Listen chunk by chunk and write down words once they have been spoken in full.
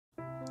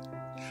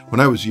When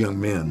I was a young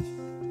man,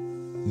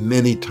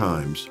 many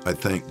times I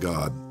thanked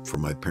God for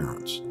my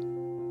parents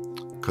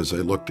because I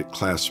looked at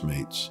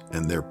classmates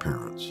and their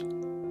parents.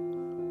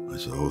 I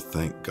said, oh,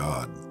 thank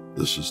God,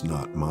 this is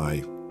not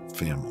my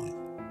family.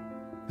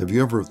 Have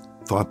you ever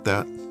thought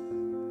that?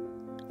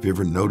 Have you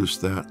ever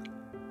noticed that?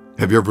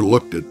 Have you ever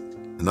looked at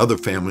another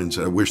family and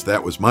said, I wish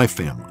that was my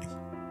family?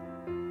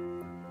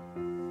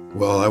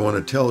 Well, I want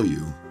to tell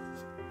you,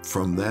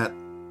 from that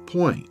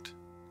point,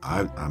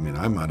 I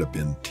might have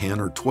been 10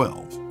 or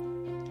 12.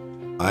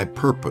 I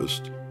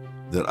purposed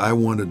that I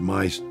wanted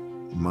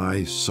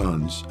my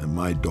sons and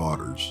my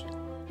daughters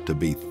to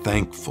be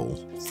thankful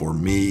for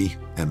me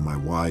and my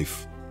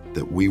wife,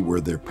 that we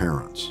were their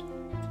parents.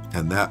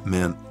 And that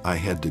meant I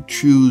had to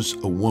choose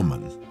a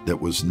woman that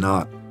was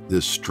not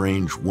this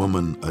strange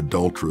woman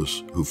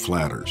adulteress who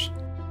flatters.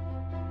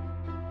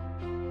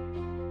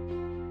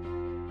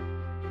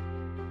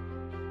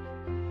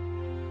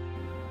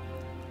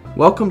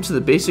 Welcome to the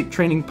Basic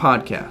Training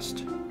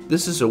Podcast.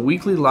 This is a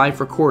weekly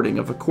live recording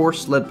of a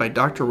course led by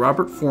Dr.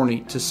 Robert Forney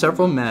to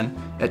several men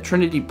at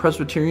Trinity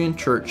Presbyterian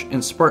Church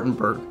in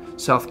Spartanburg,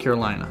 South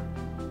Carolina.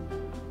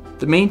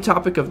 The main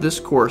topic of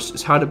this course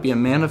is how to be a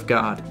man of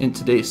God in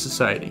today's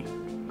society.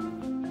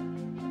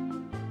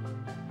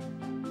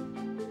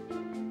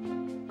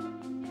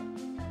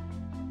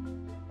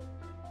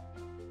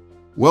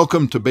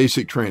 Welcome to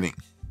Basic Training.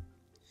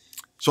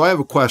 So I have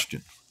a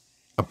question.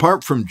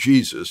 Apart from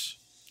Jesus,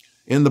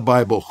 in the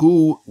Bible,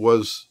 who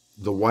was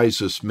the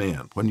wisest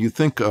man? When you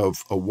think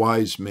of a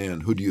wise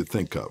man, who do you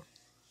think of?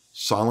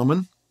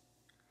 Solomon?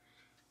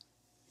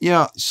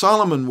 Yeah,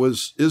 Solomon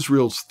was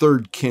Israel's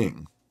third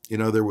king. You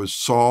know, there was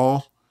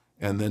Saul,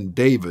 and then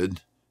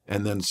David,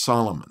 and then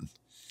Solomon.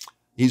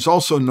 He's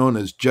also known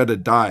as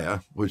Jedediah,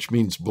 which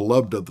means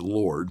beloved of the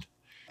Lord.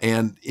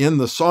 And in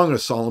the Song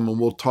of Solomon,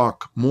 we'll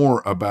talk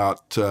more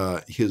about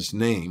his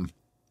name.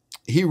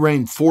 He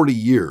reigned 40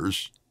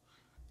 years.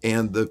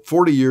 And the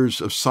 40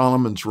 years of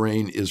Solomon's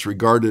reign is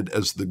regarded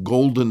as the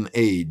golden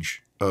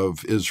age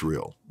of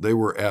Israel. They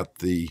were at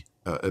the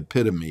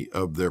epitome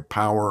of their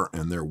power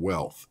and their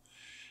wealth.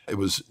 It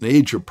was an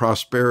age of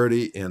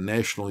prosperity and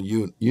national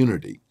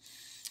unity.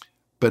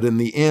 But in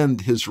the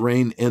end, his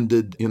reign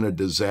ended in a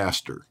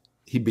disaster.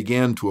 He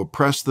began to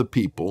oppress the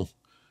people.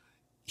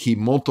 He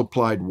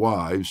multiplied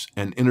wives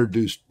and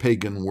introduced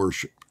pagan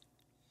worship.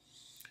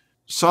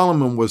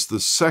 Solomon was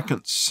the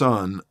second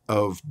son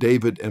of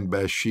David and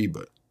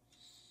Bathsheba.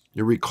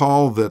 You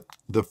recall that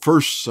the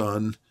first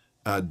son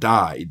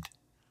died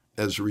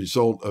as a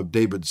result of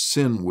David's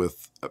sin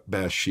with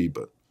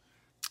Bathsheba.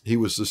 He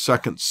was the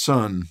second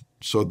son,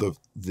 so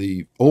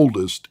the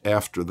oldest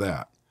after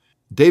that.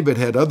 David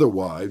had other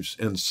wives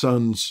and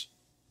sons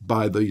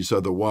by these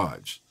other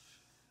wives.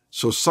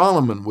 So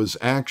Solomon was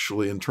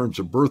actually, in terms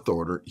of birth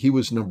order, he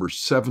was number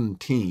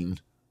 17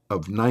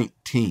 of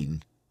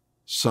 19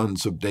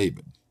 sons of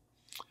David.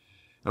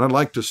 And I'd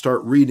like to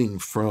start reading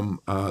from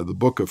the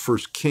book of 1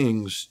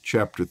 Kings,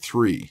 chapter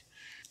 3.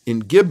 In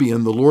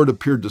Gibeon, the Lord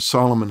appeared to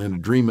Solomon in a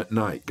dream at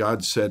night.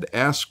 God said,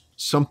 ask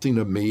something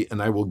of me,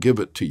 and I will give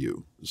it to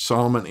you.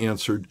 Solomon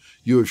answered,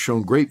 you have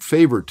shown great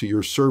favor to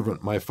your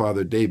servant, my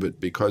father David,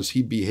 because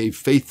he behaved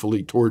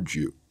faithfully towards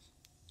you,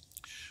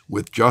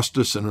 with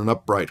justice and an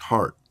upright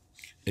heart.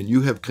 And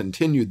you have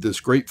continued this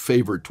great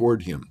favor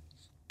toward him,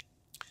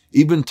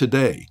 even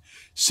today,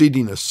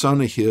 seating a son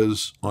of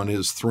his on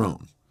his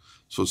throne.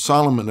 So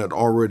Solomon had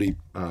already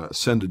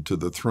ascended to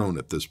the throne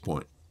at this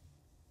point.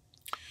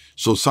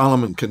 So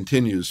Solomon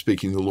continues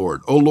speaking to the Lord.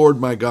 O Lord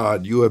my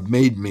God, you have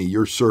made me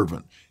your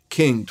servant,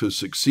 king to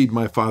succeed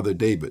my father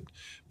David.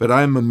 But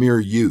I am a mere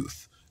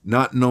youth,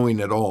 not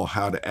knowing at all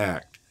how to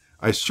act.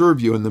 I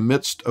serve you in the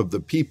midst of the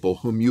people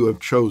whom you have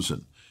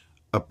chosen,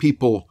 a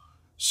people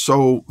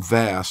so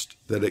vast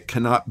that it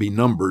cannot be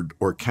numbered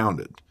or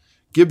counted.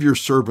 Give your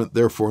servant,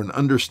 therefore, an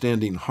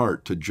understanding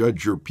heart to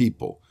judge your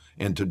people,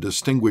 and to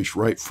distinguish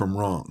right from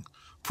wrong.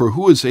 For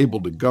who is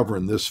able to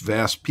govern this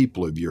vast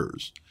people of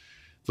yours?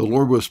 The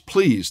Lord was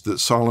pleased that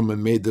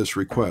Solomon made this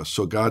request.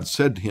 So God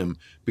said to him,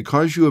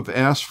 because you have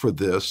asked for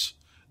this,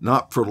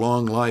 not for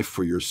long life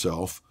for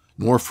yourself,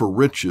 nor for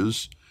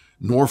riches,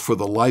 nor for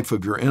the life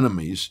of your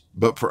enemies,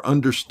 but for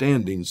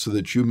understanding, so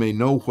that you may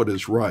know what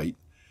is right,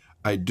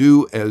 I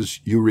do as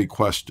you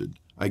requested.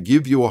 I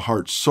give you a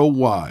heart so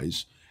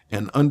wise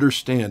and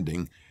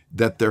understanding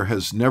that there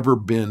has never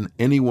been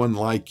anyone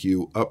like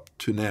you up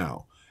to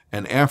now,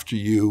 and after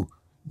you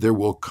there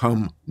will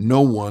come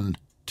no one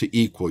to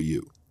equal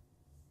you.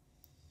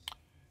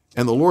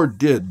 And the Lord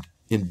did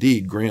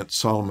indeed grant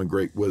Solomon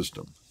great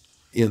wisdom.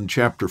 In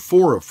chapter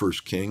 4 of 1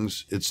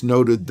 Kings, it's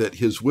noted that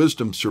his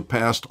wisdom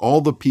surpassed all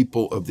the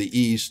people of the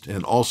East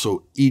and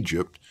also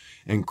Egypt,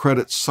 and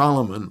credits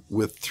Solomon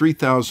with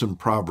 3,000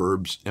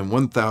 proverbs and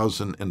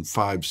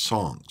 1,005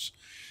 songs.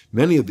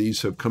 Many of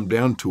these have come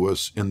down to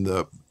us in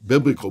the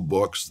biblical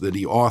books that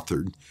he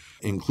authored,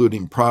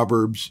 including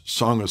Proverbs,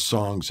 Song of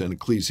Songs, and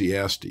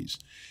Ecclesiastes.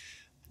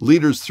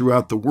 Leaders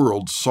throughout the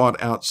world sought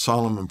out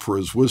Solomon for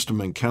his wisdom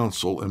and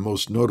counsel, and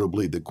most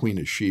notably the Queen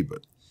of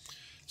Sheba.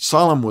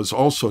 Solomon was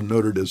also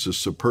noted as a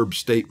superb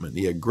statesman.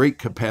 He had great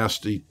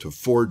capacity to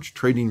forge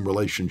trading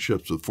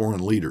relationships with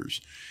foreign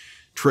leaders.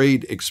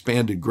 Trade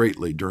expanded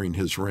greatly during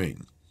his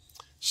reign.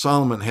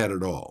 Solomon had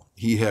it all.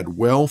 He had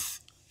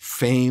wealth,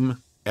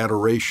 fame,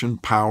 adoration,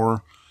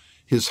 power.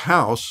 His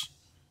house,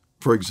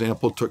 for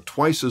example, took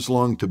twice as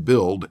long to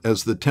build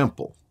as the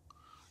temple,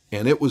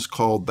 and it was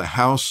called the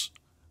House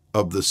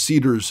of the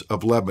Cedars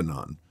of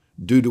Lebanon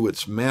due to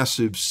its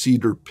massive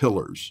cedar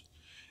pillars.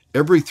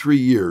 Every 3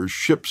 years,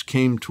 ships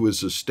came to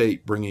his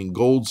estate bringing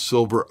gold,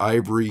 silver,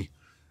 ivory,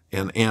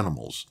 and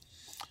animals.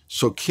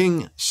 So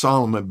King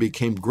Solomon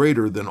became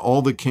greater than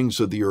all the kings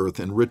of the earth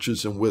in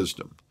riches and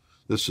wisdom.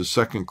 This is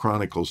 2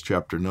 Chronicles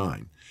chapter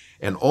 9.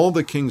 And all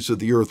the kings of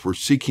the earth were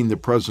seeking the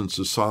presence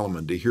of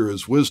Solomon to hear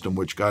his wisdom,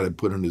 which God had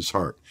put in his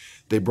heart.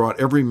 They brought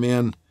every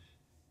man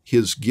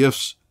his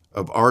gifts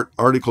of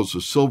articles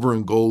of silver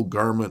and gold,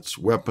 garments,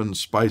 weapons,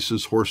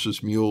 spices,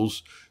 horses,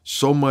 mules,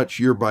 so much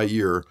year by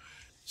year.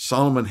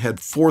 Solomon had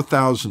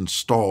 4,000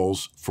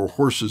 stalls for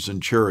horses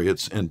and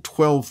chariots and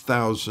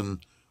 12,000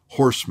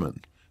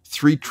 horsemen,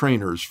 3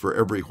 trainers for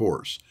every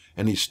horse,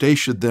 and he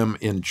stationed them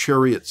in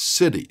chariot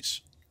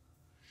cities.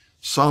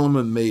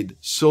 Solomon made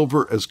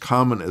silver as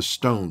common as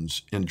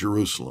stones in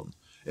Jerusalem.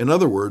 In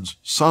other words,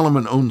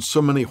 Solomon owned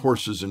so many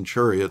horses and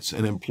chariots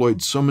and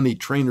employed so many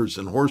trainers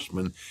and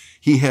horsemen,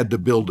 he had to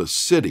build a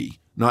city,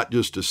 not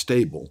just a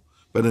stable,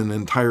 but an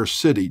entire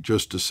city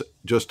just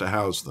to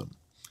house them.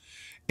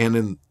 And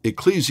in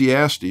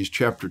Ecclesiastes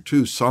chapter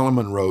 2,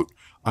 Solomon wrote,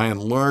 I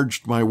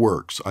enlarged my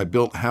works, I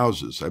built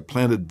houses, I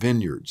planted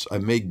vineyards, I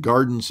made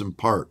gardens and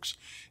parks,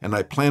 and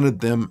I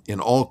planted them in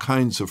all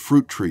kinds of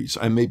fruit trees.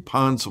 I made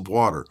ponds of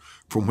water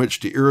from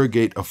which to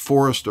irrigate a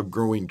forest of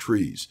growing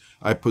trees.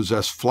 I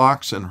possessed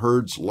flocks and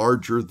herds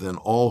larger than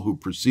all who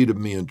preceded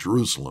me in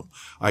Jerusalem.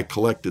 I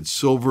collected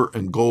silver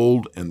and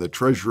gold and the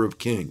treasure of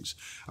kings.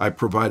 I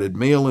provided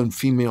male and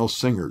female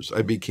singers.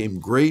 I became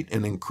great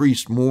and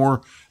increased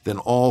more than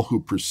all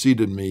who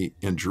preceded me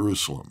in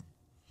Jerusalem.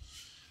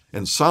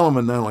 And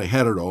Solomon not only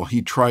had it all,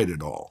 he tried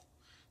it all.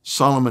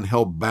 Solomon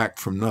held back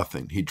from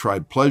nothing. He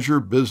tried pleasure,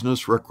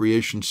 business,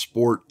 recreation,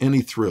 sport,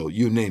 any thrill,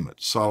 you name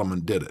it.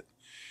 Solomon did it.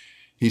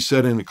 He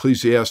said in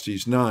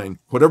Ecclesiastes 9,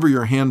 whatever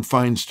your hand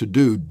finds to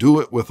do, do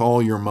it with all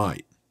your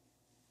might.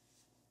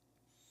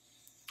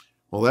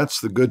 Well, that's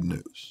the good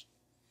news.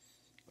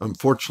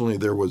 Unfortunately,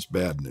 there was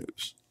bad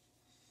news.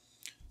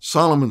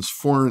 Solomon's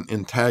foreign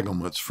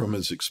entanglements from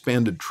his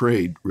expanded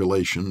trade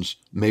relations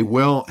may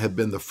well have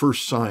been the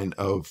first sign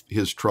of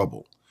his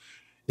trouble.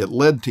 It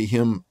led to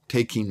him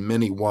taking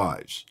many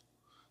wives.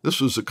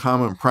 This was a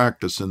common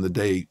practice in the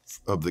day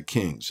of the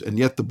kings, and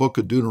yet the book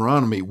of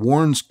Deuteronomy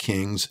warns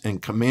kings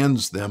and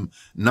commands them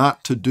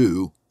not to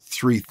do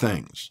 3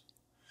 things.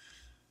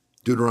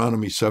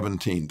 Deuteronomy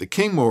 17, the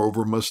king,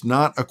 moreover, must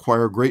not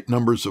acquire great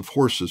numbers of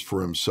horses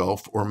for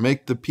himself or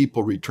make the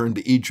people return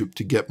to Egypt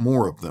to get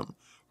more of them.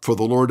 For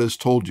the Lord has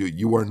told you,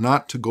 you are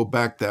not to go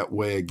back that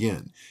way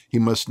again. He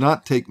must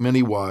not take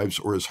many wives,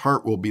 or his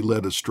heart will be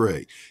led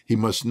astray. He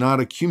must not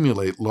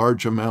accumulate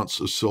large amounts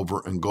of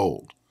silver and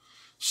gold.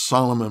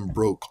 Solomon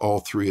broke all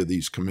 3 of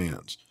these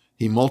commands.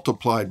 He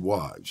multiplied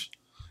wives.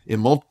 In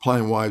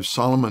multiplying wives,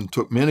 Solomon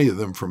took many of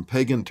them from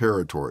pagan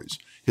territories.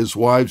 His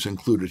wives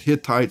included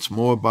Hittites,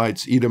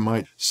 Moabites,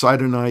 Edomites,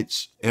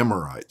 Sidonites,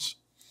 Amorites.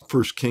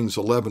 1 Kings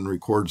 11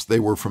 records they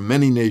were from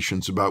many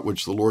nations about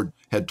which the Lord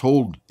had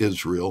told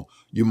Israel,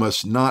 you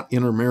must not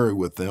intermarry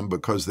with them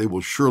because they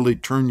will surely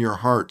turn your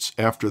hearts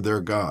after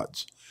their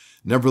gods.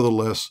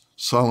 Nevertheless,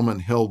 Solomon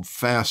held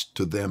fast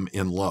to them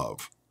in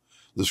love.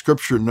 The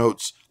scripture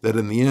notes that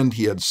in the end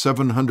he had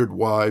 700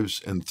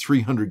 wives and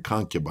 300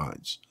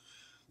 concubines.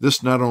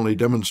 This not only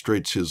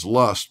demonstrates his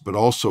lust, but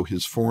also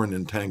his foreign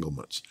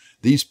entanglements.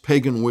 These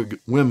pagan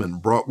women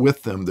brought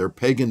with them their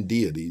pagan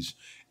deities,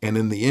 and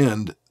in the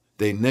end,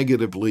 they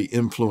negatively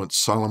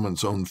influenced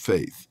Solomon's own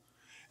faith.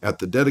 At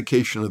the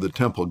dedication of the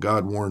temple,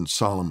 God warned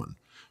Solomon,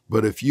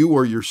 but if you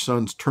or your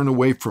sons turn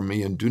away from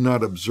me and do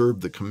not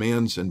observe the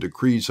commands and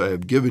decrees I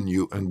have given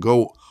you and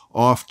go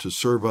off to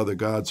serve other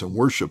gods and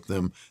worship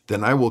them,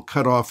 then I will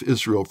cut off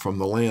Israel from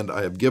the land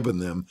I have given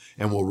them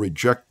and will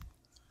reject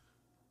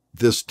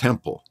this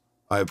temple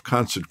I have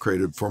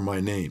consecrated for my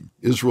name.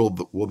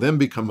 Israel will then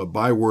become a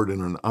byword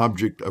and an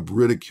object of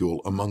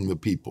ridicule among the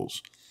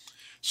peoples.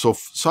 So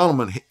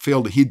Solomon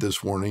failed to heed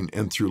this warning,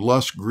 and through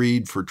lust,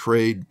 greed for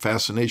trade,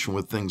 fascination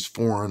with things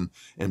foreign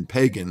and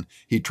pagan,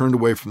 he turned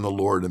away from the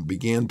Lord and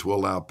began to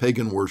allow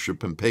pagan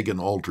worship and pagan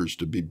altars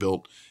to be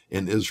built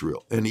in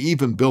Israel. And he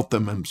even built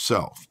them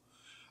himself.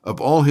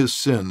 Of all his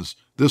sins,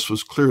 this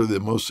was clearly the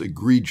most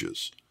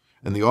egregious.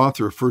 And the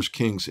author of 1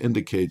 Kings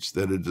indicates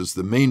that it is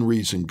the main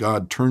reason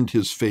God turned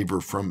his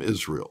favor from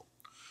Israel.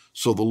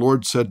 So the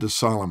Lord said to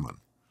Solomon,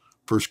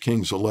 1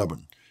 Kings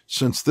 11,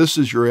 Since this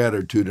is your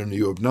attitude, and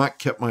you have not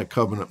kept my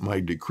covenant,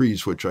 my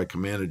decrees, which I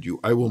commanded you,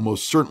 I will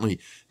most certainly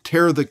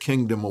tear the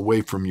kingdom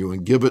away from you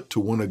and give it to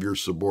one of your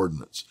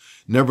subordinates.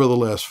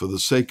 Nevertheless, for the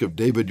sake of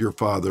David your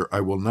father, I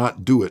will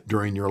not do it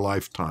during your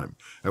lifetime.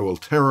 I will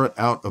tear it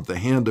out of the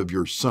hand of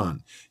your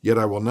son. Yet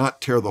I will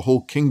not tear the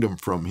whole kingdom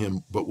from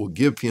him, but will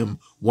give him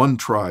one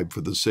tribe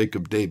for the sake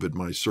of David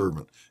my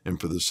servant, and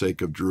for the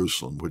sake of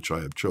Jerusalem, which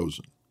I have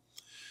chosen.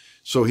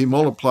 So he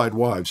multiplied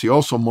wives. He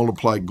also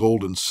multiplied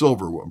gold and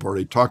silver. I've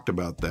already talked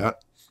about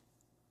that.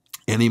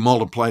 And he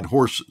multiplied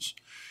horses.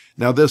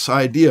 Now, this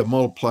idea of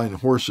multiplying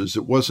horses,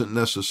 it wasn't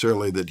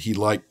necessarily that he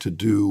liked to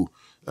do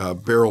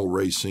barrel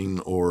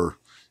racing or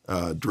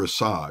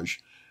dressage,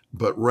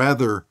 but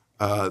rather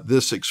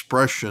this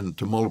expression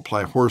to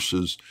multiply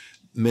horses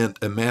meant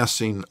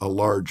amassing a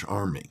large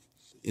army.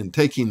 In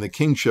taking the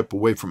kingship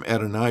away from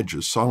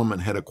Adonijah, Solomon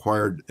had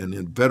acquired an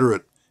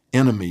inveterate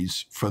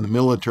enemies from the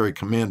military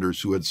commanders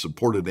who had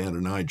supported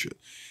Adonijah.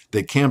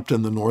 They camped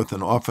in the north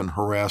and often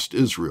harassed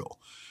Israel.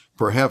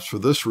 Perhaps for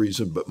this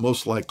reason, but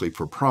most likely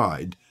for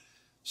pride,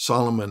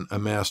 Solomon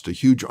amassed a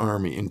huge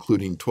army,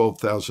 including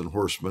 12,000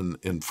 horsemen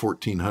and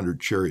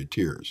 1,400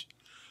 charioteers.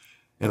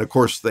 And of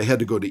course, they had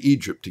to go to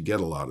Egypt to get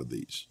a lot of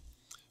these.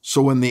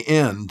 So in the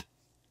end,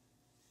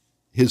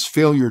 his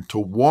failure to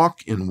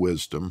walk in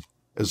wisdom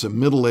as a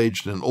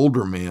middle-aged and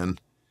older man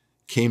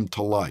came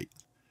to light.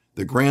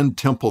 The grand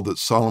temple that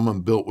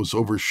Solomon built was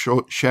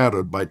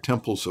overshadowed by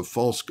temples of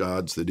false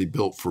gods that he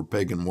built for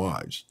pagan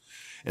wives.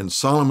 And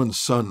Solomon's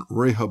son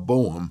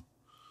Rehoboam,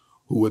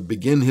 who would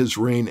begin his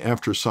reign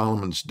after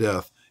Solomon's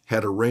death,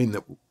 had a reign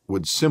that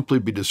would simply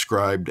be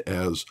described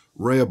as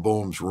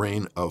Rehoboam's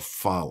reign of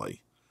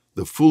folly.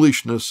 The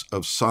foolishness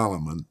of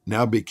Solomon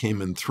now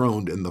became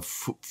enthroned in the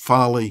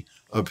folly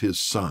of his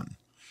son.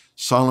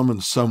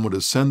 Solomon's son would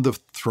ascend the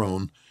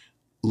throne,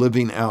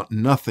 living out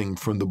nothing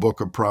from the book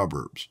of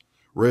Proverbs.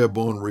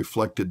 Rehoboam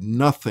reflected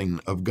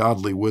nothing of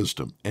godly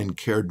wisdom and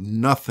cared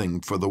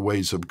nothing for the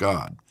ways of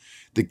God.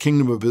 The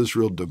kingdom of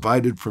Israel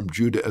divided from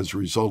Judah as a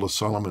result of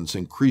Solomon's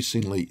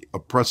increasingly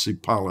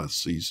oppressive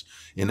policies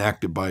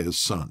enacted by his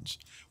sons.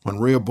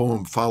 When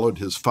Rehoboam followed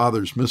his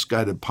father's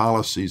misguided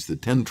policies, the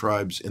 10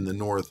 tribes in the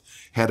north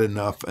had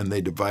enough and they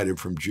divided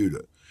from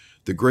Judah.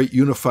 The great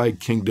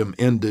unified kingdom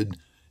ended,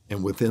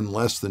 and within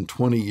less than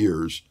 20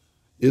 years,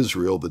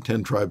 Israel, the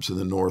 10 tribes of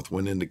the north,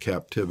 went into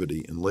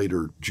captivity, and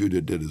later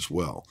Judah did as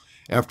well.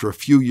 After a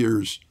few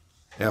years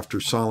after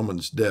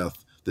Solomon's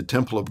death, the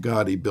temple of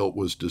God he built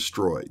was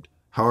destroyed.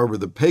 However,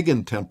 the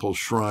pagan temples,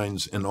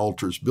 shrines, and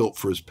altars built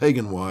for his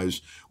pagan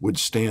wives would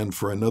stand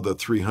for another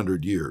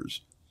 300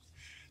 years.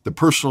 The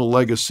personal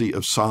legacy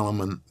of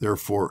Solomon,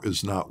 therefore,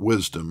 is not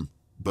wisdom,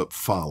 but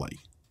folly.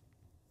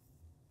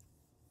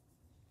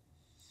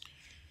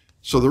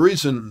 So the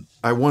reason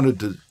I wanted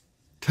to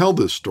tell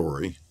this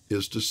story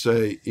is to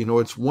say,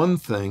 it's one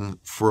thing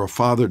for a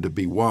father to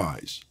be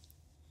wise,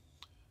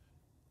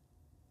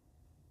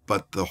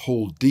 but the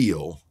whole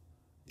deal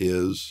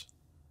is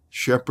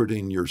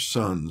shepherding your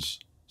sons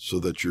so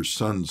that your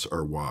sons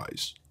are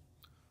wise.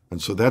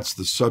 And so that's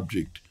the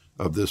subject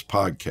of this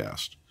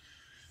podcast.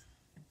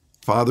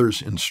 Fathers,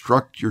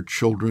 instruct your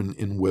children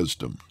in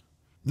wisdom.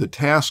 The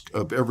task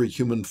of every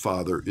human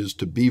father is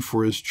to be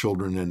for his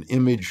children an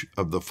image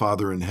of the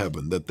Father in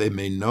heaven, that they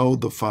may know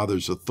the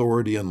Father's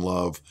authority and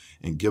love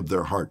and give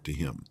their heart to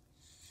him.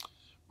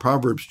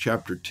 Proverbs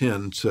chapter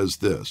 10 says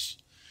this,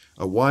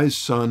 "A wise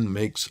son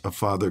makes a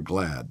father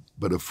glad,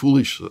 but a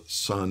foolish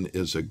son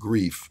is a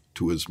grief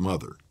to his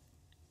mother."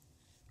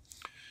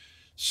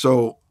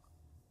 So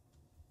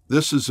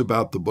this is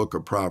about the book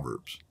of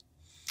Proverbs.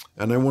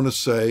 And I want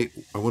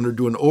to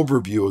do an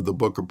overview of the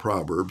book of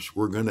Proverbs.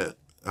 We're going to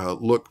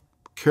look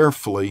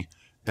carefully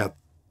at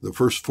the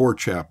first 4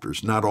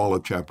 chapters, not all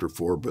of chapter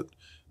 4, but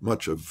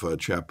much of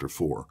chapter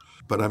 4.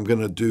 But I'm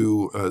going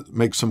to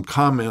make some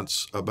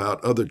comments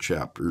about other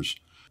chapters,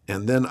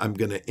 and then I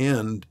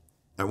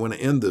want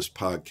to end this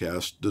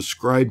podcast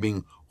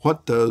describing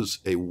what does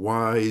a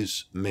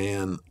wise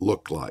man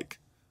look like?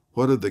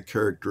 What are the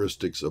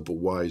characteristics of a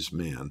wise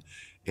man?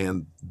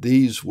 And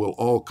these will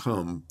all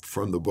come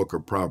from the book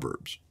of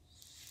Proverbs.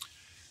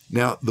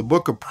 Now, the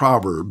book of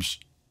Proverbs,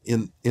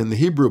 in the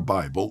Hebrew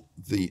Bible,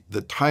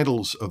 the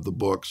titles of the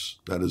books,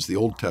 that is the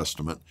Old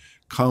Testament,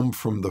 come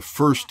from the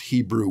first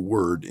Hebrew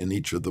word in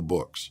each of the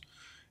books.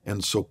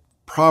 And so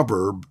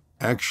proverb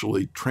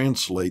actually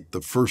translate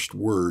the first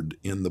word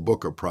in the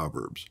book of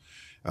Proverbs.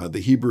 The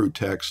Hebrew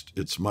text,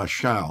 it's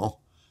mashal.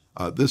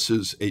 This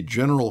is a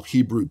general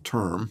Hebrew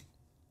term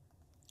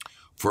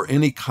for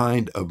any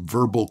kind of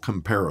verbal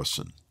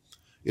comparison.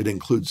 It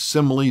includes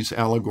similes,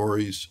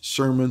 allegories,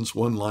 sermons,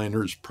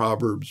 one-liners,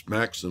 proverbs,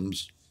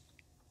 maxims,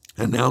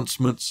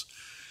 announcements,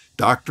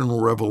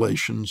 doctrinal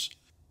revelations.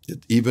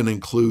 It even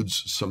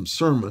includes some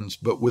sermons,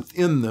 but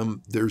within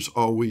them, there's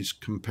always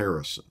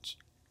comparisons.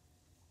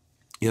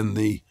 In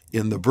the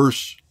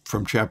verse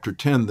from chapter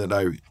 10 that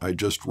I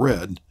just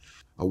read,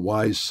 a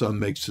wise son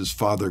makes his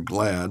father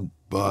glad,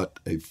 but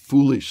a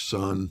foolish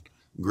son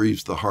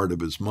grieves the heart of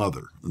his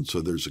mother. And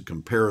so there's a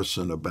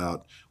comparison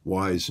about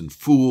wise and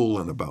fool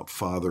and about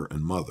father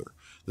and mother.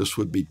 This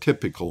would be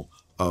typical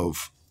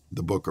of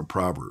the book of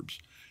Proverbs.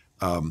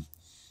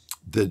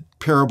 The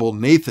parable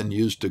Nathan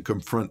used to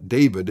confront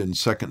David in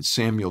 2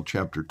 Samuel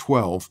chapter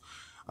 12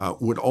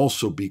 would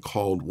also be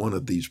called one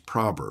of these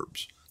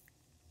proverbs.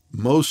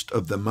 Most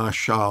of the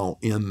mashal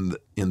in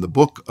the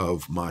book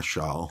of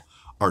mashal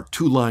are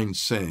two-line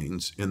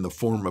sayings in the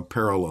form of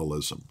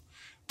parallelism.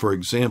 For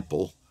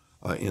example,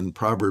 in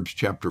Proverbs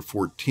chapter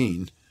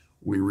 14,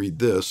 we read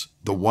this: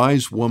 "The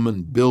wise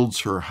woman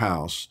builds her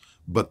house,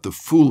 but the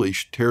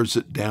foolish tears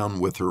it down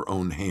with her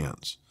own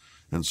hands."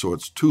 And so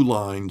it's two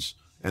lines,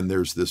 and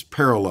there's this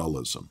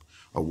parallelism: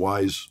 a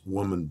wise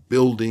woman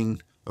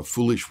building, a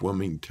foolish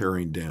woman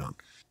tearing down.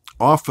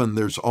 Often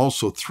there's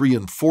also 3-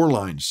 and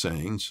 4-line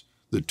sayings.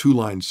 The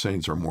 2-line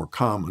sayings are more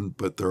common,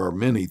 but there are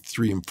many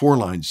 3- and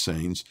 4-line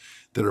sayings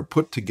that are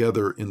put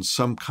together in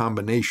some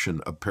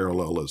combination of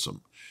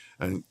parallelism.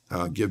 And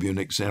I'll give you an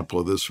example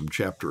of this from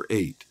chapter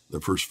 8, the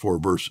first 4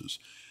 verses.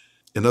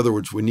 In other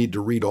words, we need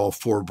to read all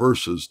 4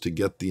 verses to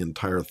get the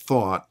entire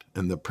thought,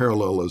 and the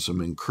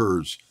parallelism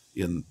occurs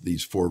in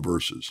these 4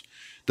 verses.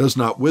 "Does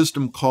not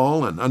wisdom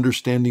call, and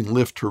understanding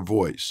lift her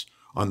voice?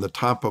 On the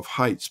top of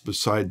heights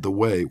beside the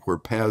way where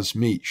paths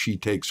meet, she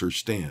takes her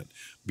stand.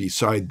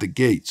 Beside the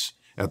gates,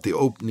 at the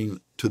opening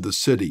to the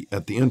city,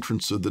 at the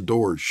entrance of the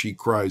doors, she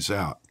cries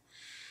out.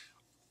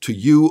 To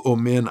you, O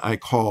men, I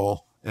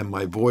call, and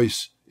my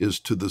voice is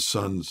to the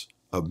sons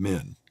of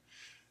men."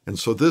 And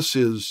so this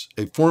is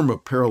a form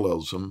of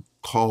parallelism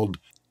called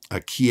a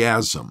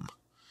chiasm.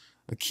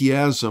 A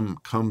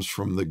chiasm comes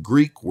from the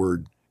Greek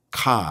word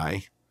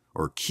chi,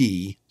 or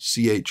chi,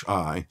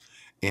 C-H-I,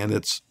 and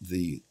it's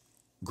the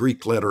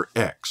Greek letter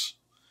X.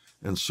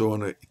 And so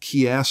in a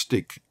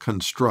chiastic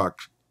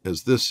construct,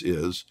 as this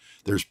is,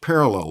 there's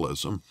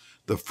parallelism.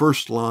 The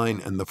first line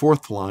and the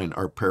fourth line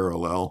are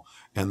parallel,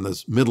 and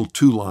the middle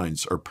 2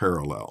 lines are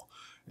parallel.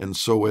 And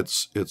so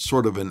it's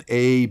sort of an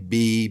A,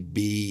 B,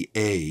 B,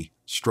 A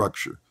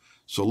structure.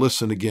 So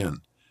listen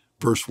again.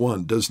 Verse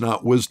 1, "Does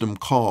not wisdom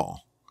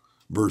call?"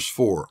 Verse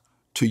 4,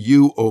 "To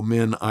you, O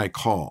men, I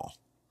call."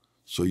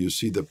 So you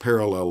see the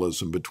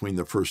parallelism between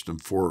the first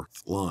and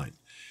fourth line.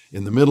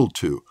 In the middle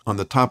 2, "On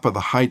the top of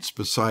the heights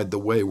beside the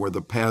way where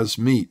the paths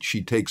meet,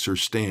 she takes her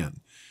stand."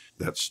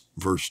 That's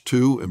verse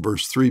 2. And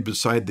verse 3,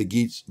 "Beside the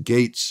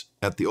gates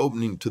at the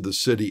opening to the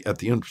city, at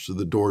the entrance of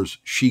the doors,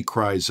 she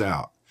cries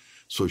out."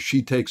 So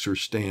she takes her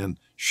stand,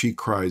 she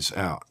cries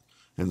out.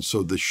 And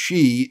so the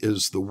she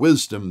is the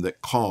wisdom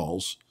that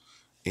calls.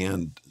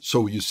 And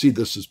so you see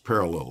this is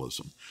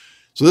parallelism.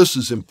 So this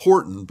is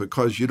important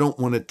because you don't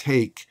want to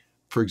take,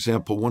 for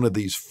example, one of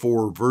these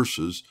 4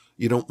 verses,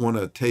 you don't want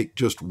to take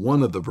just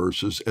one of the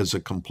verses as a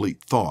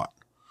complete thought.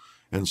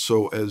 And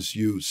so as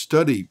you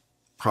study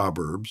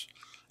Proverbs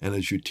and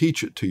as you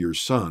teach it to your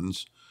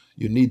sons,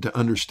 you need to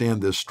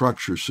understand this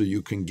structure so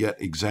you can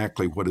get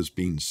exactly what is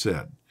being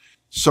said.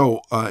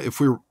 So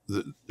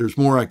there's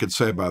more I could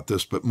say about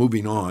this, but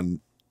moving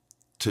on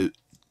to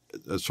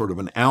a sort of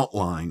an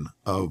outline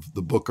of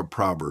the book of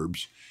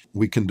Proverbs,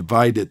 we can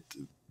divide it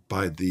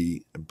by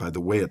the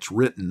way it's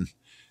written.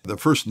 The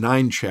first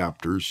 9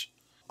 chapters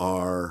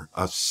are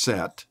a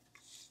set,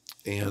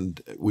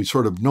 and we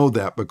sort of know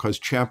that because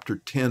chapter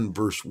 10,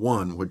 verse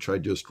 1, which I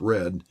just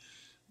read,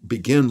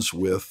 begins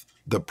with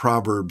the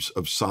Proverbs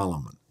of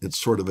Solomon. It's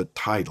sort of a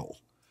title.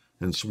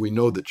 And so we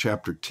know that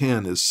chapter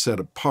 10 is set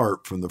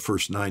apart from the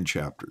first 9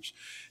 chapters.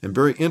 And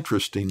very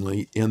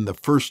interestingly, in the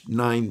first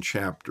 9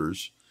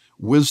 chapters,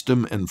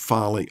 wisdom and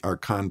folly are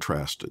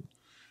contrasted.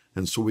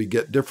 And so we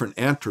get different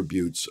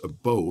attributes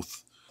of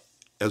both.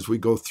 As we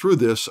go through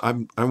this,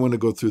 I want to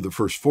go through the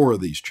first 4 of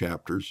these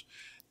chapters.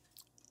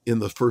 In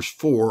the first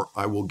 4,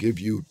 I will give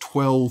you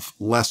 12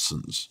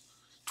 lessons,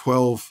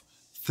 12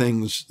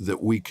 things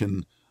that we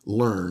can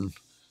learn.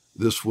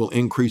 This will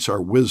increase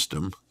our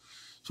wisdom.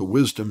 So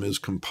wisdom is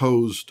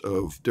composed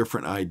of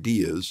different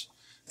ideas,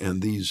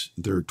 and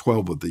there are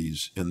 12 of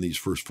these in these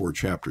first 4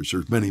 chapters.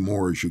 There's many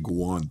more as you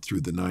go on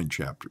through the 9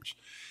 chapters.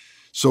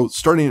 So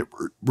starting at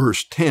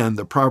verse 10,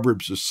 the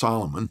Proverbs of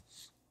Solomon,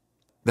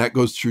 that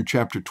goes through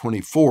chapter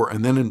 24,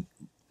 and then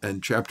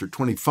in chapter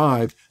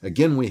 25,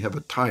 again we have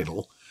a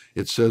title.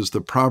 It says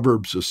the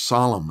Proverbs of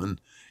Solomon,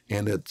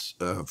 and it's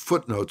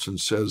footnotes and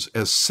says,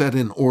 "as set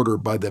in order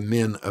by the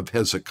men of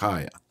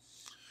Hezekiah."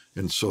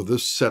 And so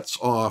this sets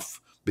off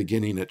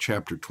beginning at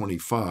chapter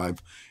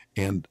 25,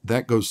 and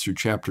that goes through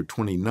chapter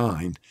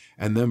 29.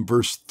 And then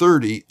verse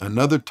 30,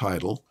 another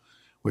title,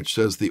 which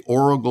says the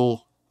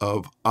Oracle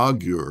of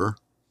Agur.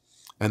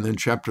 And then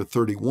chapter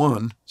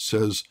 31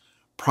 says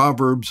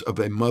Proverbs of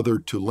a Mother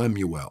to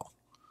Lemuel.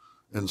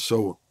 And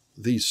so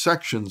these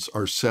sections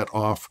are set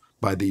off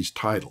by these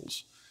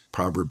titles.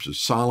 Proverbs of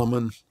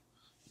Solomon,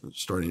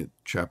 starting at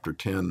chapter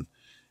 10,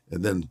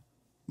 and then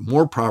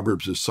more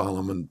Proverbs of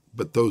Solomon,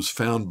 but those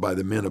found by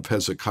the men of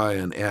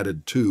Hezekiah and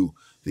added to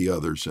the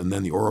others, and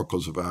then the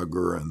oracles of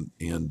Agur and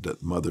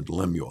Mother to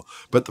Lemuel.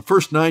 But the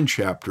first 9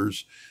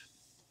 chapters,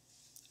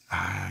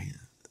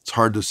 It's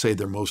hard to say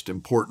they're most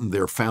important.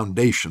 They're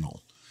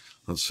foundational.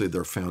 Let's say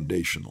they're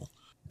foundational.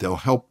 They'll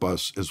help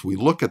us as we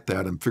look at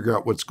that and figure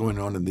out what's going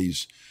on in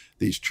these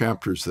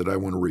chapters that I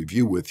want to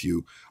review with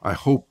you. I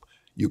hope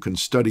you can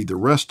study the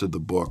rest of the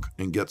book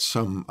and get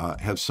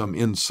have some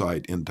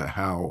insight into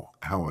how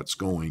it's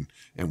going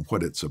and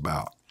what it's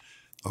about.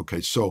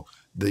 Okay, so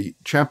the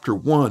chapter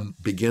 1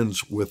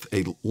 begins with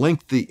a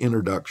lengthy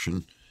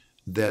introduction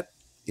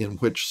in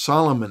which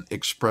Solomon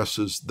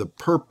expresses the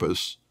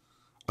purpose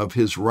of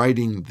his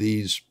writing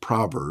these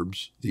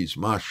proverbs, these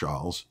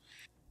mashals.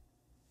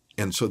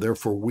 And so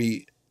therefore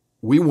we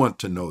want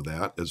to know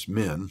that as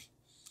men,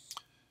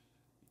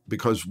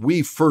 because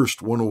we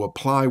first want to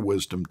apply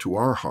wisdom to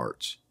our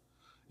hearts.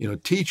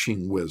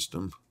 Teaching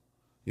wisdom,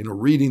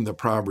 reading the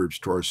Proverbs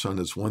to our son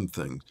is one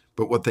thing,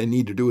 but what they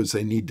need to do is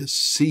they need to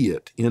see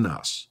it in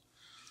us.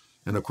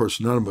 And of course,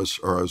 none of us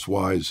are as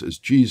wise as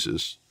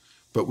Jesus,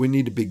 but we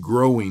need to be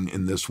growing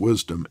in this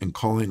wisdom and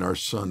calling our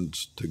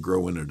sons to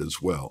grow in it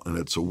as well. And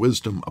it's a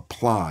wisdom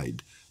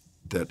applied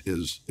that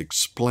is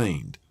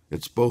explained.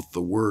 It's both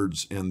the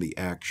words and the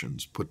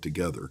actions put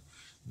together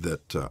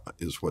that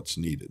is what's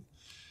needed.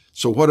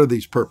 So what are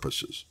these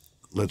purposes?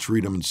 Let's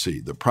read them and see.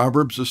 The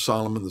Proverbs of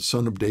Solomon, the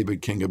son of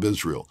David, king of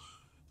Israel,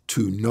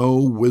 to know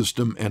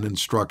wisdom and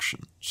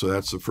instruction. So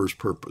that's the first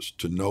purpose,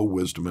 to know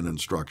wisdom and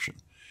instruction.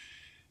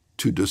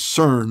 To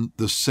discern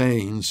the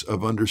sayings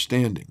of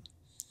understanding.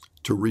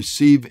 To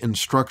receive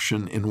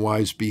instruction in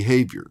wise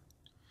behavior.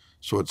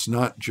 So it's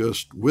not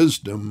just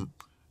wisdom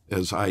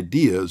as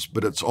ideas,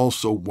 but it's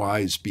also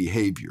wise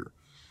behavior.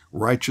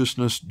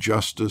 Righteousness,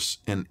 justice,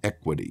 and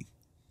equity.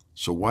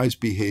 So wise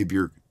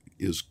behavior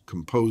is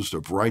composed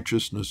of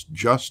righteousness,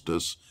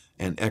 justice,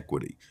 and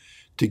equity.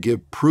 To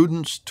give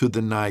prudence to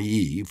the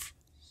naive,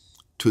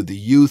 to the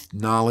youth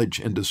knowledge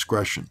and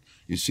discretion.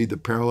 You see the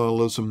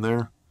parallelism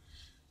there?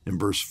 In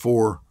verse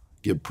 4,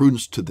 give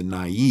prudence to the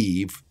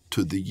naive,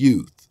 to the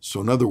youth.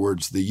 So in other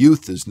words, the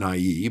youth is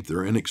naive,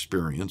 they're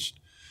inexperienced.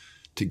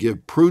 To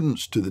give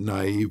prudence to the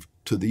naive,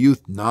 to the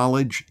youth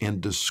knowledge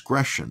and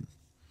discretion.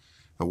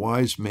 A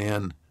wise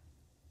man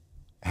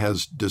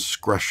has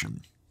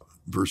discretion.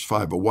 Verse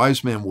 5, a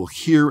wise man will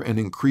hear and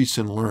increase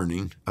in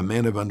learning. A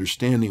man of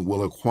understanding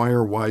will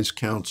acquire wise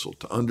counsel,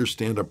 to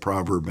understand a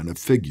proverb and a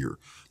figure,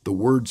 the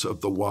words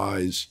of the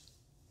wise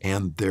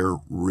and their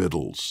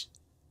riddles.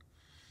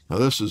 Now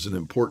this is an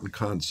important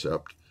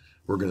concept.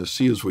 We're going to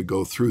see as we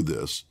go through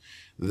this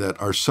that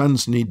our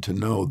sons need to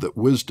know that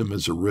wisdom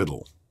is a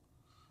riddle.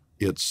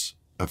 It's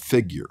a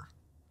figure.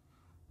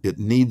 It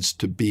needs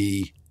to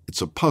be,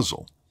 it's a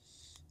puzzle.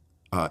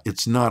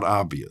 It's not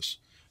obvious.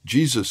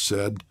 Jesus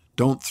said,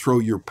 don't throw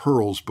your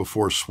pearls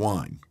before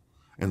swine.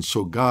 And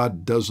so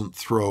God doesn't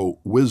throw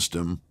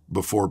wisdom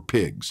before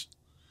pigs.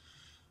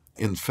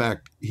 In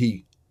fact,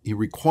 he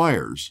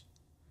requires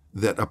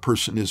that a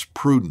person is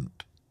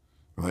prudent.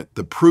 Right?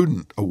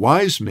 A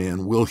wise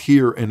man will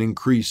hear and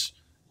increase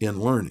in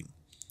learning,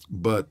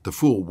 but the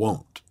fool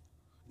won't,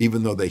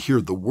 even though they hear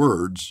the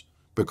words,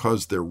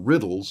 because they're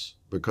riddles,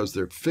 because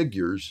they're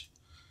figures,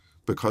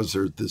 because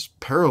they're this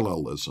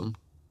parallelism.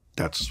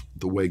 That's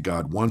the way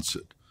God wants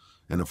it.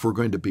 And if we're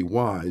going to be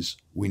wise,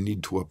 we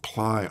need to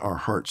apply our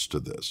hearts to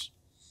this.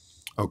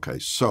 Okay,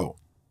 so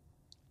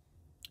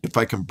if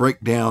I can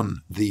break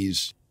down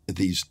these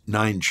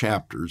 9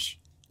 chapters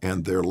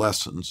and their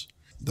lessons,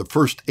 the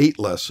first 8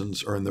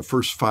 lessons are in the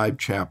first 5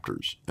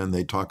 chapters, and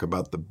they talk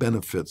about the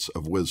benefits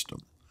of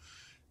wisdom.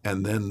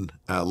 And then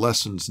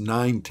lessons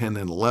 9, 10,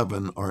 and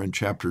 11 are in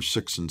chapters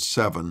 6 and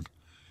 7,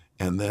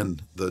 and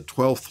then the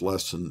 12th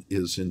lesson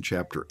is in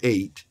chapter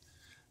 8,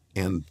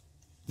 and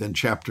then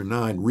chapter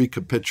 9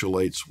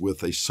 recapitulates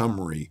with a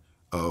summary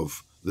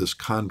of this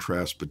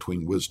contrast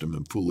between wisdom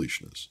and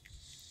foolishness.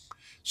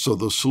 So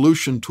the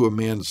solution to a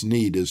man's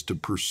need is to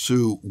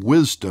pursue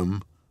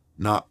wisdom,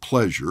 not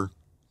pleasure,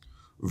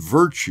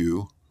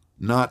 virtue,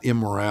 not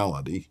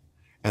immorality,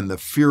 and the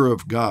fear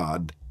of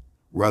God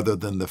rather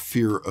than the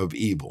fear of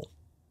evil.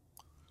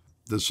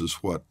 This is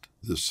what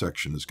this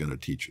section is going to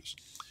teach us.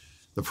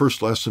 The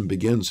first lesson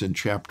begins in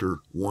chapter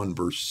 1,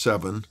 verse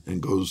 7,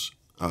 and goes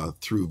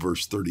through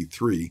verse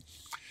 33.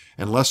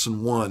 And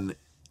lesson 1,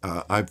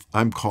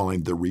 I'm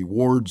calling the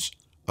rewards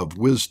of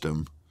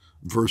wisdom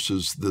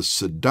versus the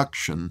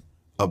seduction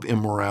of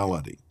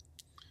immorality.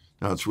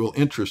 Now, it's real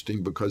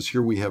interesting because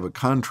here we have a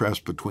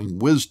contrast between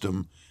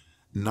wisdom,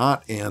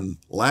 not and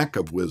lack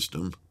of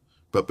wisdom,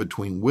 but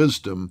between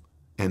wisdom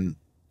and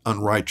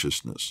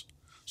unrighteousness.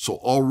 So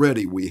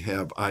already we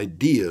have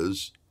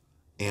ideas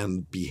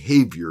and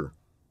behavior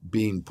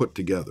being put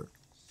together.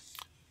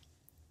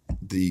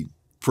 The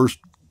first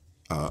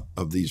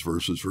of these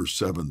verses, verse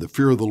 7, the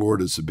fear of the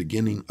Lord is the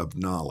beginning of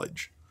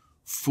knowledge.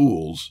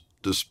 Fools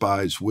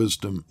despise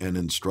wisdom and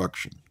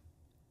instruction.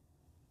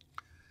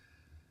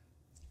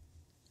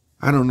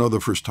 I don't know the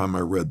first time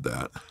I read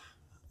that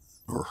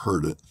or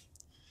heard it,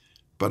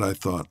 but I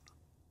thought,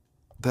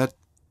 that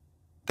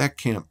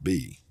can't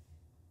be.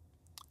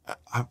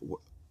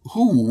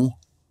 Who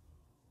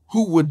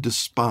would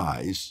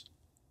despise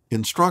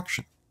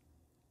instruction?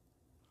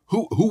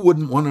 Who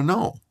wouldn't want to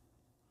know?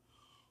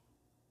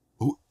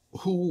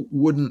 who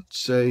wouldn't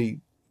say,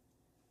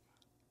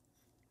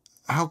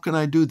 how can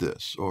I do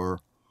this? Or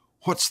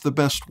what's the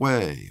best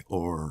way?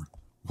 Or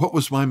what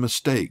was my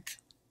mistake?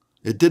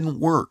 It didn't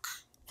work.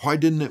 Why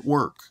didn't it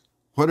work?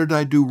 What did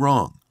I do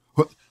wrong?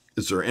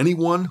 Is there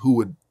anyone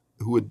who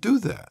would do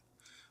that?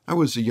 I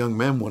was a young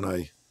man when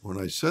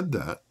I said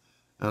that,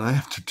 and I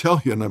have to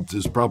tell you, and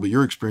this is probably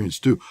your experience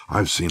too,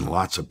 I've seen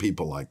lots of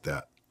people like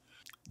that.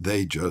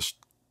 They're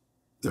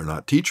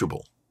not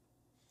teachable.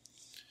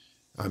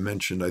 I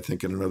mentioned, I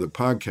think in another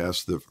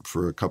podcast, that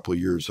for a couple of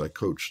years I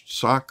coached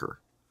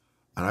soccer,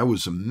 and I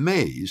was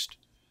amazed.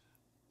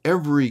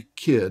 Every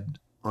kid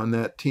on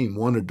that team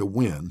wanted to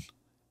win,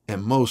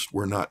 and most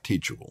were not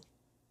teachable.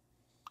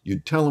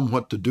 You'd tell them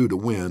what to do to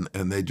win,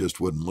 and they just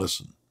wouldn't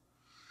listen.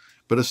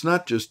 But it's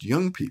not just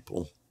young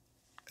people.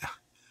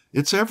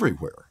 It's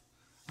everywhere.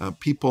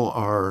 People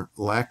are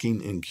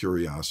lacking in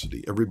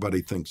curiosity.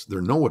 Everybody thinks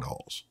they're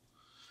know-it-alls.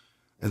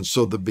 And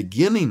so the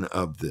beginning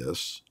of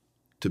this,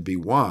 to be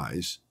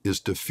wise, is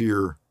to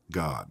fear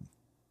God.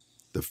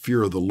 The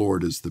fear of the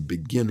Lord is the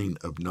beginning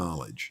of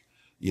knowledge.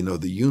 You know,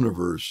 the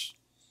universe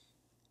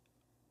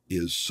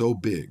is so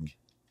big,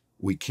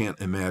 we can't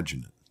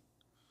imagine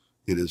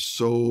it. It is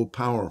so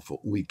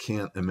powerful, we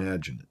can't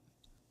imagine it.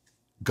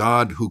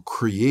 God, who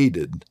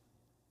created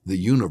the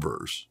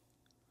universe,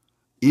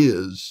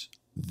 is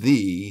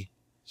the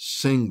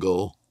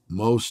single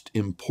most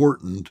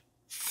important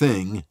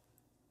thing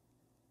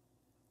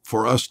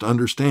for us to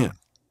understand.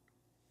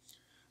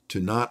 To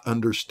not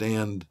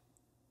understand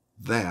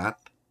that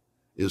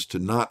is to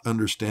not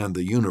understand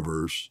the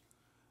universe,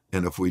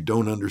 and if we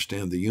don't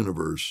understand the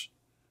universe,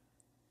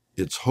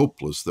 it's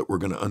hopeless that we're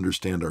going to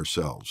understand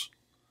ourselves.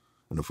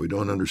 And if we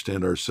don't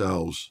understand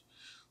ourselves,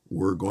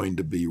 we're going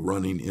to be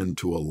running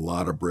into a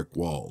lot of brick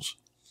walls.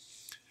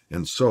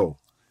 And so,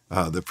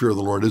 the fear of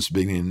the Lord is the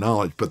beginning of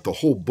knowledge, but the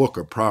whole book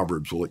of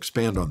Proverbs will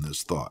expand on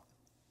this thought.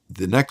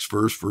 The next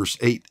verse, verse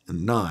 8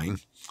 and 9,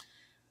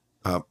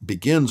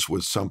 begins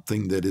with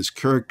something that is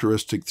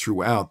characteristic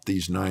throughout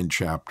these 9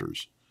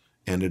 chapters,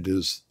 and it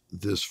is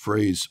this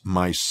phrase,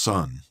 my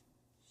son.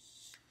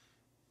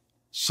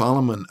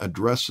 Solomon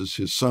addresses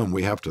his son.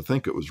 We have to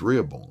think it was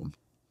Rehoboam.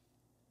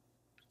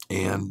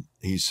 And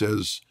he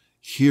says,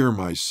 hear,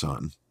 my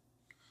son.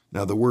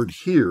 Now, the word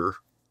hear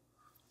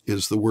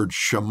is the word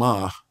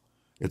Shema.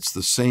 It's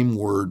the same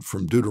word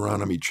from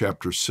Deuteronomy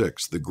chapter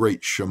 6, the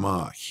great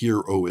Shema.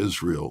 Hear, O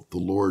Israel, the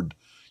Lord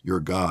your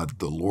God,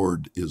 the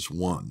Lord is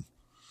one.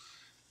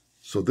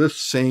 So this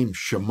same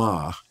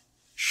Shema,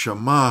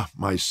 Shema,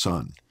 my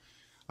son.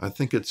 I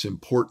think it's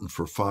important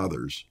for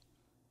fathers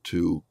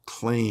to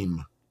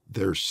claim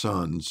their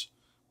sons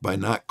by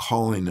not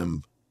calling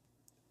them,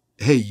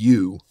 hey,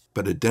 you,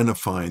 but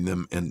identifying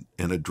them and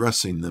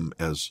addressing them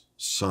as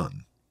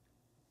son.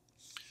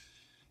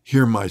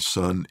 Hear, my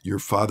son, your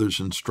father's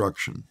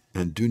instruction,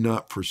 and do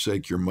not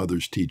forsake your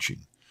mother's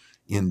teaching.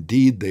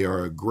 Indeed, they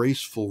are a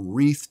graceful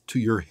wreath to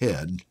your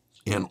head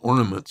and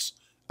ornaments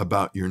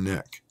about your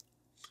neck.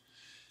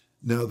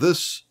 Now,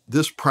 this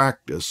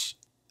practice,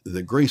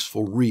 the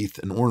graceful wreath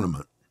and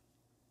ornament,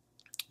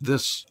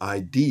 this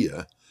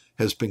idea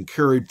has been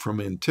carried from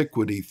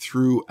antiquity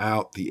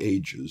throughout the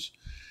ages.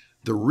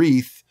 The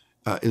wreath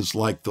is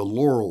like the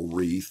laurel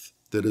wreath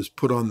that is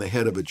put on the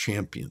head of a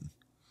champion,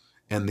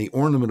 and the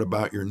ornament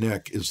about your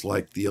neck is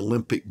like the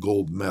Olympic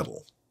gold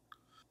medal.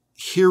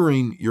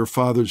 Hearing your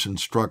father's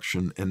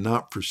instruction and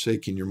not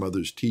forsaking your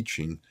mother's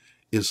teaching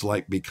is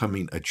like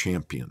becoming a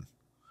champion.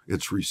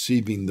 It's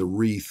receiving the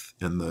wreath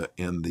and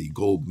the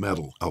gold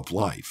medal of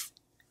life.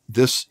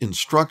 This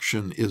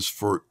instruction is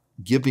for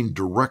giving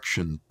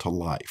direction to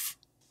life.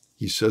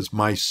 He says,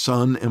 my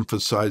son,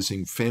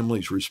 emphasizing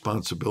family's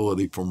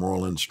responsibility for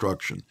moral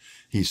instruction.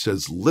 He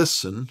says,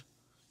 listen,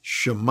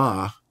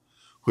 Shema,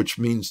 which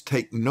means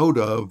take note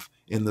of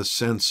in the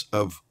sense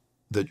of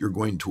that you're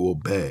going to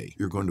obey.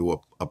 You're going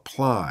to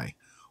apply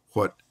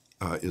what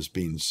is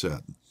being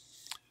said.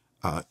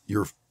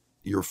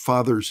 Your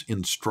father's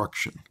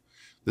instruction.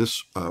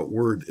 This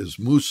word is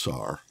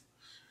musar,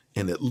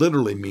 and it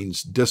literally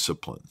means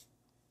discipline.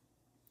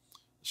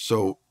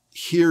 So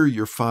hear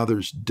your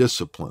father's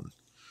discipline.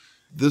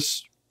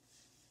 This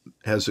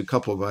has a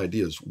couple of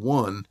ideas.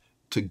 One,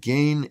 to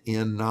gain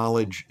in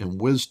knowledge and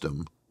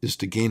wisdom is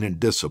to gain in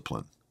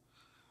discipline.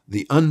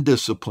 The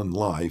undisciplined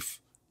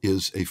life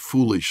is a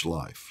foolish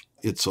life.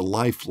 It's a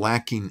life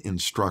lacking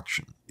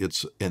instruction.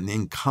 It's an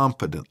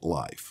incompetent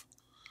life.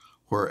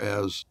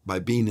 Whereas by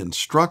being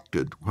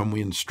instructed, when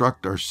we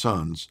instruct our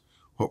sons,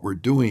 what we're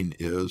doing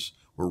is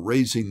we're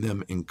raising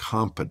them in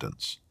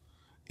competence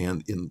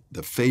and in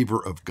the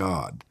favor of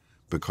God,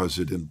 because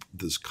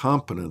this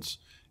competence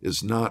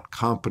is not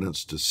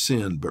competence to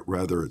sin, but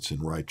rather it's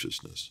in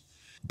righteousness.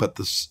 But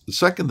the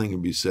second thing to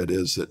be said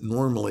is that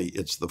normally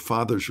it's the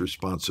father's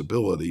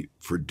responsibility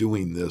for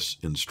doing this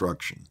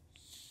instruction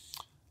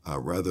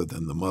rather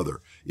than the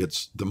mother.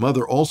 The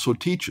mother also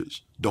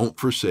teaches, don't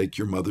forsake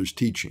your mother's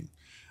teaching.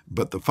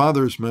 But the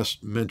father is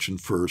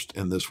mentioned first,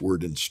 and this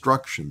word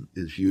instruction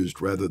is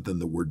used rather than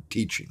the word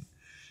teaching.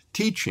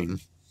 Teaching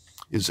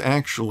is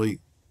actually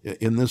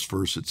in this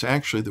verse, it's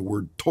actually the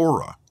word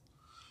Torah.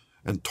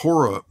 And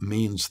Torah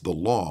means the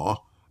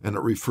law, and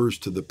it refers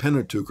to the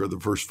Pentateuch, or the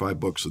first 5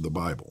 books of the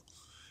Bible.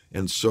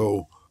 And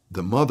so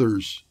the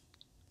mother's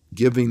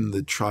giving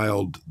the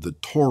child the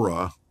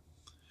Torah,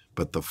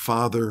 but the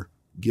father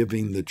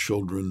giving the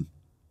children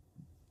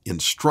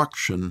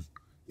instruction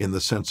in the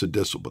sense of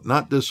discipline.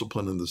 Not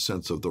discipline in the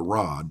sense of the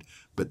rod,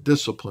 but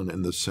discipline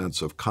in the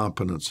sense of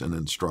competence and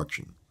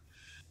instruction.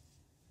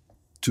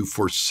 To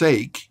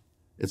forsake,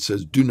 it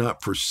says, do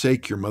not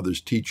forsake your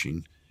mother's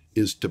teaching,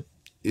 is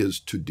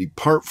to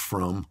depart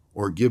from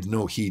or give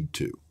no heed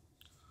to.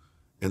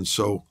 And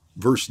so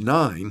verse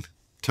 9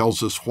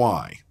 tells us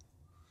why.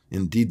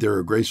 Indeed, they're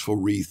a graceful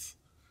wreath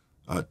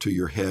to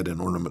your head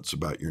and ornaments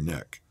about your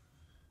neck.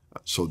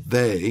 So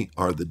they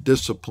are the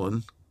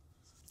discipline,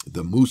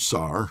 the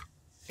musar,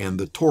 and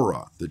the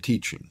Torah, the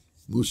teaching.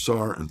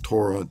 Musar and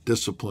Torah,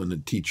 discipline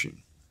and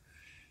teaching.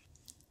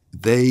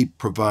 They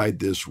provide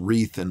this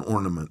wreath and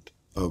ornament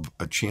of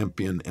a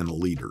champion and a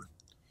leader.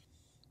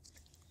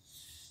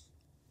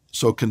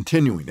 So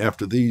continuing,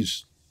 after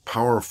these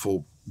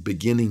powerful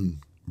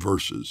beginning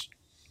verses,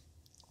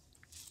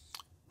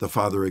 the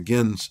father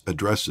again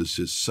addresses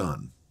his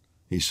son.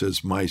 He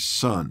says, my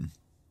son,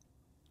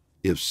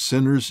 if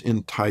sinners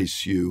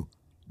entice you,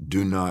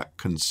 do not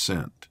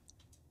consent.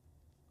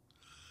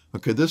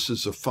 Okay, this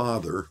is a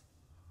father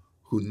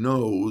who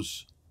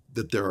knows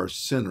that there are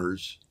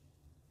sinners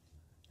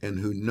and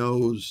who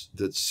knows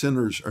that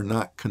sinners are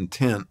not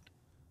content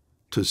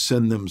to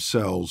sin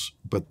themselves,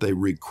 but they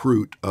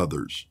recruit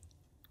others.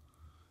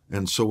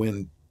 And so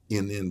in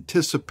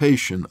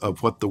anticipation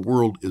of what the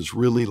world is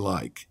really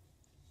like,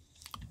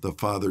 the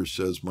father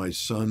says, my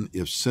son,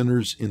 if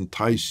sinners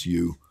entice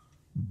you,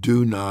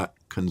 do not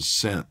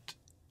consent.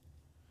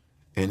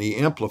 And he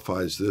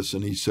amplifies this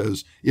and he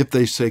says, if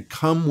they say,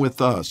 come with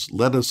us,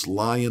 let us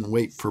lie in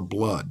wait for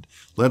blood.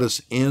 Let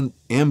us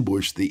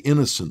ambush the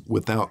innocent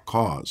without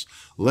cause.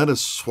 Let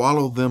us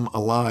swallow them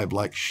alive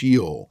like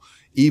Sheol,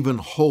 even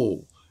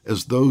whole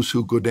as those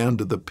who go down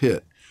to the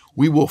pit.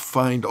 We will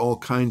find all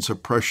kinds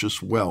of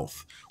precious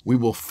wealth. We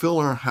will fill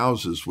our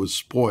houses with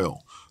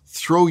spoil.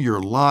 Throw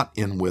your lot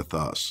in with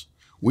us.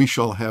 We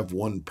shall have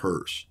one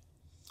purse.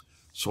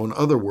 So in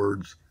other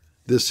words,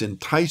 this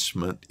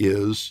enticement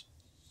is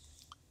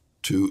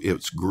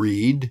it's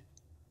greed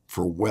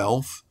for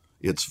wealth,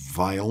 it's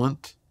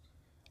violent,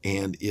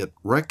 and it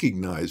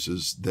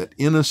recognizes that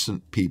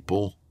innocent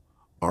people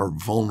are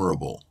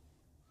vulnerable.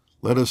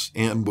 Let us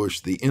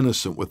ambush the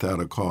innocent without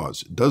a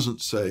cause. It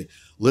doesn't say,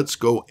 let's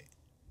go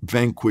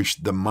vanquish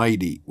the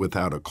mighty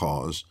without a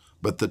cause,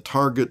 but the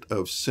target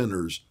of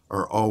sinners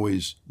are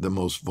always the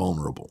most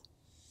vulnerable.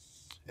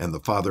 And the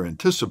father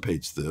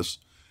anticipates this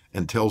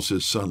and tells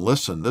his son,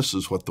 listen, this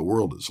is what the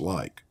world is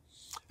like.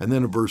 And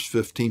then in verse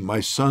 15, my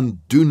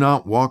son, do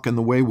not walk in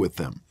the way with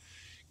them.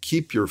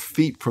 Keep your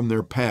feet from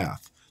their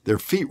path. Their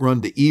feet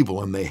run to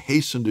evil, and they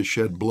hasten to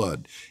shed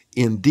blood.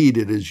 Indeed,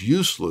 it is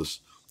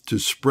useless to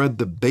spread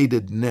the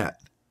baited net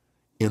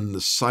in the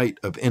sight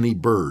of any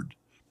bird,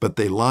 but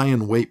they lie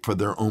in wait for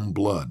their own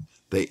blood.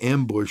 They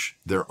ambush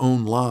their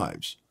own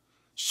lives.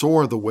 So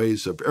are the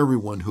ways of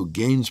everyone who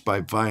gains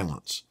by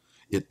violence.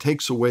 It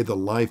takes away the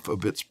life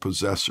of its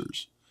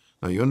possessors.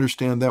 Now, you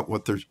understand that?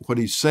 What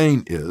he's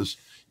saying is,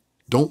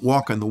 don't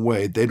walk in the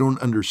way. They don't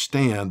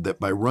understand that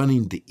by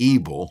running to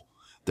evil,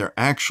 they're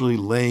actually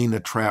laying a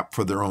trap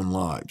for their own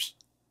lives.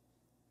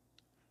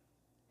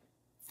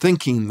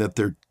 Thinking that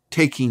they're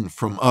taking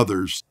from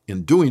others,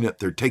 in doing it,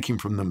 they're taking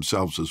from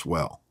themselves as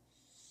well.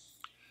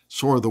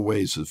 So are the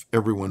ways of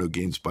everyone who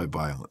gains by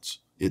violence.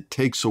 It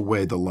takes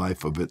away the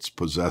life of its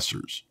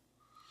possessors.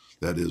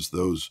 That is,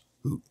 those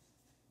who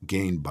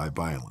gain by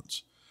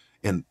violence.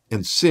 And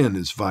sin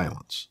is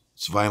violence.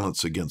 It's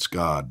violence against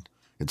God.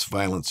 It's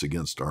violence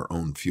against our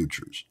own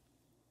futures.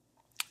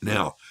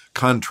 Now,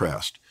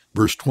 contrast.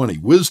 Verse 20,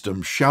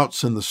 wisdom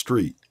shouts in the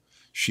street.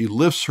 She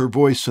lifts her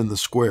voice in the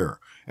square.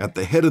 At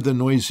the head of the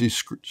noisy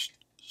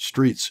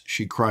streets,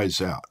 she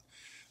cries out.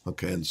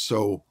 Okay, and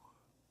so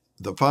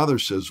the father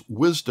says,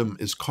 wisdom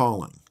is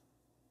calling.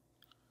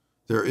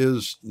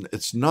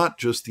 It's not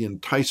just the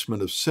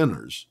enticement of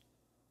sinners.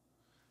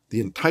 The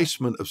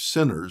enticement of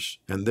sinners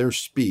and their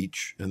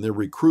speech and their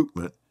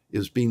recruitment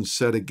is being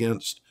set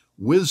against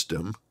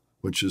wisdom,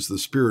 which is the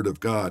Spirit of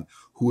God,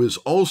 who is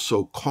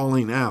also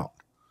calling out,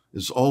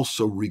 is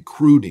also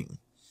recruiting.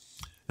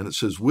 And it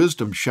says,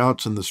 wisdom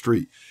shouts in the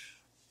street.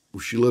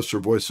 She lifts her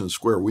voice in the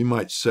square. We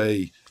might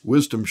say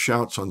wisdom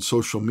shouts on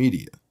social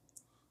media.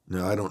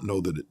 Now, I don't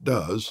know that it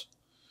does,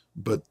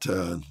 but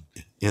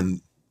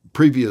in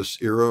previous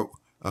era,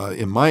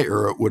 in my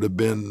era, it would have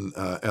been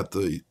at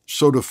the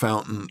soda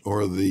fountain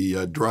or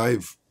the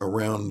drive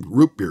around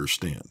root beer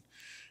stand,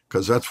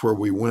 because that's where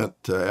we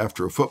went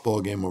after a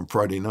football game on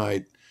Friday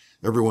night.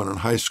 Everyone in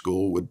high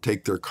school would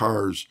take their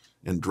cars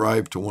and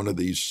drive to one of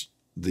these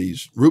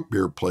root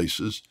beer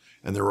places,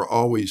 and there were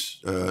always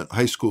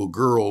high school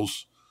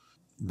girls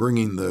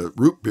bringing the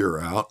root beer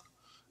out,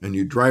 and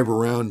you'd drive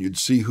around, you'd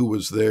see who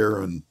was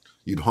there, and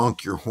you'd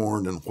honk your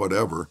horn and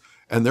whatever,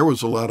 And there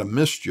was a lot of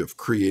mischief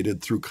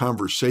created through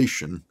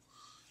conversation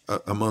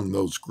among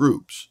those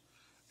groups.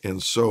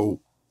 And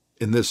so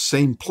in this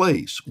same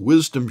place,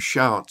 wisdom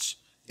shouts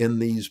in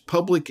these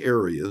public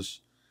areas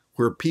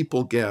where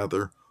people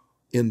gather,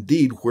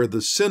 indeed where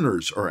the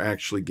sinners are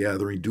actually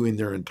gathering, doing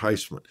their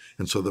enticement.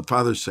 And so the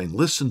Father's saying,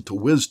 listen to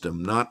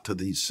wisdom, not to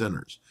these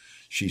sinners.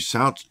 She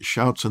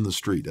shouts in the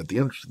street. At the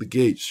entrance of the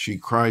gates, she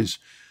cries,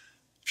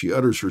 she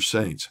utters her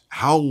sayings.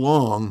 How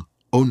long,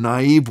 O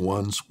naive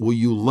ones, will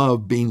you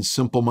love being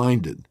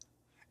simple-minded?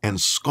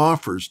 And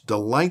scoffers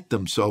delight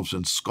themselves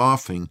in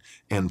scoffing,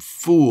 and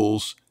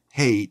fools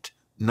hate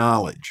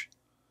knowledge.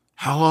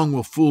 How long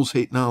will fools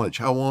hate knowledge?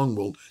 How long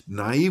will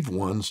naive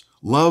ones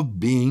love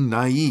being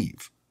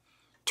naive?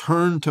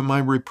 Turn to my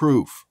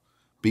reproof.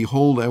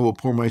 Behold, I will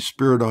pour my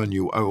Spirit on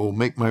you. I will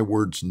make my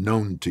words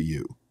known to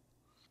you.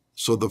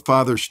 So the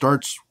Father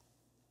starts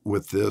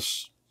with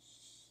this.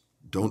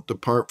 Don't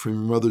depart from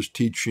your mother's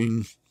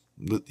teaching.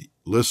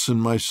 Listen,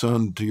 my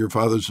son, to your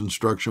father's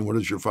instruction. What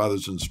is your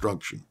father's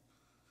instruction?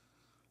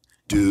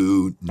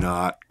 Do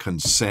not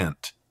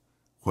consent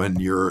when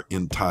you're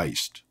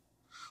enticed.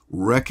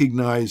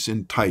 Recognize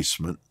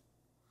enticement.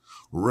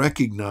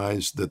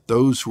 Recognize that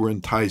those who are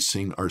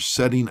enticing are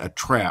setting a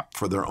trap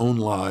for their own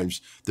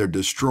lives. They're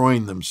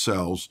destroying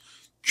themselves.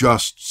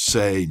 Just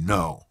say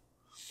no.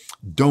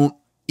 Don't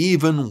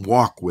even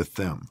walk with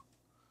them.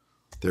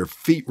 Their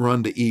feet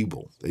run to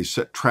evil. They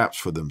set traps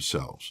for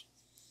themselves.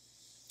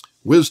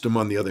 Wisdom,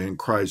 on the other hand,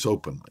 cries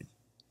openly.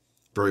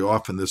 Very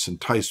often this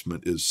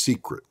enticement is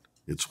secret.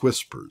 It's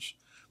whispers.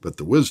 But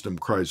the wisdom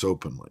cries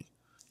openly.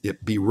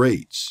 It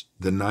berates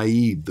the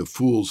naive, the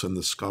fools, and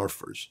the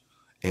scoffers.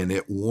 And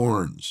it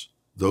warns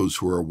those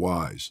who are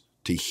wise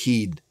to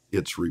heed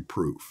its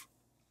reproof.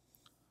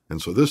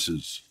 And so this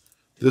is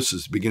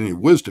the beginning of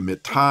wisdom.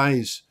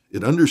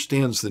 It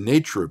understands the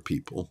nature of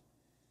people,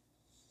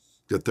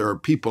 that there are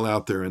people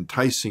out there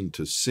enticing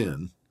to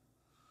sin,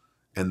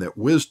 and that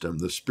wisdom,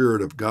 the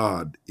Spirit of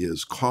God,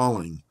 is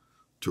calling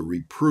to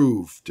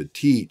reprove, to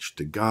teach,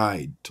 to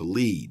guide, to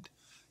lead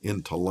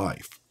into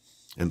life.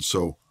 And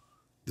so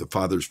the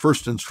Father's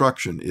first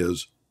instruction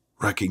is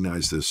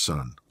recognize this,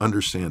 son.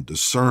 Understand,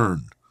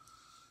 discern.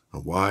 A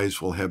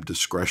wise will have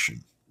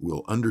discretion,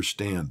 will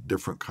understand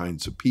different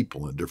kinds of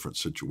people in different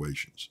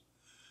situations.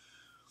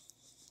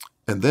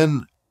 And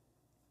then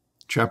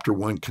chapter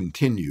 1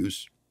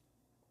 continues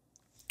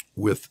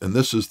with, and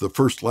this is the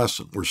first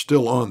lesson. We're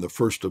still on the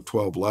first of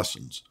 12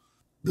 lessons.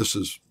 This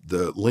is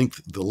the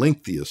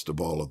lengthiest of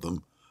all of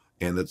them,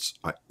 and it's,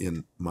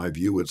 in my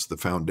view, it's the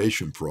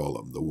foundation for all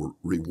of them. The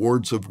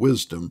rewards of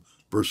wisdom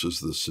versus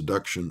the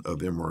seduction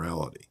of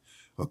immorality.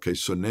 Okay,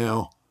 so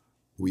now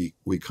we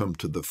come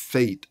to the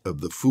fate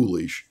of the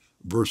foolish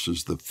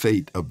versus the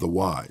fate of the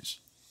wise.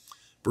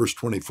 Verse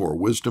 24,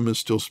 wisdom is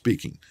still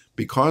speaking.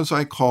 Because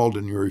I called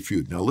and you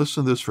refused. Now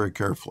listen to this very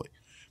carefully.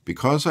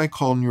 Because I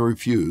called and you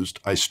refused,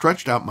 I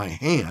stretched out my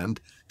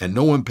hand and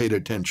no one paid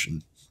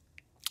attention,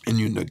 and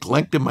you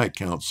neglected my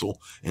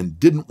counsel and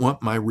didn't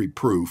want my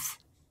reproof,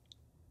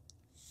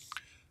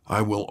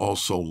 I will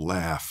also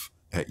laugh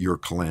at your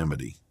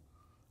calamity.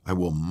 I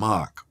will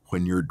mock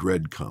when your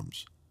dread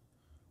comes.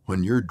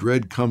 When your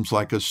dread comes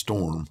like a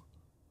storm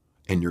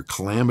and your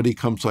calamity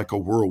comes like a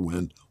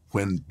whirlwind,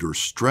 when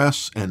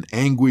distress and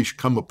anguish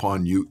come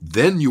upon you,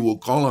 then you will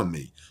call on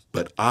me,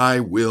 but I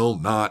will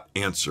not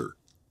answer.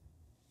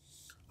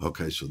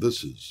 Okay, so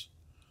this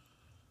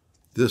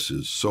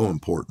is so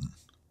important.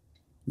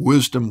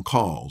 Wisdom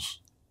calls,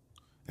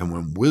 and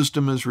when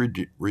wisdom is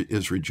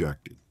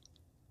rejected,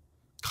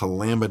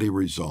 calamity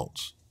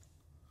results.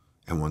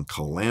 And when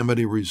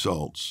calamity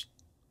results,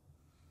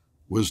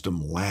 wisdom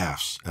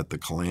laughs at the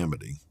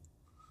calamity.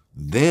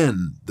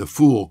 Then the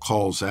fool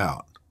calls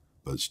out,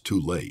 but it's too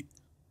late.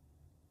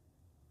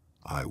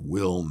 I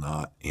will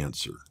not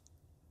answer.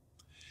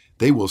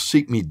 They will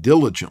seek me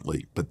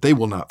diligently, but they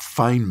will not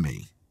find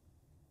me.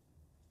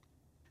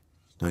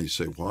 Now you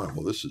say, why?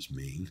 Well, this is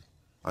mean.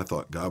 I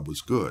thought God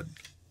was good.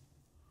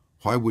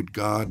 Why would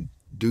God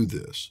do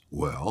this?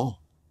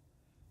 Well,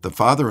 the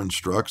Father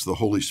instructs, the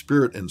Holy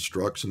Spirit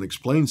instructs and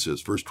explains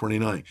this. Verse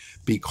 29,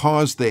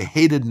 because they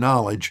hated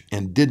knowledge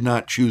and did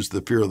not choose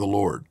the fear of the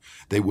Lord.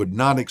 They would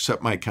not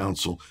accept my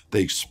counsel.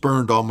 They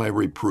spurned all my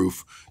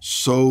reproof.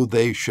 So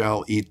they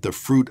shall eat the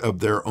fruit of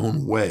their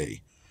own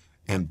way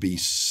and be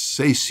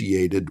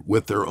satiated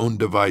with their own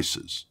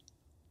devices.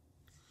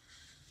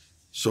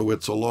 So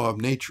it's a law of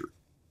nature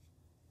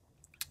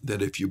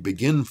that if you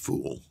begin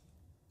fool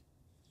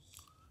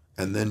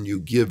and then you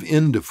give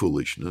in to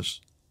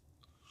foolishness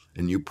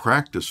and you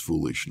practice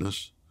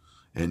foolishness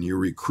and you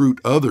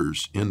recruit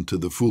others into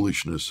the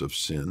foolishness of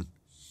sin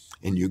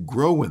and you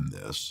grow in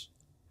this,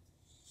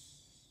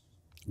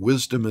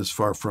 wisdom is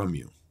far from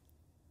you.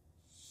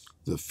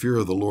 The fear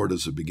of the Lord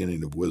is the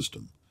beginning of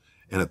wisdom.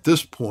 And at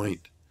this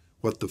point,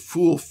 what the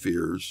fool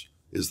fears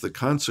is the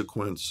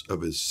consequence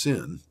of his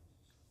sin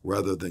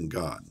rather than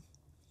God.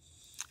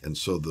 And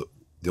so the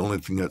only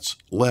thing that's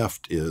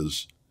left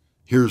is,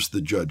 here's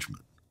the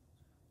judgment.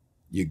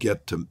 You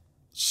get to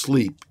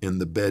sleep in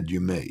the bed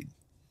you made.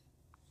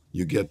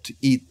 You get to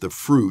eat the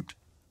fruit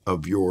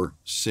of your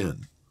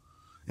sin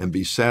and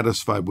be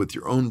satisfied with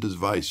your own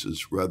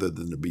devices rather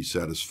than to be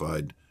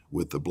satisfied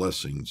with the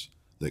blessings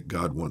that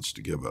God wants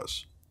to give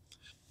us.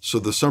 So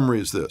the summary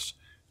is this,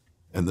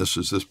 and this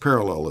is this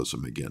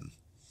parallelism again.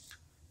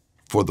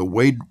 For the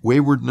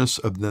waywardness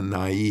of the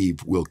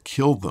naive will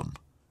kill them,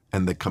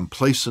 and the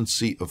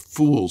complacency of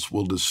fools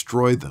will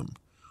destroy them.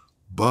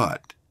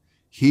 But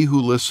he who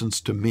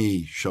listens to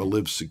me shall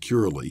live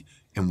securely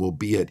and will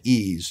be at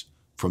ease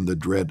from the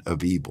dread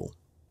of evil.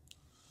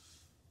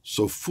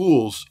 So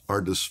fools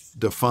are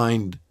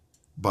defined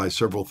by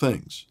several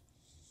things.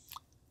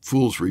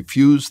 Fools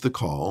refuse the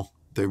call,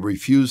 they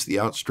refuse the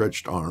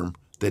outstretched arm,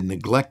 they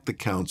neglect the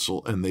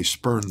counsel, and they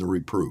spurn the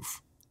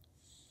reproof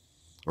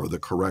or the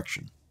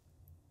correction.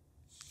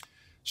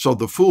 So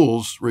the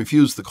fools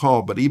refuse the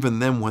call, but even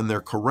then when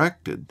they're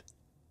corrected,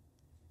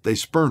 they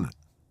spurn it.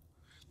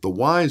 The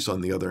wise,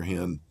 on the other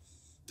hand,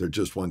 they're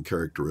just one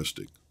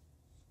characteristic.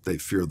 They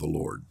fear the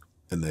Lord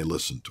and they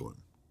listen to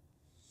him.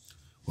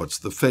 What's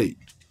the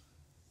fate?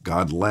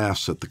 God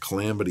laughs at the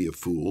calamity of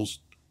fools,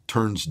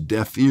 turns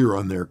deaf ear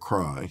on their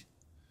cry,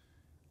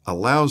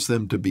 allows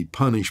them to be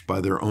punished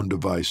by their own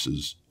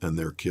devices, and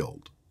they're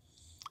killed.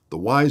 The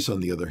wise, on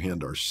the other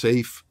hand, are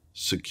safe,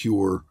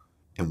 secure,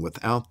 and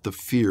without the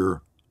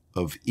fear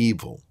of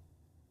evil.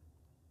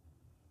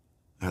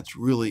 That's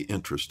really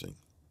interesting.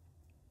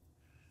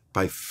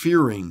 By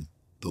fearing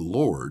the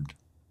Lord,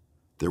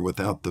 they're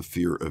without the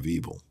fear of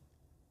evil.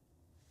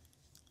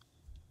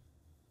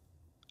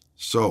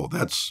 So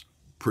that's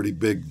a pretty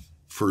big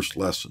first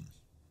lesson.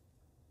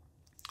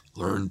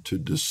 Learn to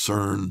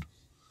discern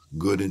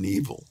good and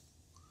evil,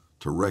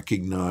 to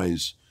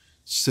recognize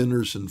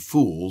sinners and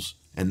fools,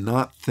 and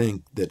not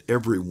think that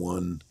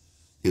everyone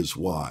is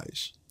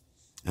wise,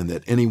 and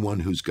that anyone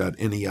who's got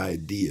any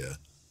idea,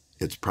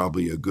 it's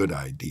probably a good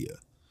idea.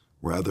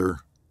 Rather,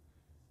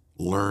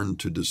 learn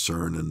to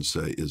discern and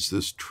say, is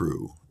this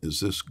true? Is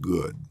this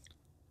good?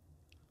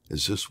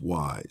 Is this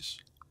wise?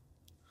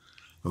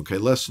 Okay,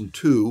 lesson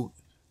 2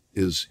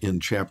 is in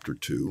chapter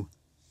 2,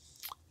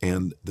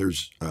 and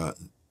there's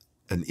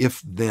an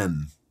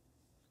if-then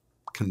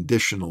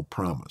conditional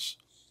promise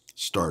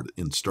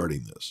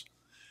starting this.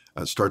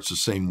 It starts the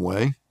same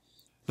way.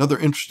 Another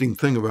interesting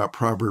thing about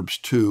Proverbs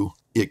 2,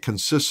 it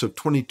consists of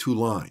 22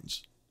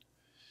 lines.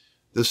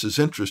 This is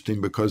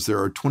interesting because there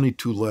are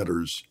 22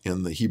 letters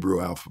in the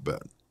Hebrew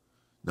alphabet.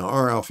 Now,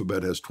 our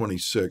alphabet has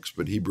 26,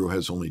 but Hebrew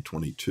has only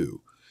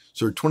 22.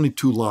 So there are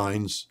 22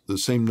 lines, the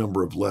same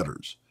number of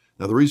letters.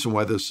 Now, the reason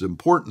why this is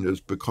important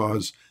is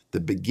because the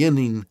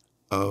beginning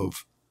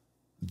of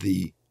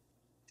the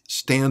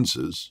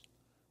stanzas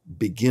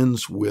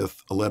begins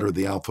with a letter of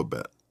the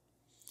alphabet.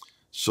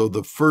 So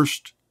the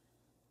first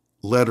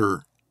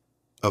letter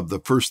of the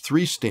first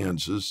 3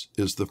 stanzas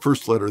is the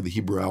first letter of the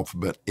Hebrew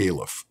alphabet,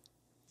 Aleph.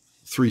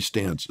 3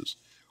 stanzas.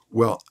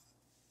 Well,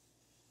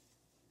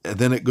 and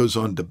then it goes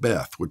on to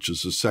Beth, which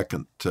is the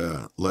second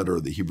letter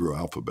of the Hebrew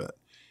alphabet.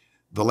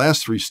 The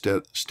last 3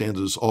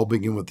 stanzas all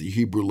begin with the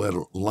Hebrew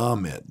letter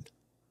Lamed.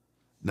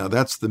 Now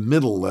that's the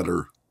middle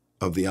letter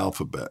of the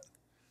alphabet.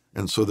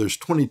 And so there's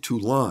 22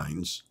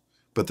 lines,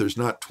 but there's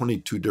not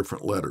 22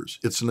 different letters.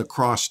 It's an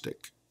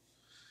acrostic.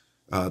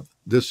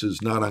 This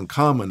is not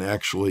uncommon,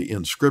 actually,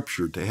 in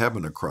Scripture to have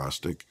an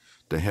acrostic,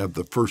 to have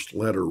the first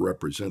letter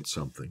represent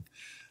something.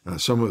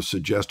 Some have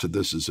suggested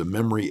this is a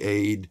memory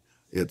aid.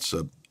 It's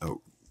a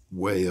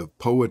way of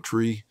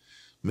poetry.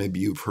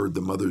 Maybe you've heard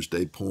the Mother's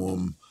Day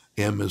poem,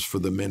 M is for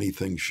the many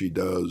things she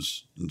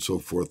does, and so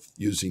forth,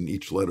 using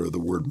each letter of the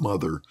word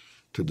mother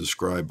to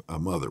describe a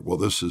mother. Well,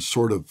 this is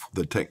sort of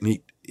the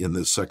technique in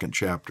this second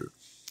chapter.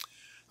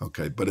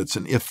 Okay, but it's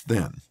an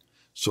if-then.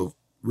 So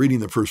reading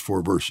the first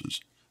 4 verses.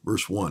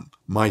 Verse 1,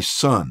 my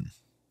son,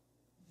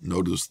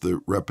 notice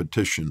the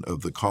repetition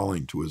of the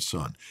calling to his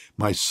son.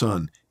 My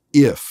son,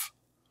 if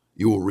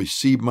you will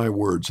receive my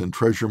words and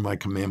treasure my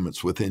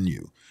commandments within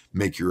you,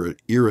 make your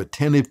ear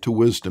attentive to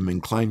wisdom,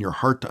 incline your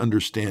heart to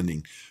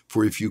understanding.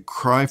 For if you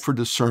cry for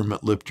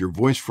discernment, lift your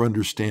voice for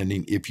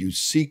understanding. If you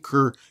seek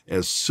her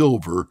as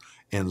silver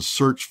and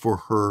search for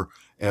her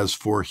as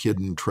for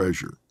hidden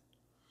treasure.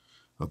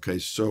 Okay,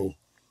 so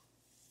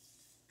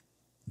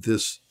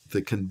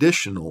the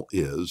conditional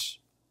is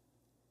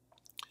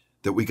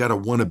that we got to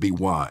want to be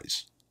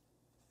wise.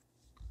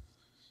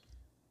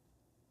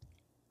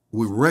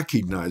 We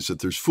recognize that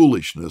there's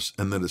foolishness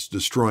and that it's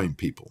destroying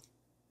people.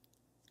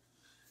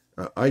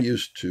 I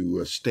used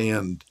to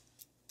stand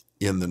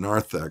in the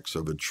narthex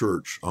of a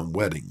church on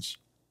weddings.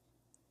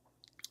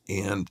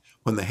 And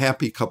when the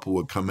happy couple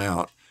would come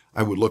out,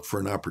 I would look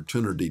for an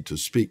opportunity to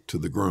speak to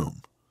the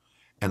groom.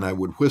 And I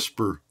would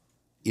whisper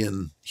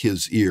in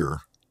his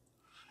ear,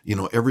 you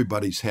know,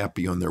 everybody's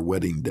happy on their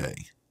wedding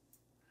day.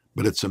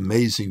 But it's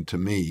amazing to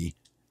me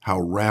how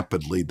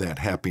rapidly that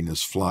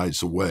happiness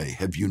flies away.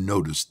 Have you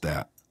noticed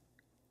that?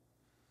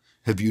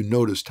 Have you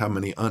noticed how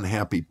many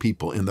unhappy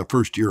people in the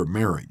first year of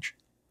marriage?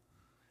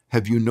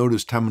 Have you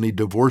noticed how many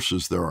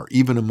divorces there are,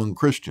 even among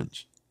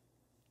Christians?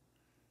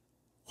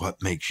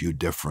 What makes you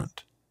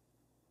different?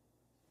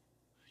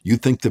 You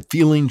think the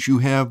feelings you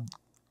have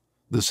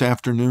this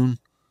afternoon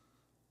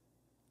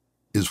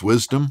is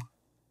wisdom?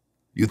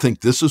 You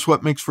think this is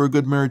what makes for a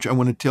good marriage? I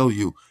want to tell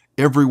you,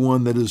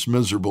 everyone that is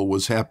miserable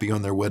was happy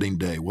on their wedding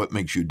day. What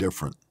makes you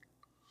different?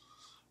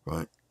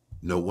 Right?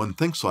 No one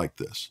thinks like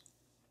this.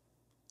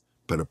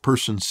 But a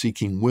person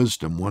seeking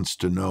wisdom wants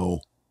to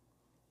know,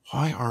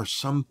 why are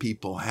some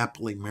people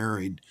happily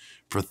married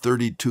for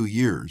 32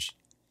 years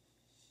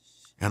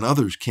and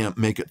others can't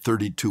make it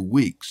 32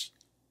 weeks?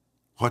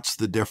 What's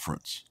the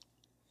difference?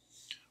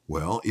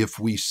 Well, if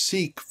we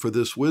seek for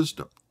this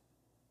wisdom,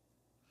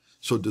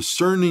 so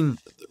discerning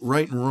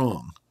right and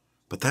wrong,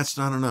 but that's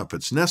not enough.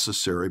 It's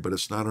necessary, but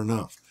it's not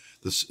enough.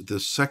 The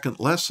second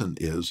lesson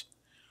is,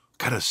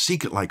 got to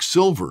seek it like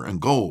silver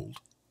and gold.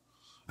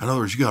 In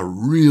other words, you got to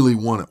really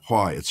want it.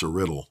 Why? It's a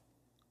riddle.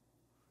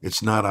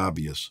 It's not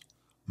obvious.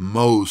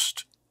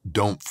 Most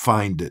don't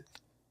find it.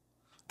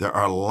 There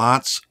are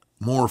lots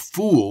more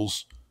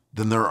fools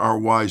than there are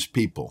wise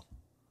people.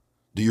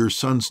 Do your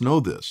sons know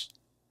this?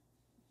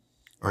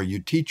 Are you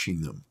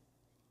teaching them?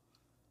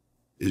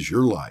 Is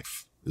your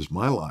life, is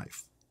my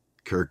life,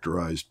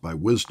 characterized by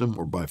wisdom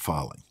or by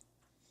folly?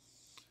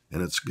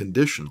 And it's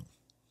conditional.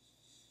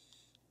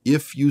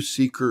 If you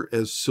seek her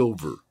as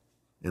silver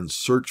and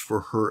search for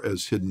her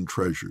as hidden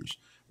treasures.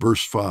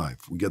 Verse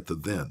 5, we get the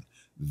then.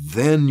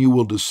 Then you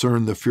will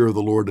discern the fear of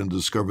the Lord and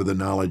discover the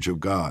knowledge of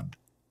God.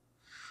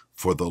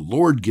 For the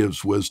Lord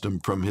gives wisdom,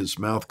 from his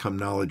mouth come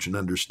knowledge and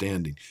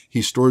understanding.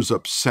 He stores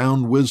up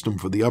sound wisdom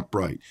for the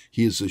upright.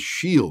 He is a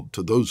shield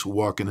to those who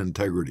walk in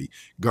integrity,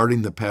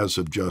 guarding the paths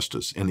of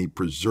justice, and he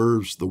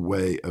preserves the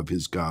way of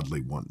his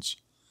godly ones.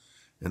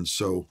 And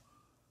so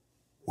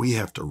we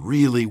have to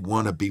really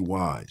want to be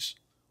wise.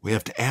 We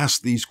have to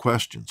ask these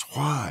questions.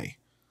 Why?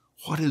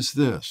 What is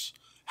this?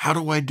 How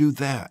do I do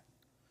that?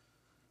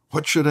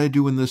 What should I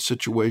do in this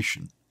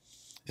situation?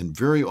 And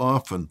very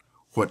often,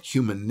 what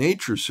human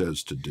nature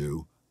says to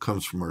do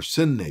comes from our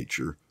sin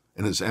nature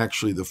and is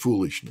actually the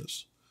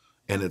foolishness.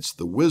 And it's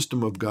the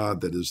wisdom of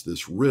God that is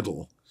this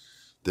riddle,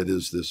 that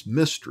is this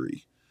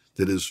mystery,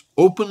 that is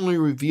openly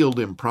revealed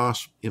in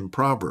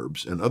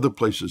Proverbs and other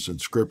places in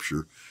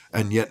Scripture,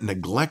 and yet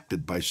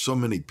neglected by so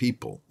many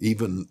people,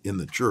 even in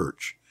the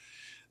church,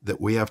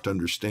 that we have to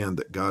understand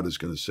that God is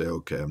going to say,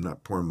 okay, I'm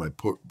not pouring my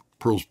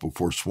pearls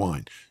before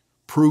swine.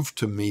 Prove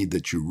to me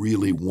that you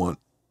really want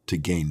to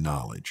gain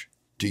knowledge.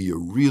 Do you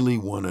really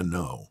want to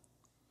know?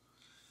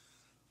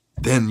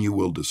 Then you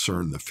will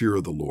discern the fear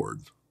of the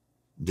Lord.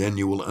 Then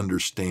you will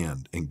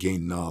understand and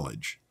gain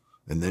knowledge.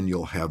 And then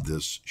you'll have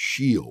this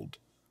shield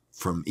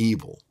from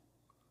evil.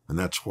 And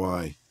that's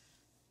why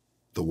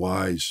the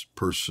wise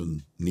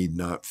person need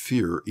not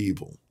fear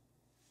evil.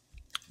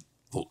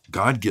 Well,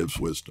 God gives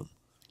wisdom.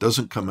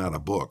 Doesn't come out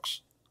of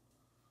books.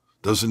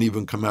 Doesn't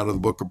even come out of the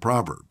book of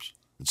Proverbs.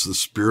 It's the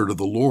Spirit of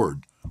the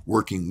Lord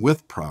working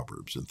with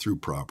Proverbs and through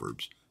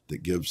Proverbs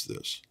that gives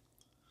this.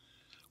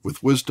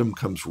 With wisdom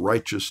comes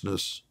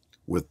righteousness,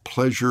 with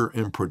pleasure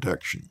and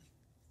protection.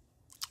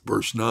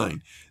 Verse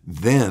 9,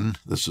 then,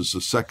 this is the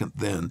second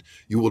then,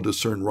 you will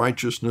discern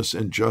righteousness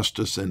and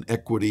justice and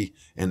equity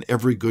and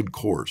every good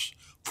course.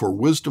 For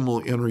wisdom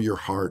will enter your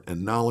heart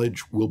and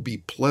knowledge will be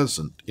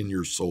pleasant in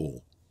your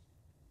soul.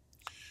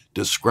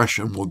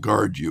 Discretion will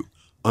guard you.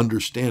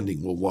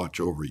 Understanding will watch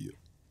over you.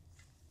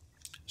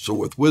 So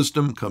with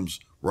wisdom comes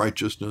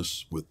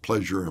righteousness, with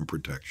pleasure and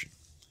protection.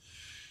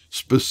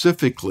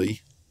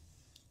 Specifically,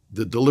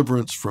 the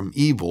deliverance from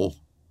evil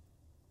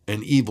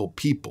and evil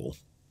people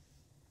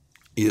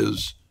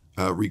is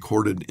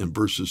recorded in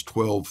verses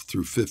 12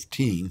 through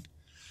 15.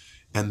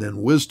 And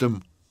then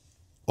wisdom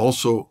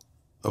also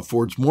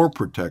affords more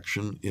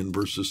protection in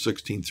verses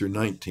 16 through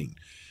 19.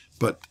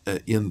 But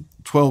in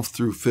 12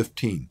 through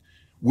 15,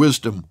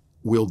 wisdom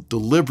will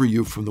deliver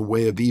you from the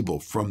way of evil,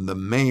 from the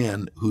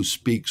man who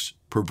speaks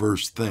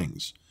perverse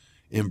things.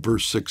 In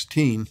verse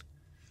 16,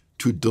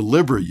 to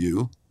deliver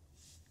you,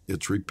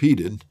 it's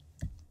repeated,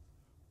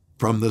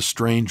 from the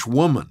strange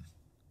woman,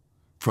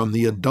 from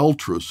the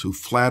adulteress who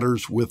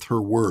flatters with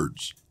her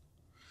words.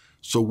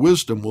 So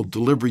wisdom will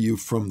deliver you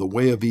from the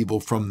way of evil,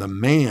 from the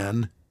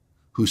man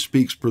who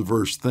speaks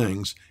perverse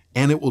things,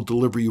 and it will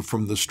deliver you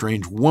from the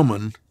strange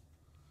woman,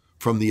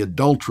 from the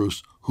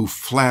adulteress who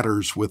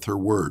flatters with her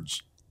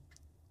words.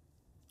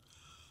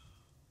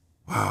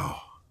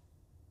 Wow,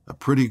 a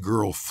pretty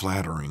girl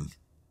flattering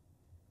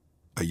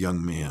a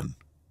young man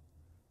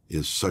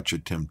is such a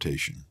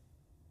temptation.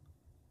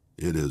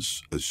 It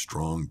is a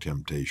strong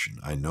temptation.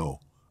 I know.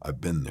 I've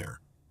been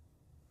there.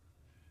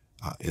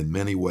 In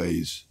many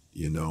ways,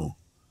 you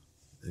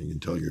can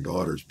tell your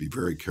daughters, be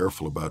very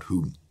careful about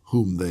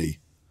whom they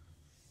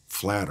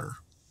flatter,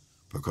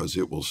 because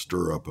it will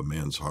stir up a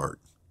man's heart.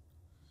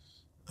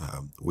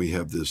 We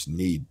have this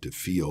need to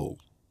feel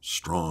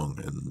strong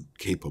and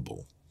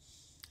capable.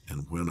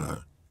 And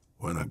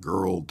when a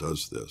girl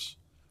does this,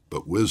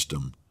 but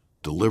wisdom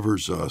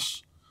delivers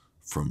us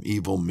from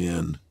evil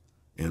men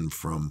and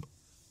from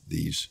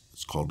these,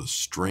 it's called a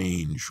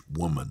strange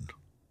woman,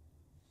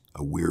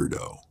 a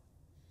weirdo.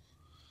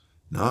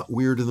 Not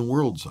weird in the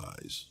world's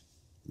eyes,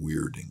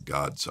 weird in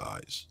God's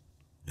eyes,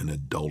 an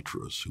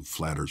adulteress who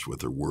flatters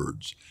with her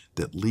words,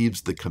 that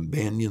leaves the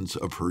companions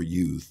of her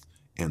youth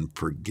and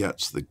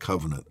forgets the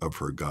covenant of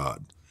her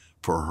God.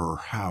 For her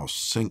house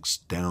sinks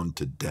down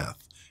to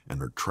death, and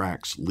her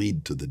tracks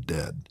lead to the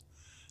dead.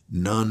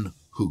 None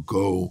who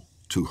go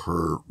to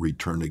her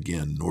return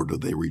again, nor do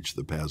they reach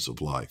the paths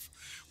of life.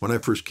 When I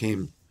first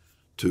came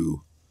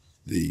to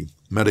the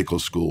medical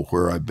school,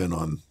 where I've been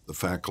on the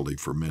faculty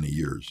for many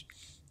years,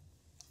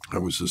 I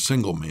was a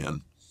single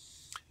man,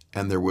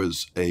 and there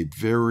was a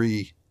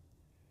very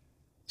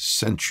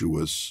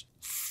sensuous,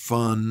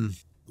 fun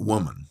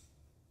woman,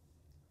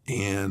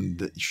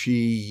 and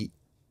she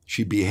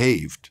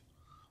behaved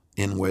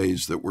in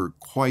ways that were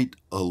quite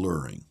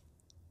alluring.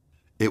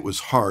 It was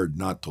hard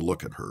not to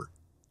look at her,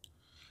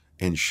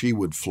 and she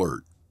would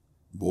flirt.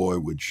 Boy,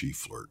 would she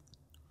flirt.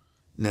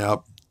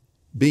 Now,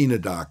 being a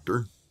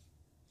doctor,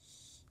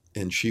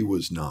 and she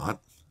was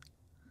not,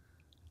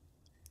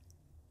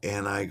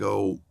 and I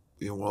go,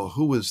 well,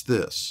 who is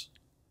this?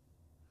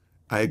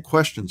 I had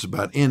questions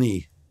about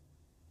any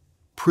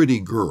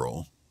pretty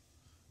girl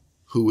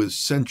who is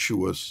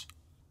sensuous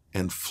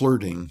and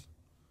flirting,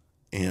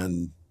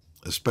 and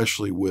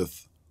especially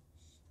with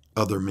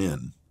other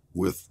men,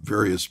 with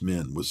various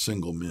men, with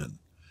single men.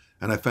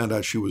 And I found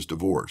out she was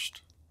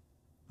divorced.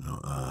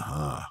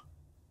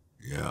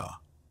 Yeah.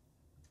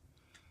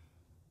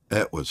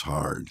 That was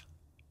hard.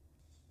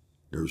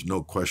 There was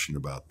no question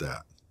about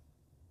that.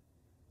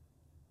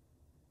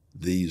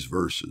 These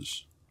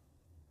verses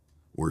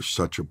were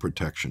such a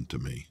protection to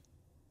me,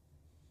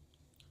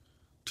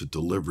 to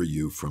deliver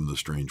you from the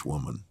strange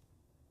woman.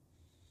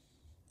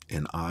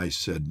 And I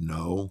said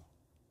no.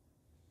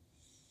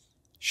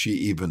 She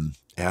even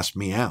asked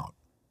me out.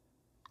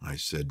 I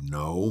said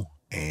no,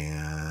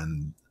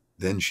 and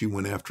then she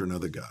went after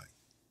another guy,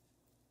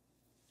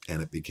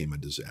 and it became a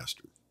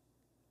disaster.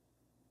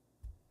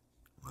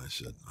 I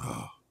said,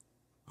 oh.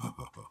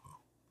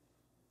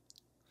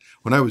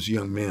 When I was a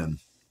young man,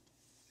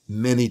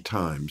 many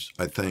times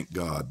I thanked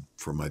God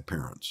for my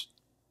parents,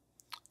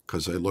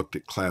 because I looked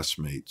at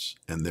classmates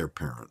and their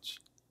parents.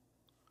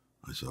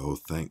 I said, oh,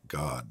 thank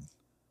God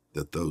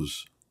that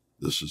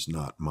this is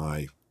not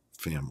my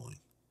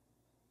family.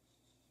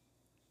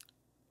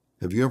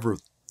 Have you ever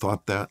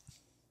thought that?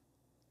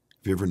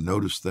 Have you ever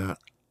noticed that?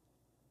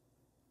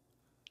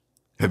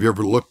 Have you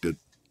ever looked at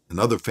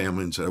another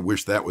family and said, I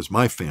wish that was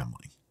my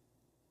family?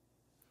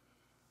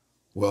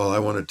 Well, I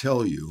want to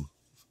tell you,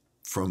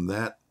 from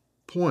that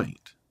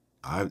point,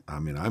 I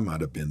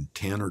might have been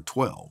 10 or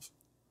 12.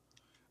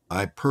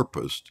 I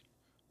purposed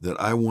that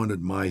I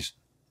wanted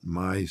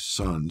my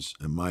sons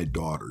and my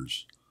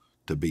daughters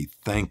to be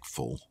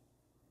thankful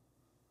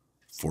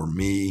for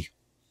me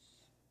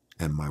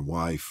and my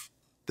wife,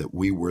 that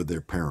we were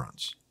their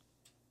parents.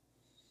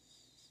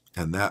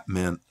 And that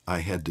meant I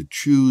had to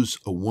choose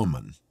a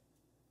woman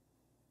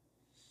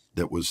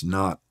that was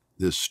not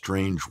this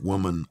strange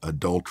woman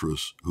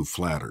adulteress who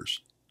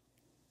flatters.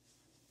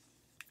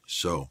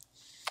 So,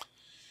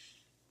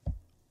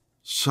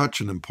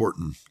 such an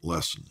important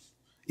lesson.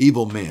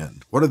 Evil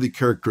man. What are the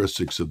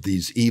characteristics of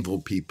these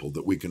evil people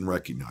that we can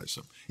recognize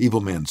them? Evil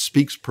man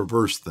speaks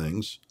perverse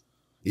things.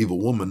 Evil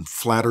woman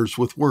flatters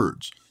with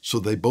words. So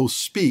they both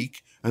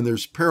speak, and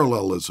there's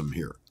parallelism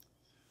here.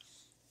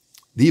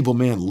 The evil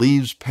man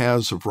leaves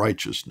paths of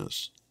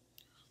righteousness.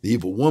 The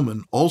evil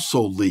woman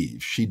also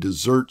leaves. She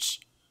deserts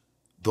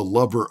the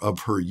lover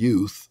of her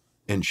youth,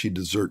 and she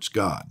deserts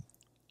God.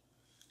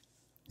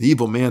 The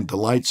evil man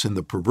delights in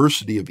the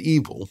perversity of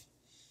evil,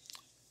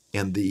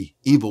 and the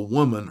evil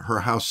woman,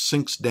 her house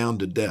sinks down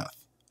to death.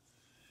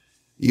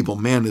 Evil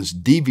man is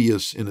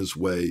devious in his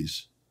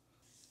ways.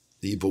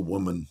 The evil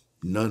woman,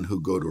 none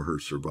who go to her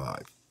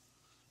survive.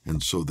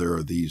 And so there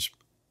are these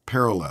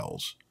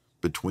parallels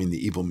between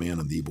the evil man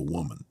and the evil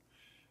woman.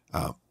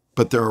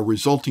 But there are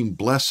resulting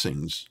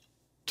blessings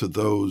to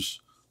those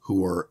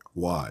who are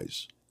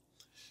wise.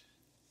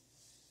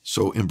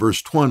 So in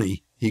verse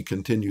 20, he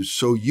continues,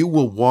 so you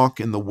will walk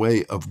in the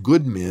way of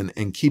good men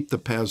and keep the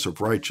paths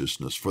of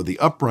righteousness, for the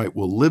upright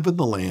will live in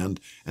the land,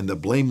 and the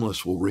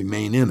blameless will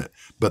remain in it.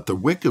 But the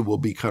wicked will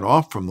be cut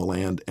off from the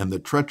land, and the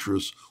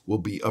treacherous will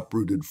be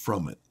uprooted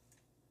from it.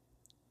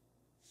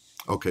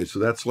 Okay, so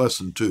that's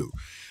lesson 2.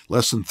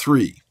 Lesson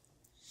 3,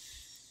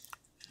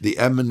 the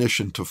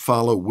admonition to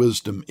follow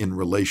wisdom in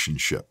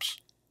relationships.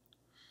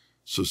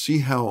 So see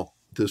how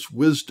this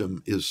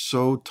wisdom is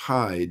so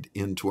tied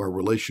into our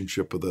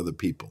relationship with other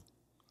people.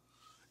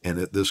 And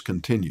this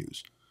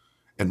continues.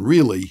 And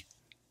really,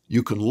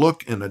 you can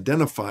look and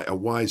identify a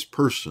wise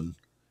person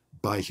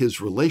by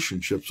his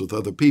relationships with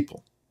other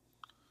people,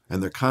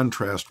 and their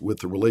contrast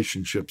with the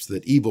relationships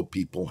that evil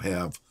people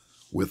have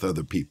with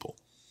other people.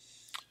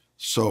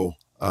 So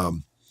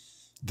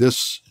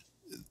this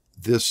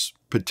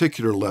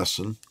particular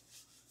lesson,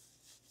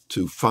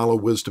 to follow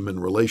wisdom in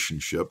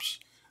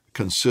relationships,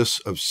 consists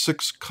of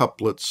 6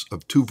 couplets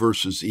of 2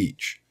 verses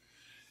each.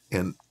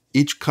 And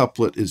each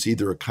couplet is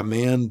either a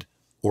command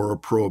or a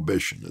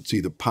prohibition. It's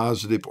either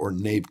positive or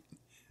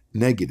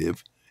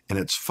negative, and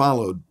it's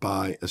followed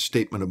by a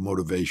statement of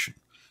motivation.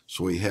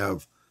 So we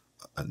have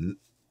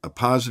a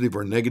positive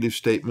or negative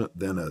statement,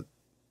 then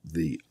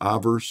the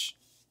obverse,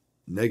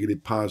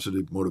 negative,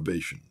 positive,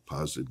 motivation,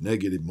 positive,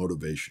 negative,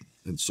 motivation,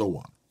 and so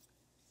on.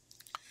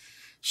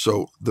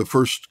 So the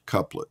first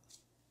couplet,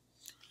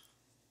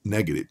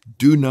 negative,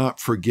 do not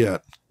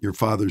forget your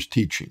father's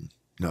teaching.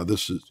 Now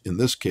this is, in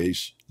this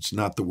case, it's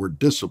not the word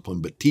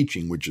discipline, but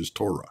teaching, which is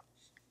Torah.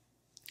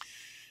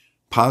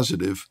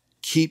 Positive,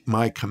 keep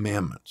my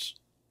commandments.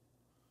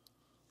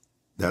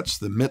 That's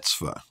the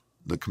mitzvah.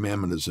 The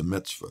commandment is a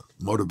mitzvah.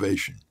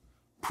 Motivation,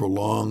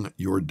 prolong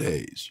your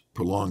days,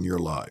 prolong your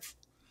life.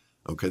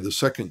 Okay, the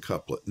second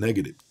couplet,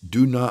 negative,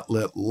 do not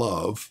let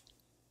love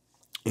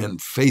and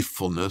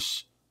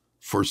faithfulness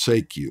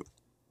forsake you.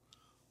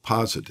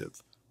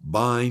 Positive,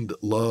 bind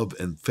love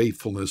and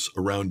faithfulness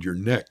around your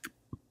neck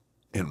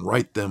and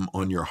write them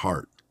on your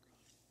heart.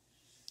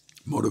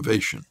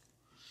 Motivation,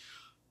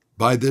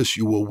 by this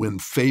you will win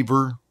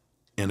favor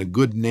and a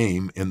good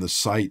name in the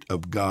sight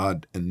of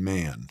God and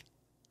man.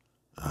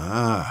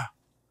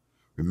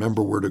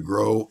 Remember, we're to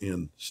grow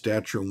in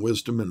stature and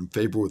wisdom and in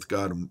favor with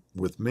God and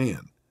with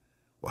man.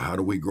 Well, how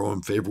do we grow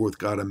in favor with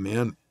God and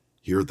man?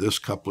 Here this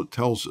couplet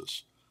tells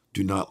us,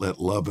 do not let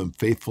love and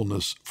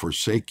faithfulness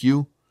forsake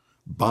you.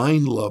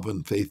 Bind love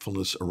and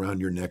faithfulness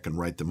around your neck and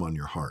write them on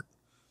your heart.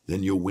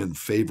 Then you'll win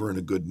favor and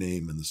a good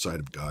name in the sight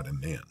of God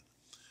and man.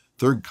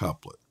 Third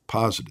couplet,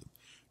 positive,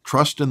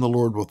 trust in the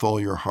Lord with all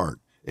your heart.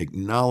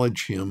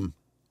 Acknowledge him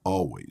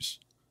always.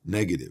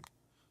 Negative,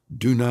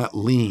 do not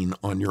lean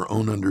on your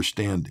own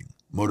understanding.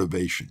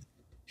 Motivation,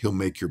 he'll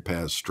make your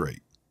paths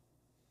straight.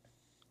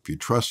 If you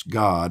trust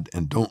God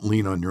and don't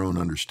lean on your own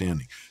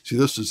understanding. See,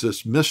 this is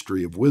this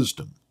mystery of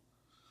wisdom.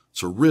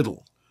 It's a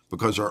riddle,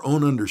 because our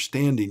own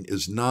understanding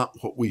is not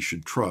what we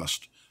should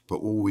trust,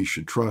 but what we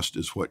should trust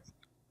is what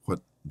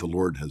the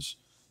Lord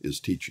is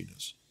teaching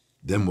us.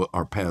 Then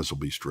our paths will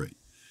be straight.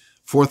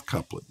 Fourth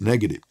couplet,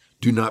 negative,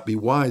 do not be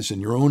wise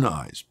in your own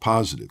eyes.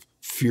 Positive,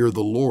 fear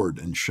the Lord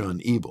and shun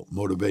evil.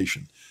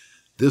 Motivation,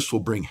 this will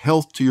bring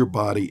health to your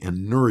body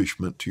and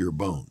nourishment to your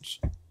bones.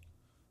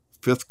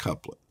 Fifth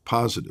couplet,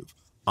 positive,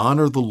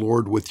 honor the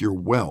Lord with your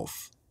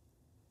wealth,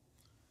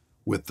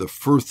 with the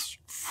first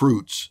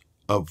fruits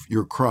of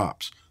your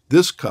crops.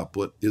 This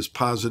couplet is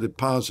positive,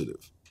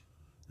 positive.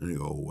 And you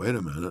go, wait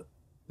a minute,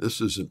 this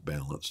isn't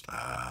balanced.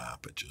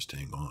 But just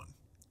hang on.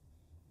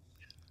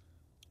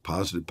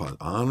 Positive,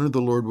 positive. Honor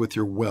the Lord with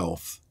your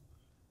wealth,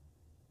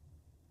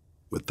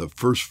 with the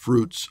first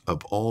fruits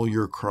of all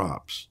your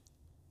crops.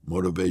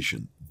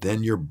 Motivation,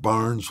 then your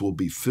barns will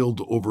be filled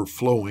to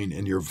overflowing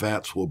and your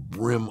vats will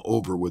brim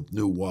over with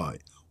new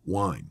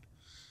wine.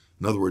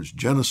 In other words,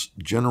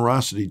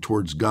 generosity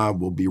towards God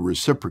will be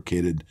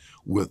reciprocated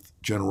with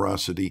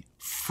generosity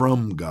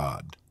from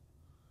God.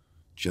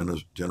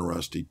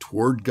 Generosity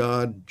toward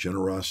God,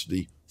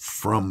 generosity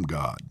from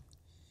God.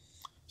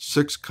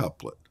 Sixth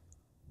couplet,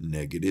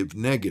 negative,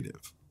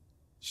 negative.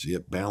 See,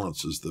 it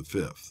balances the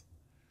fifth.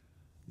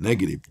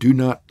 Negative, do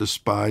not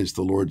despise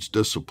the Lord's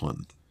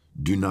discipline.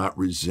 Do not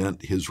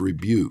resent his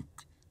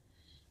rebuke.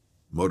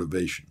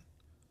 Motivation,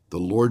 the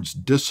Lord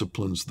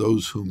disciplines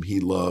those whom he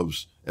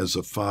loves as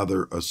a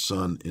father, a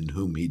son in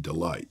whom he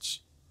delights.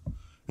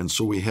 And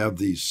so we have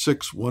these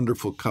 6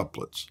 wonderful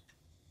couplets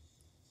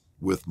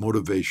with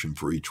motivation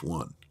for each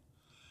one.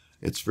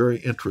 It's very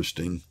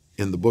interesting.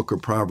 In the book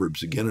of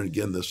Proverbs, again and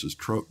again, this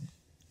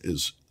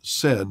is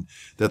said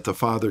that the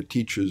Father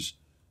teaches,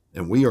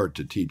 and we are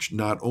to teach,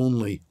 not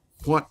only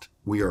what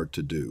we are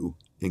to do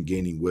in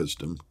gaining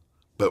wisdom,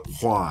 but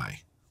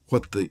why,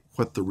 what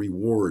the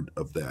reward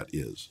of that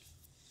is.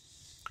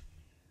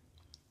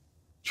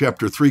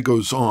 Chapter 3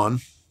 goes on,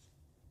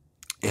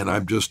 and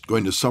I'm just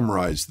going to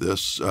summarize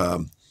this.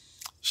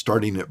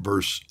 Starting at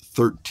verse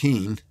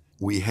 13,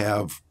 we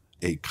have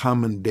a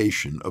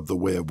commendation of the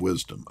way of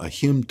wisdom, a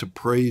hymn to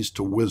praise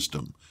to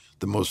wisdom,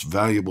 the most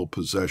valuable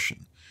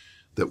possession,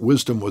 that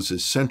wisdom was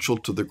essential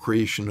to the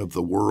creation of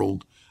the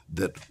world,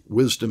 that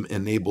wisdom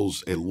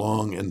enables a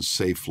long and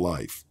safe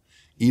life.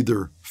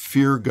 Either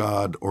fear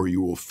God or you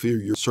will fear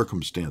your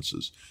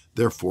circumstances.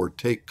 Therefore,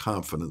 take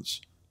confidence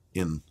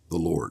in the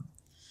Lord.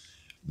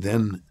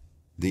 Then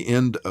the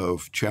end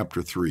of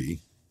chapter 3,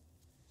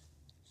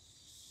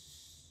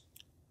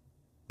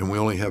 and we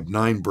only have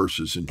 9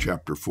 verses in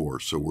chapter 4,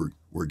 so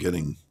we're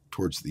getting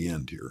towards the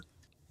end here.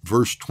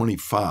 Verse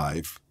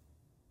 25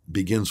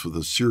 begins with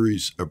a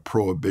series of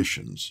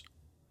prohibitions.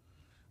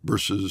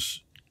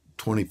 Verses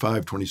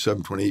 25,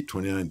 27, 28,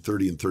 29,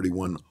 30, and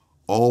 31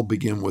 all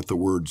begin with the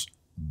words,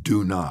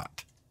 do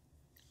not.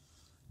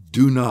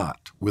 Do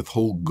not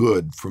withhold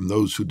good from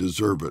those who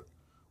deserve it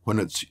when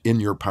it's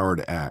in your power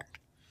to act.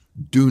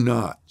 Do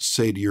not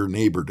say to your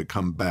neighbor to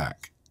come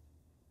back,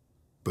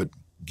 but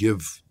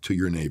give to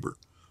your neighbor.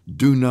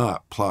 Do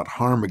not plot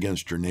harm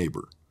against your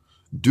neighbor.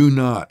 Do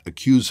not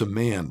accuse a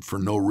man for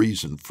no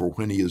reason, for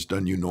when he has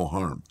done you no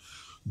harm.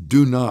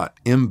 Do not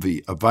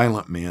envy a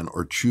violent man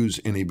or choose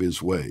any of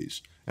his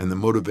ways. And the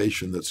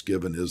motivation that's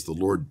given is the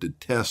Lord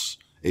detests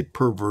a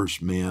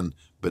perverse man,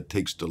 but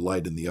takes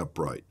delight in the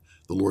upright.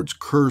 The Lord's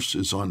curse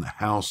is on the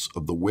house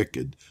of the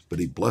wicked, but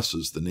he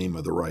blesses the name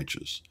of the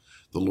righteous.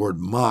 The Lord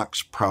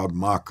mocks proud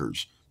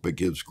mockers, but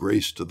gives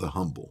grace to the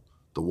humble.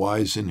 The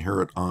wise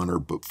inherit honor,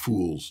 but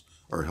fools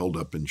are held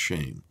up in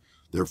shame.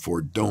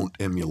 Therefore, don't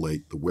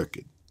emulate the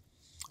wicked.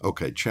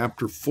 Okay,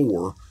 chapter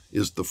 4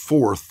 is the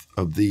fourth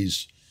of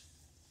these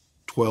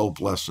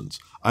 12 lessons.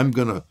 I'm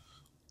going to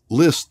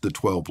list the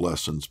 12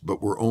 lessons,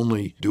 but we're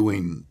only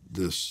doing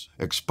this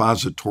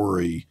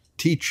expository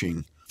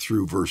teaching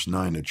through verse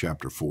 9 of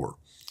chapter 4.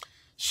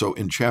 So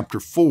in chapter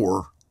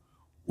 4,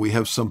 we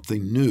have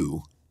something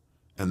new,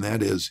 and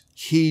that is,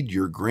 heed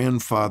your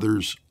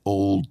grandfather's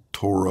old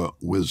Torah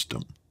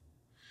wisdom.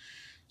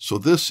 So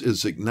this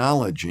is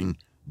acknowledging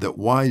that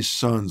wise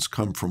sons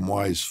come from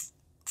wise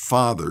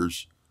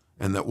fathers,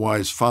 and that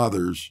wise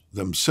fathers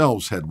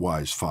themselves had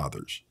wise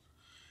fathers.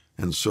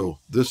 And so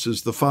this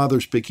is the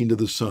father speaking to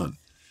the son.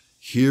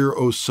 Hear,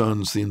 O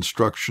sons, the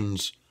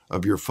instructions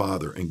of your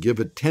father, and give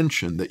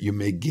attention that you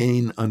may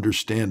gain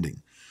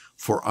understanding.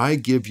 For I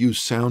give you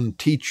sound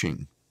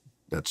teaching,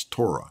 that's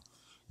Torah.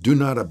 Do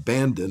not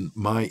abandon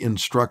my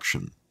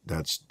instruction,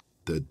 that's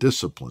the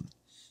discipline.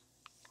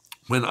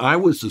 When I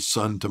was a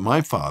son to my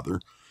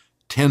father,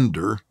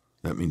 tender,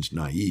 that means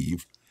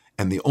naive,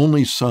 and the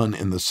only son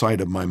in the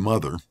sight of my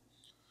mother,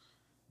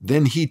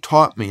 then he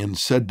taught me and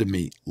said to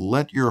me,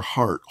 let your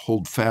heart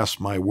hold fast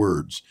my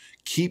words,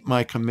 keep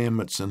my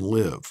commandments and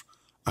live.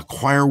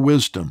 Acquire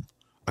wisdom,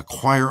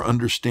 acquire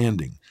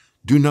understanding.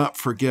 Do not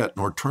forget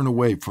nor turn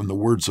away from the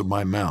words of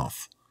my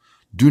mouth.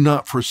 Do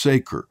not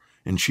forsake her,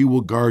 and she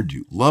will guard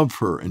you. Love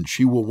her, and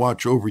she will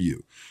watch over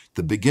you.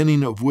 The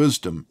beginning of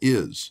wisdom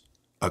is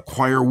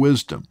acquire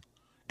wisdom,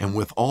 and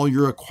with all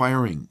your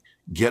acquiring,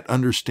 get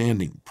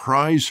understanding.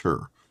 Prize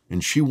her,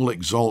 and she will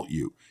exalt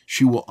you.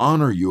 She will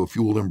honor you if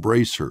you will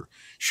embrace her.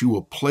 She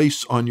will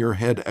place on your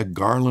head a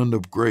garland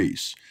of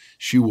grace.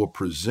 She will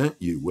present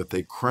you with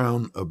a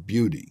crown of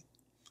beauty.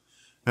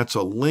 That's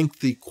a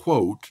lengthy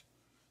quote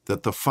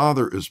that the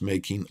father is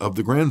making of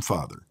the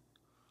grandfather.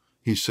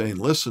 He's saying,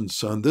 listen,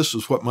 son, this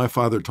is what my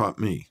father taught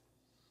me.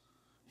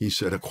 He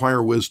said,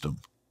 acquire wisdom,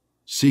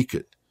 seek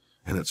it,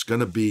 and it's going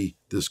to be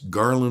this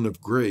garland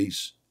of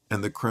grace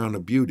and the crown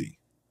of beauty.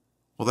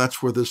 Well,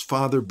 that's where this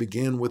father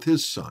began with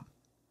his son,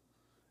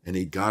 and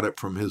he got it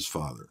from his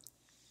father.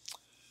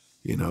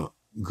 You know,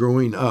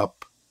 growing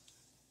up,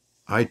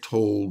 I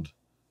told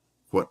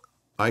what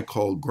I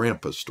called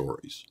grandpa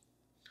stories.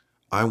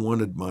 I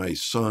wanted my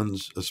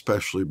sons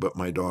especially, but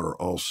my daughter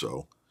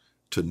also,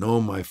 to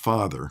know my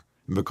father.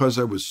 And because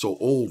I was so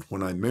old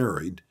when I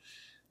married,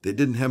 they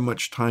didn't have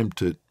much time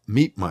to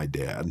meet my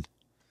dad.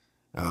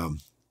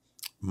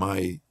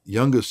 My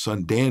youngest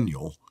son,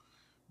 Daniel,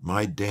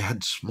 my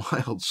dad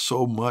smiled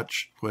so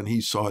much when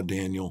he saw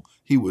Daniel.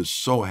 He was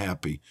so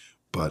happy,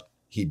 but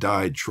he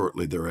died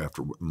shortly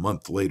thereafter. A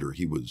month later,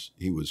 he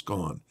was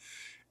gone.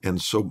 And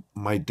so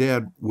my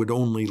dad would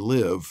only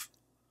live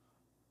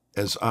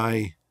as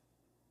I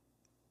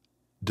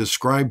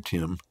described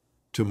him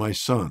to my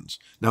sons.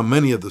 Now,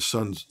 many of the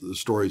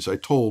stories I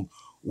told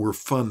were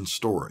fun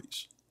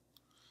stories.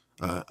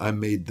 I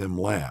made them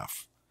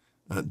laugh.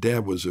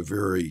 Dad was a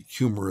very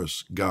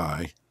humorous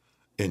guy,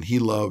 and he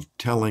loved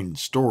telling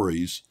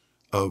stories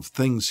of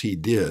things he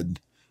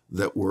did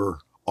that were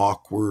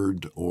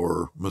awkward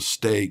or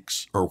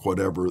mistakes or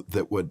whatever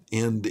that would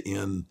end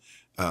in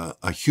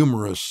a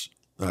humorous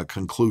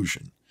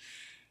conclusion.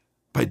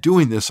 By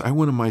doing this, I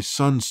wanted my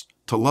sons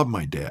to love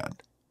my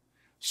dad,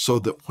 so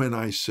that when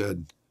I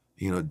said,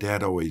 you know,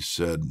 Dad always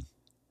said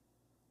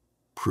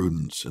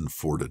prudence and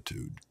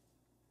fortitude,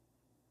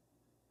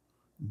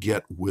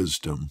 get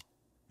wisdom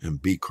and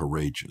be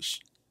courageous,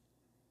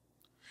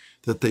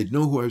 that they'd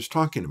know who I was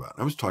talking about.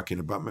 I was talking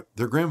about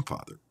their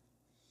grandfather.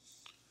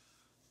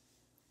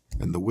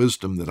 And the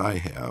wisdom that I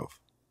have,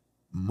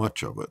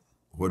 much of it,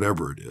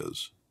 whatever it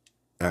is,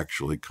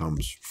 actually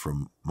comes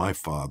from my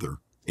father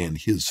and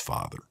his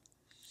father.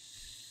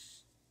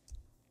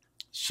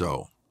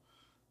 So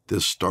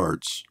this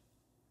starts,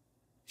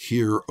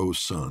 hear, O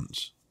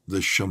sons,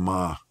 the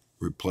Shema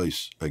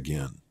replace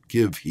again.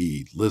 Give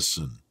heed,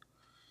 listen.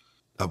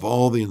 Of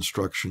all the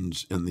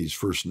instructions in these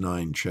first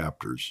 9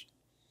 chapters,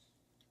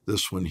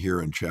 this one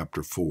here in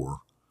chapter 4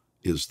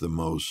 is the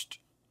most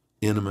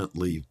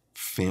intimately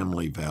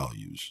family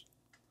values,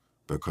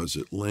 because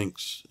it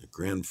links a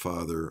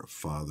grandfather, a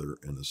father,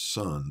 and a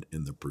son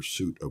in the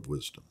pursuit of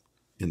wisdom.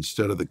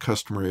 Instead of the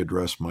customary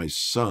address, my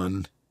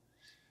son,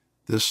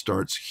 this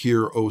starts,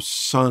 hear, O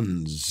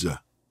sons,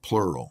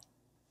 plural.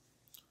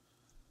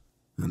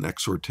 An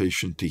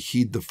exhortation to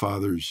heed the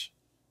father's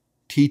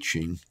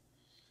teaching,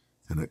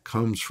 and it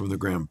comes from the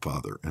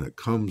grandfather, and it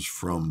comes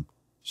from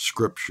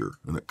Scripture,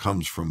 and it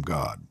comes from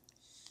God.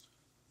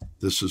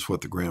 This is what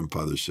the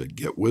grandfather said,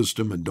 get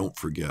wisdom and don't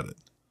forget it.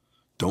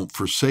 Don't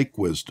forsake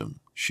wisdom,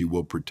 she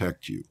will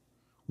protect you.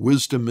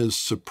 Wisdom is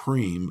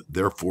supreme,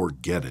 therefore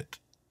get it.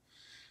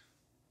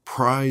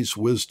 Prize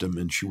wisdom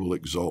and she will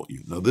exalt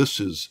you. Now this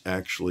is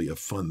actually a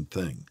fun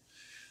thing.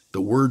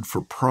 The word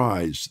for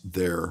prize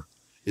there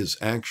is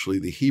actually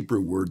the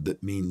Hebrew word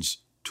that means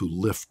to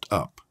lift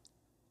up.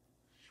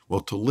 Well,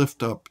 to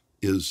lift up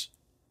is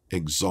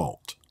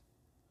exalt.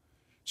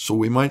 So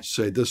we might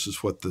say this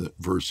is what the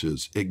verse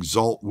is: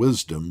 exalt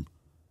wisdom,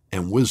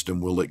 and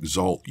wisdom will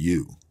exalt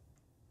you.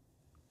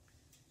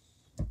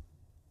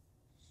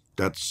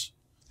 That's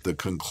the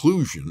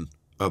conclusion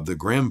of the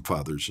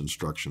grandfather's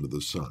instruction to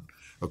the son.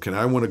 Okay,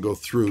 now I want to go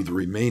through the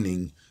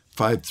remaining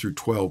 5 through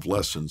 12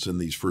 lessons in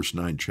these first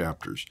 9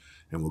 chapters,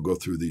 and we'll go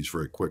through these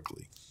very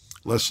quickly.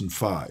 Lesson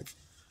 5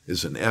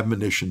 is an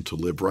admonition to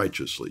live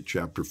righteously,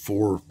 chapter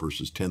 4,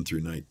 verses 10 through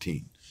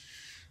 19.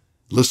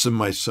 Listen,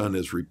 my son,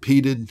 is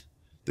repeated.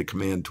 The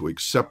command to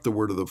accept the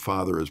word of the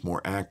Father is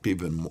more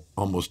active and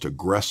almost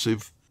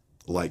aggressive,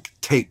 like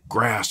take,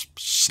 grasp,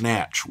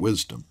 snatch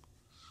wisdom.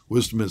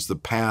 Wisdom is the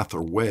path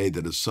or way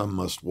that his son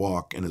must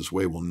walk, and his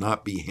way will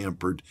not be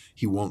hampered.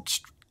 He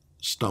won't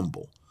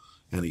stumble.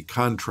 And he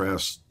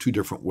contrasts 2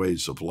 different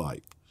ways of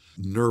life: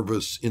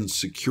 nervous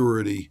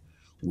insecurity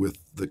with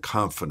the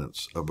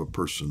confidence of a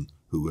person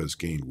who has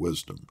gained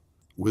wisdom.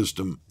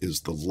 Wisdom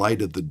is the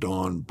light of the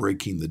dawn,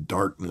 breaking the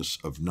darkness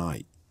of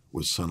night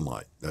with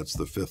sunlight. That's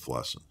the 5th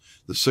lesson.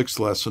 The 6th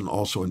lesson,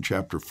 also in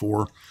chapter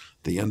 4,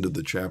 the end of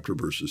the chapter,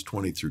 verses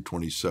 20 through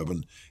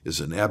 27, is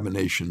an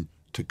admonition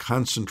to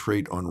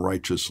concentrate on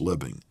righteous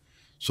living.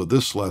 So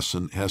this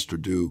lesson has to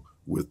do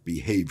with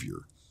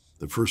behavior.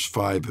 The first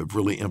 5 have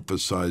really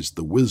emphasized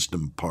the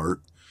wisdom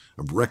part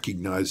of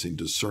recognizing,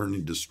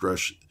 discerning,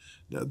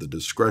 the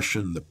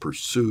discretion, the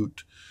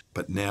pursuit.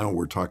 But now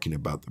we're talking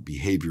about the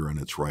behavior and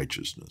its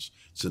righteousness.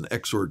 It's an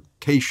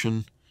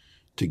exhortation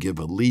to give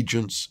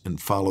allegiance and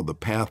follow the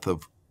path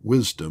of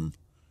wisdom,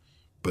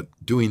 but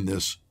doing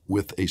this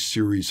with a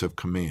series of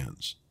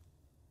commands.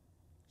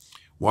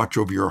 Watch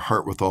over your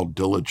heart with all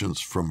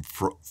diligence.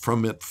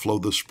 From it flow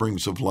the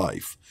springs of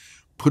life.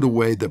 Put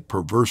away the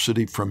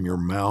perversity from your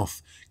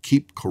mouth.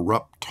 Keep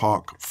corrupt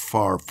talk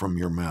far from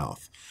your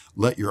mouth.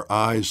 Let your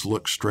eyes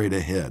look straight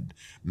ahead.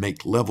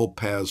 Make level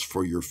paths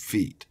for your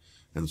feet.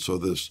 And so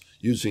this,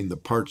 using the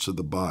parts of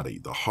the body,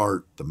 the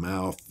heart, the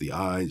mouth, the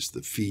eyes,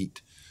 the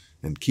feet,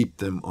 and keep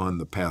them on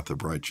the path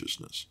of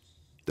righteousness.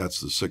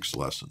 That's the 6th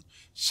lesson.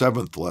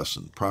 7th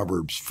lesson,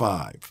 Proverbs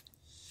 5,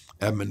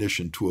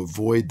 admonition to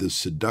avoid the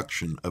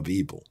seduction of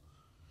evil.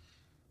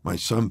 My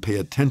son, pay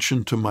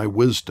attention to my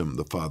wisdom,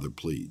 the father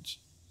pleads.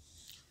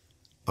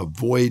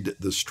 Avoid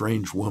the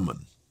strange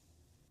woman.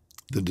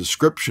 The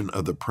description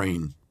of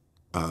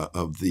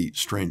the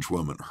strange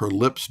woman: her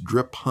lips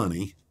drip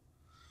honey,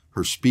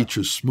 her speech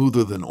is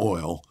smoother than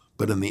oil,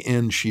 but in the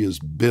end she is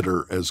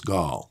bitter as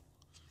gall.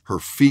 Her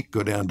feet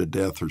go down to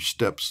death, her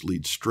steps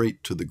lead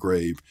straight to the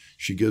grave.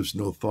 She gives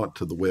no thought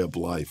to the way of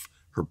life.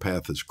 Her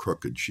path is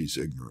crooked, she's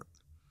ignorant.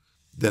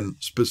 Then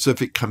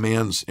specific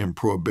commands and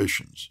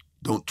prohibitions.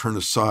 Don't turn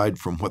aside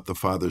from what the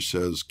Father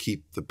says.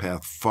 Keep the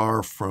path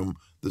far from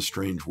the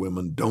strange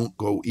woman. Don't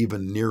go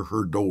even near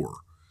her door.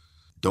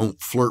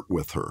 Don't flirt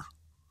with her.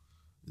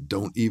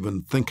 Don't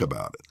even think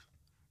about it.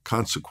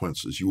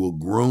 Consequences. You will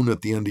groan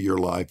at the end of your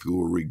life. You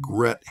will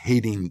regret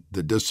hating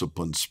the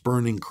discipline,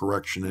 spurning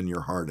correction in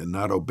your heart, and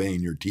not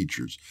obeying your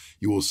teachers.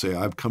 You will say,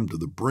 I've come to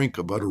the brink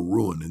of utter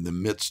ruin in the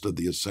midst of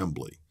the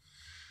assembly.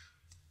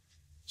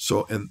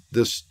 So, and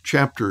this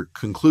chapter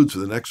concludes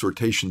with an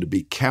exhortation to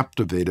be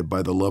captivated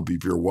by the love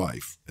of your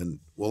wife. And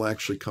we'll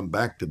actually come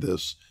back to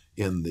this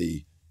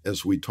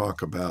as we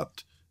talk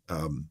about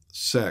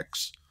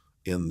sex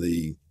in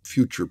the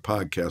future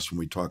podcast when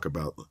we talk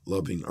about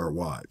loving our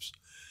wives.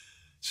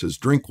 It says,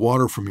 drink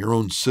water from your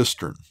own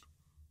cistern.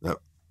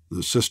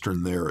 The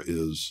cistern there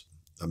is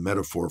a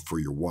metaphor for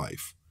your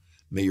wife.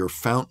 May your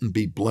fountain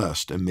be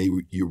blessed, and may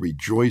you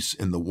rejoice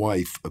in the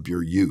wife of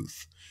your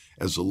youth.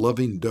 As a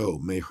loving doe,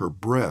 may her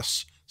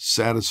breasts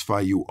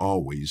satisfy you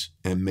always,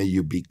 and may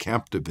you be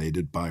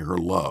captivated by her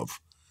love.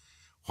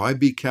 Why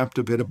be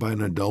captivated by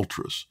an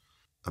adulteress?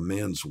 A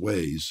man's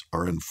ways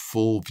are in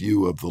full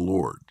view of the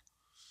Lord.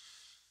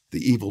 The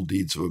evil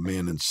deeds of a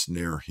man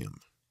ensnare him.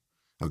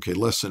 Okay,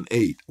 lesson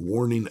 8,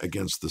 warning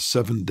against the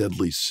 7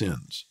 deadly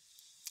sins.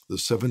 The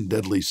 7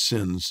 deadly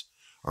sins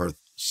are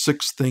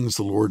 6 things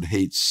the Lord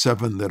hates,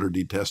 7 that are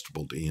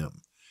detestable to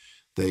him.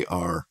 They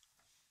are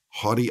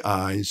haughty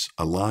eyes,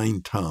 a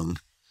lying tongue,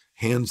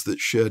 hands that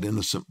shed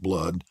innocent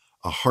blood,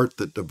 a heart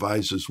that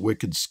devises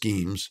wicked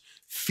schemes,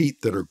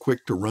 feet that are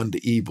quick to run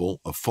to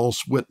evil, a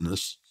false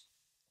witness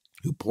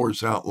who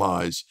pours out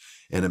lies,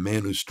 and a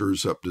man who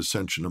stirs up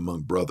dissension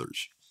among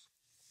brothers.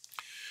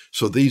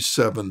 So these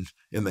 7,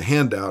 in the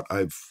handout,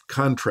 I've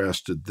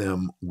contrasted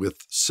them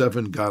with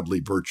 7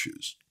 godly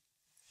virtues.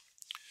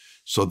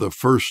 So the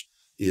first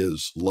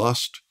is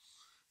lust,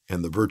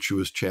 and the virtue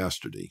is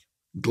chastity.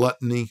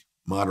 Gluttony,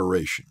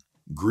 moderation.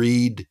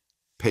 Greed,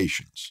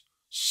 patience.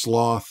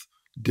 Sloth,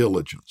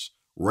 diligence.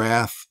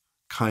 Wrath,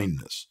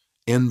 kindness.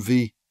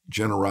 Envy,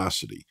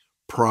 generosity.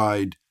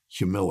 Pride,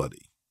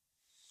 humility.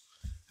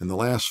 And the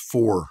last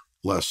 4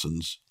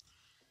 lessons,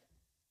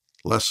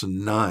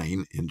 lesson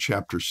 9 in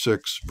chapter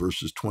 6,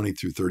 verses 20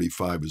 through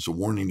 35, is a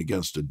warning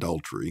against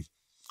adultery.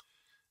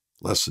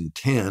 Lesson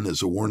 10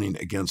 is a warning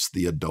against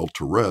the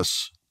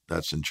adulteress.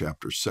 That's in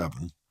chapter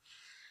 7.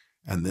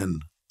 And then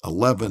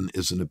 11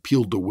 is an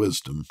appeal to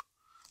wisdom,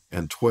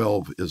 and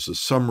 12 is a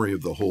summary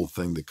of the whole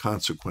thing, the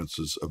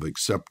consequences of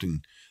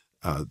accepting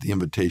the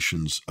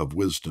invitations of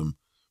wisdom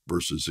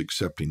versus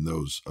accepting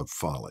those of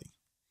folly.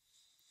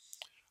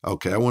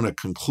 Okay, I want to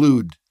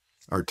conclude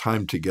our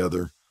time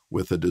together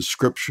with a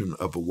description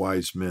of a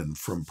wise man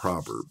from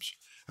Proverbs.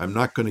 I'm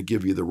not going to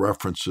give you the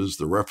references.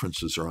 The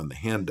references are on the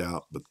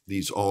handout, but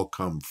these all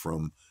come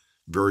from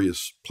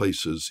various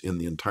places in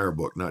the entire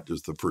book, not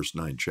just the first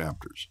 9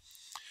 chapters.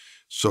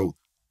 So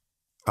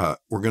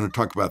we're going to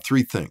talk about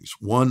 3 things.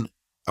 1,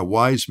 a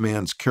wise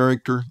man's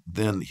character,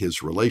 then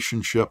his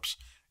relationships,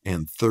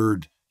 and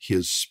 3rd,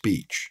 his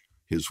speech,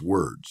 his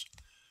words.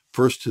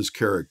 First, his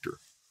character.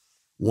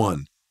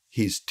 1,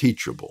 he's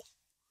teachable.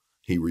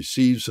 He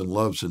receives and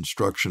loves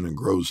instruction and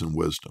grows in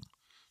wisdom.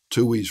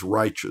 2, he's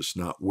righteous,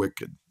 not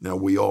wicked. Now,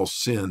 we all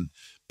sin,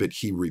 but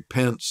he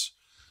repents.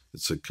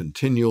 It's a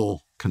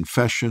continual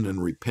confession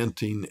and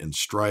repenting and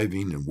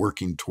striving and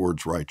working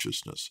towards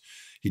righteousness.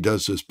 He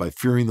does this by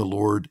fearing the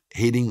Lord,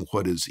 hating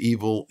what is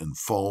evil and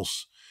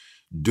false,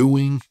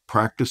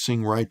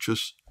 practicing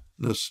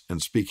righteousness,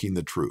 and speaking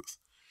the truth.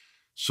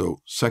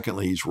 So,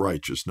 secondly, he's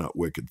righteous, not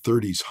wicked.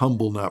 3rd, he's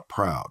humble, not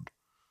proud.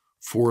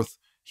 4th,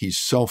 he's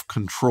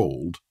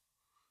self-controlled,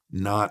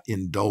 not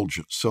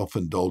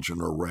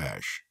self-indulgent or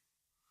rash.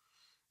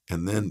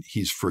 And then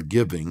he's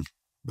forgiving,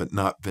 but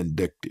not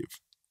vindictive.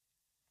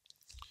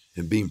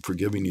 In being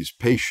forgiving, he's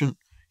patient.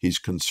 He's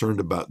concerned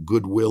about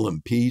goodwill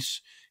and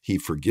peace. He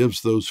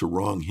forgives those who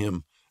wrong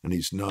him, and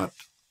he's not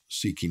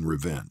seeking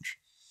revenge.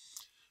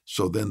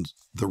 So then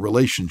the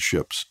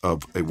relationships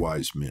of a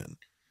wise man.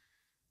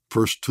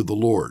 First, to the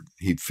Lord.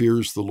 He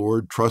fears the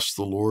Lord, trusts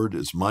the Lord,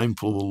 is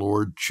mindful of the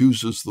Lord,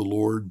 chooses the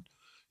Lord,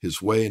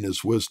 his way and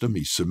his wisdom.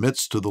 He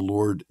submits to the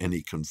Lord, and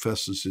he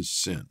confesses his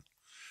sin.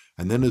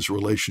 And then his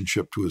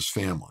relationship to his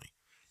family.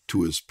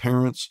 To his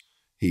parents,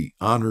 he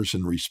honors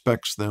and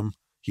respects them.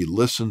 He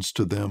listens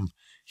to them.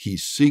 He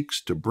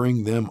seeks to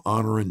bring them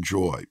honor and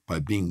joy by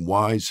being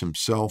wise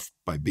himself,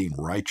 by being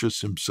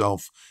righteous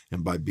himself,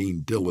 and by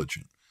being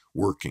diligent,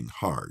 working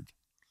hard.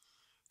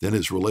 Then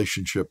his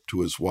relationship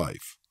to his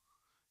wife.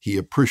 He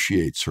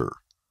appreciates her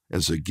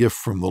as a gift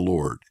from the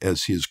Lord,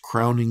 as his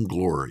crowning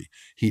glory.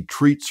 He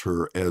treats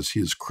her as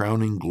his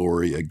crowning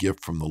glory, a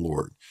gift from the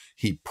Lord.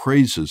 He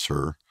praises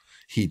her,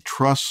 he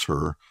trusts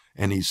her,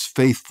 and he's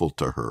faithful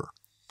to her.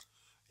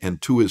 And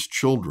to his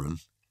children,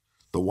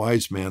 the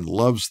wise man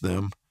loves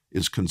them,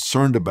 is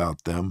concerned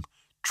about them,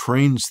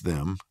 trains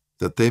them,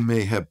 that they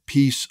may have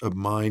peace of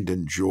mind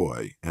and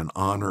joy and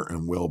honor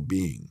and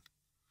well-being.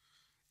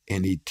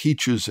 And he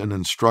teaches and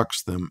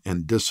instructs them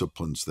and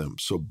disciplines them.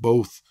 So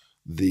both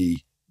the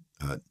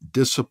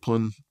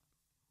discipline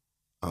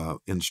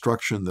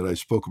instruction that I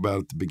spoke about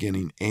at the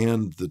beginning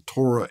and the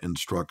Torah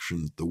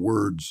instruction, the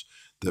words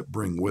that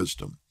bring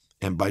wisdom,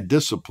 and by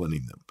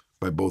disciplining them,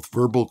 by both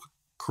verbal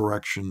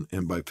correction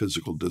and by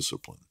physical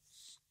discipline.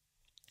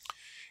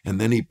 And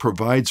then he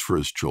provides for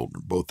his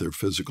children, both their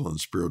physical and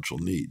spiritual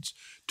needs.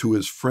 To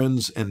his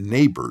friends and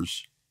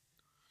neighbors,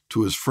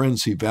 to his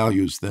friends he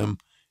values them,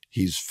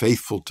 he's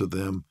faithful to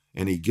them,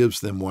 and he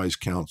gives them wise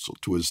counsel.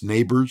 To his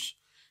neighbors,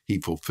 he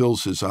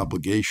fulfills his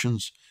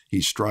obligations,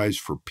 he strives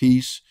for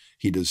peace,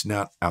 he does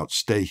not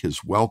outstay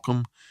his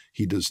welcome,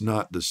 he does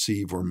not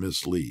deceive or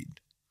mislead.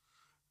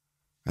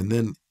 And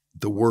then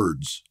the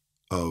words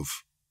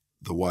of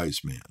the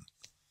wise man.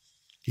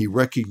 He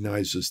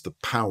recognizes the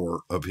power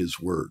of his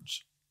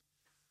words,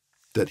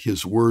 that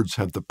his words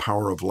have the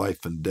power of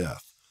life and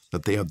death,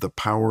 that they have the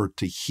power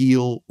to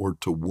heal or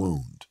to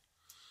wound.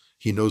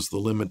 He knows the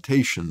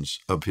limitations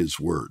of his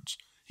words.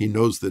 He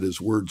knows that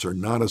his words are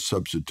not a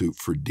substitute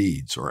for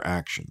deeds or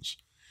actions.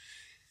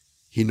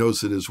 He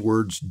knows that his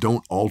words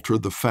don't alter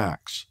the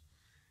facts,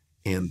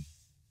 and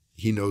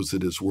he knows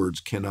that his words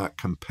cannot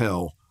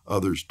compel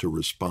others to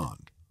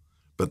respond.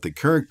 But the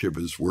character of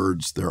his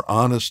words, they're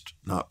honest,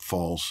 not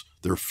false.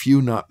 They're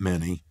few, not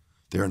many.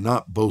 They're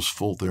not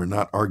boastful. They're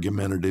not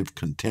argumentative,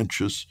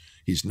 contentious.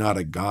 He's not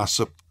a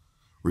gossip,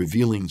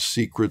 revealing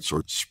secrets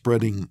or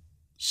spreading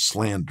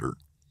slander.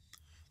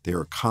 They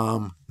are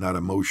calm, not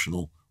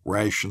emotional,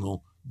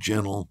 rational,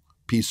 gentle,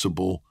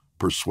 peaceable,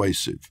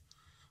 persuasive.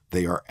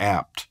 They are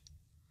apt.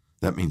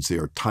 That means they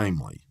are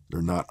timely.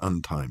 They're not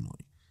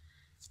untimely.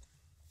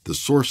 The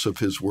source of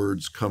his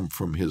words come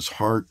from his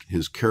heart,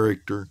 his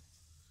character,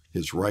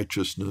 his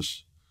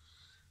righteousness.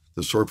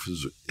 The source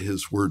of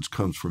his words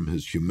comes from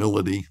his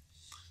humility,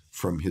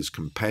 from his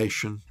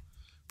compassion,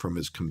 from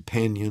his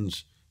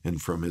companions,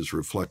 and from his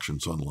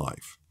reflections on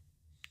life.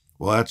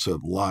 Well, that's a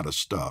lot of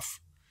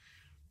stuff,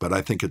 but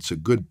I think it's a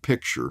good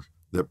picture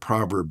that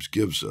Proverbs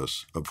gives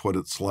us of what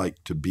it's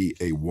like to be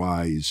a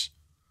wise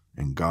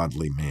and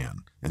godly man,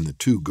 and the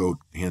two go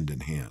hand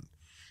in hand.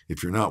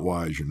 If you're not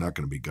wise, you're not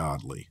going to be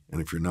godly,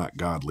 and if you're not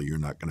godly, you're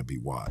not going to be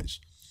wise.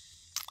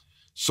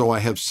 So I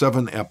have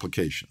 7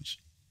 applications.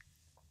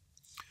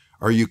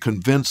 Are you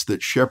convinced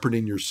that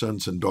shepherding your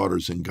sons and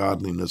daughters in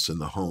godliness in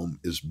the home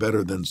is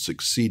better than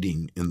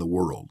succeeding in the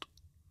world?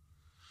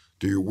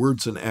 Do your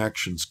words and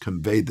actions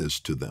convey this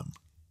to them?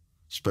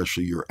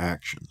 especially your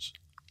actions?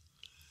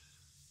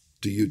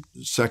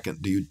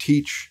 Second, do you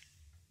teach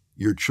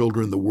your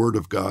children the Word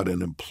of God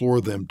and implore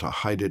them to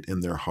hide it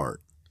in their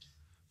heart?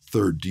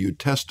 Third, do you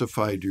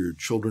testify to your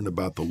children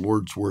about the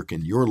Lord's work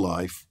in your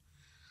life,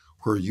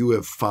 where you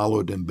have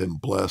followed and been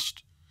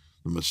blessed,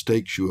 the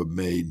mistakes you have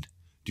made?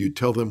 Do you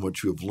tell them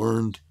what you have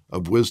learned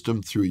of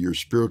wisdom through your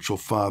spiritual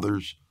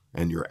fathers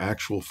and your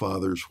actual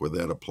fathers, where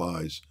that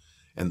applies,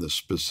 and the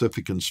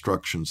specific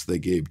instructions they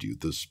gave you,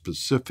 the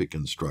specific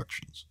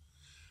instructions?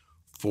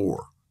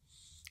 4,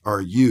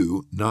 are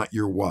you, not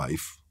your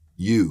wife,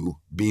 you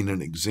being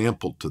an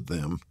example to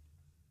them,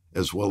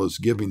 as well as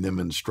giving them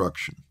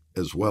instruction,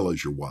 as well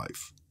as your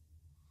wife?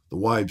 The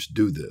wives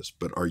do this,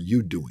 but are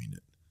you doing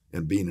it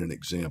and being an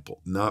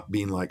example, not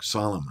being like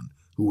Solomon,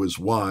 who was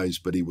wise,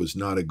 but he was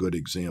not a good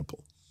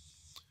example?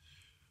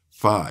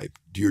 5,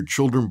 do your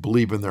children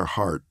believe in their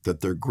heart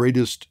that their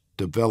greatest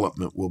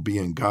development will be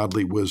in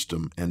godly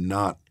wisdom and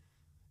not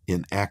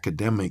in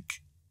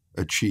academic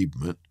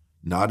achievement,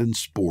 not in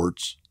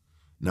sports,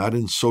 not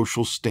in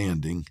social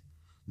standing,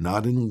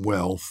 not in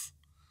wealth,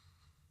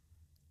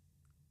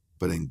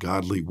 but in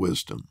godly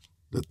wisdom,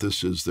 that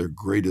this is their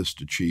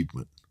greatest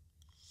achievement?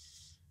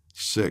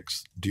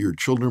 6, do your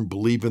children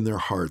believe in their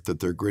heart that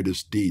their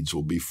greatest deeds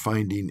will be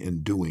finding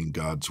and doing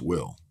God's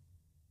will?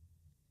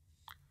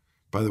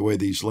 By the way,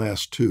 these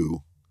last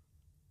two,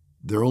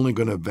 they're only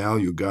going to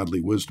value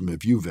godly wisdom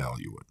if you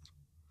value it.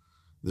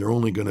 They're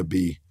only going to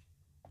be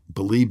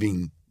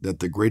believing that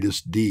the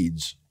greatest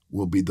deeds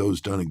will be those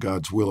done in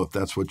God's will if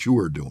that's what you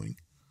are doing.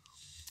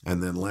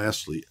 And then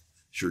lastly,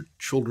 is your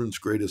children's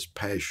greatest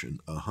passion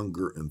a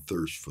hunger and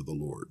thirst for the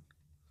Lord?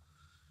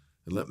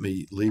 And let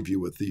me leave you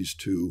with these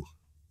two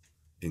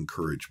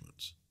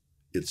encouragements.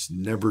 It's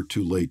never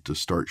too late to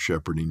start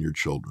shepherding your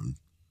children.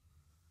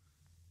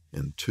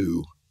 And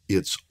 2,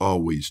 it's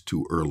always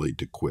too early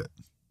to quit.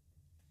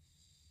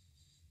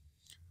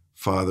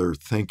 Father,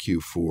 thank you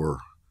for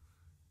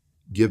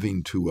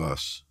giving to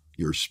us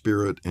your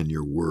Spirit and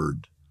your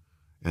word,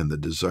 and the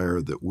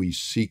desire that we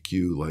seek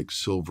you like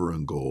silver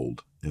and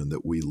gold, and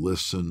that we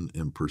listen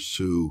and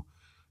pursue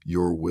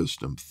your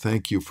wisdom.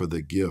 Thank you for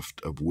the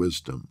gift of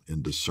wisdom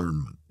and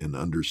discernment and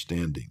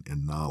understanding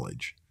and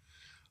knowledge.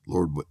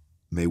 Lord,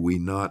 may we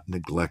not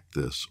neglect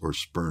this or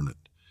spurn it.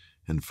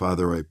 And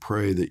Father, I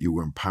pray that you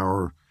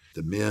empower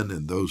the men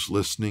and those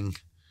listening,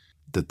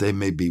 that they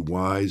may be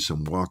wise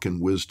and walk in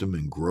wisdom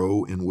and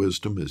grow in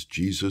wisdom as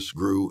Jesus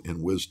grew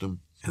in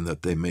wisdom, and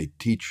that they may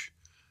teach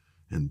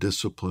and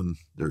discipline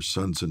their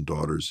sons and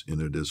daughters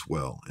in it as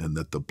well, and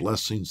that the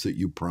blessings that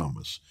you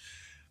promise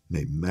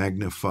may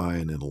magnify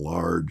and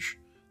enlarge,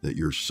 that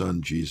your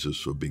Son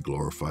Jesus would be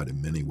glorified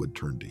and many would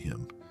turn to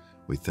him.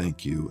 We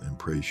thank you and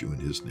praise you in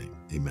his name.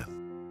 Amen.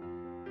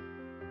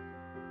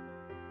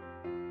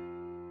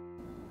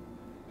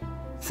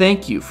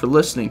 Thank you for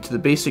listening to the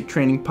Basic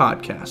Training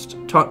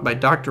Podcast, taught by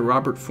Dr.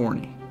 Robert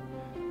Forney.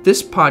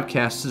 This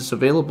podcast is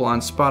available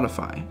on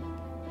Spotify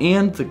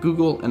and the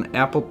Google and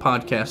Apple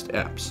Podcast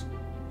apps,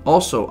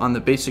 also on the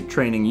Basic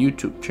Training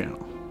YouTube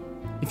channel.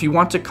 If you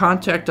want to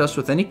contact us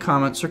with any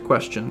comments or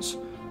questions,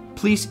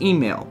 please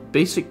email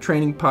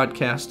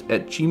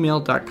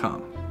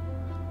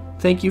basictrainingpodcast@gmail.com.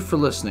 Thank you for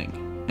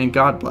listening, and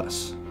God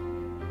bless.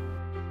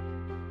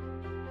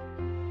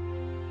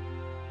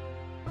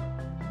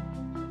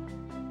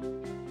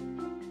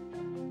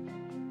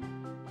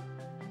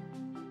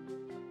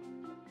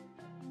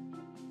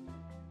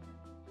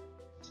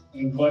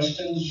 Any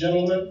questions,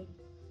 gentlemen?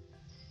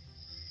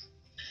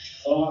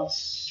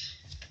 Thoughts?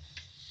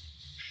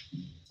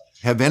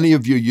 Have any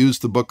of you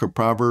used the book of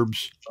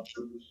Proverbs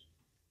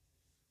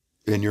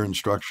in your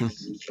instruction?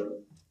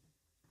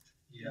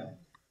 Yeah.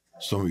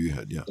 Some of you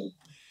had, yeah.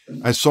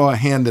 I saw a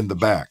hand in the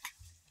back.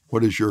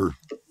 What is your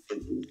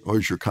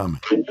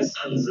comment? My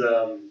son's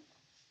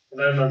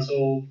 11 months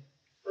old.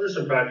 What are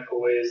some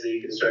practical ways that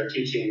you can start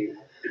teaching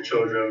your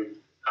children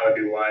how to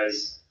be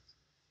wise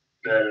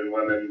men and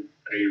women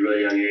at a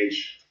really young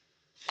age?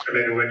 Or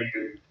maybe when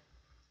you,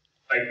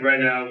 like right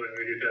now, when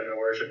we do family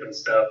worship and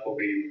stuff,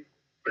 we're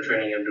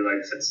training him to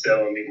like sit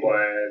still and be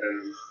quiet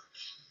and,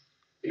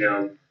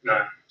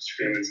 not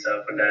scream and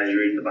stuff when daddy's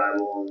reading the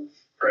Bible and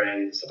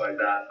praying and stuff like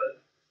that.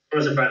 But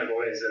what are some practical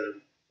ways at a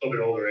little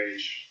bit older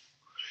age?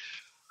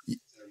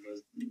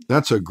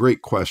 That's a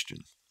great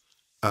question.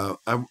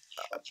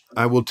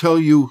 I will tell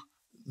you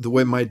the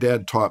way my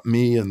dad taught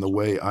me and the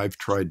way I've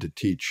tried to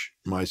teach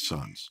my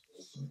sons.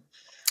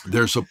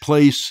 There's a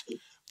place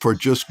for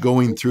just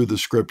going through the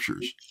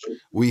scriptures.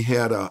 We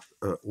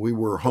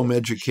were home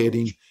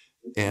educating,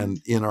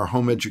 and in our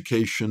home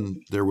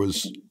education, there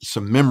was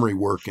some memory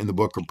work in the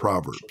book of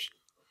Proverbs.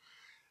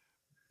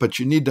 But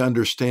you need to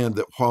understand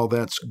that while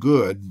that's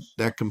good,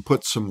 that can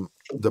put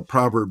the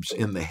Proverbs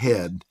in the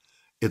head.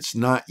 It's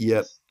not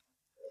yet,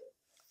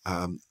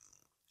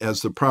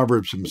 as the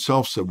Proverbs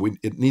themselves said,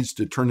 it needs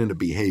to turn into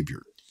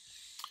behavior.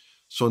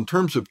 So in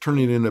terms of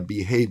turning into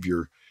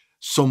behavior,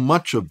 so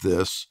much of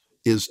this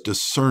is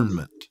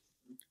discernment.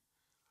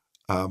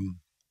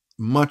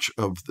 much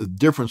of the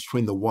difference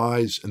between the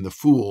wise and the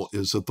fool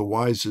is that the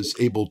wise is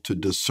able to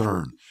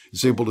discern,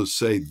 is able to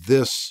say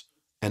this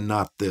and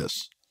not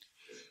this.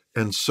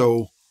 And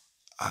so,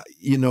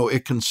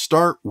 it can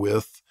start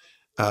with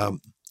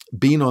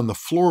being on the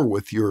floor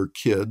with your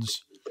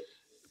kids,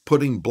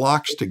 putting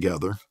blocks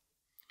together,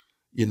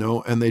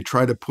 and they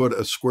try to put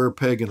a square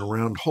peg in a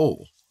round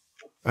hole.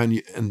 And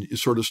you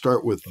sort of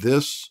start with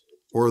this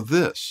or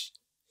this,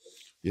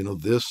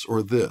 this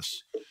or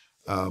this.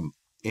 I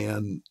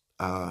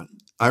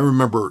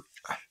remember,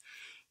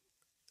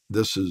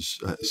 this is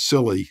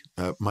silly.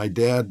 My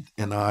dad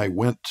and I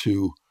went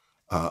to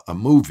a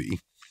movie.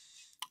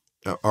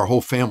 Our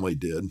whole family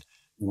did,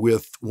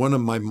 with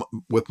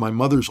with my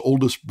mother's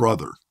oldest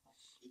brother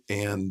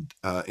and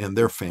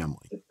their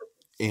family.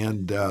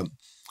 And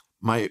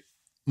my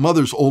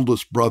mother's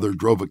oldest brother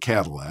drove a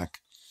Cadillac.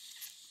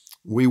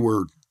 We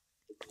were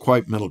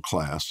quite middle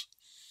class.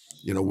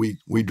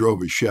 We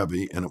drove a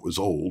Chevy, and it was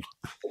old.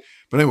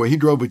 But anyway, he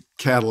drove a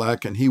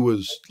Cadillac, and he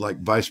was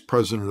like vice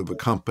president of a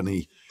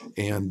company,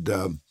 and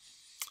a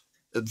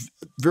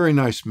very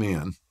nice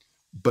man.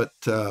 But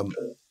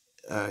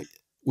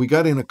we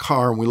got in a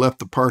car and we left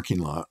the parking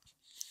lot,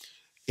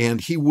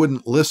 and he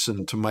wouldn't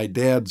listen to my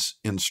dad's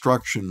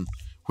instruction,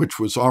 which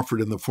was offered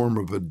in the form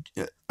of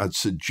a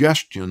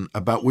suggestion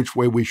about which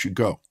way we should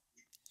go.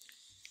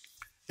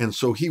 And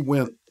so he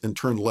went and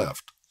turned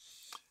left.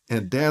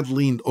 And Dad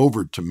leaned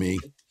over to me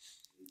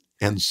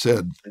and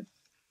said,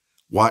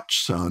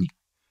 "Watch, son,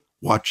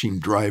 watch him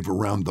drive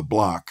around the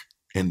block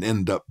and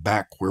end up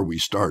back where we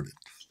started."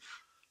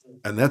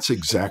 And that's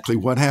exactly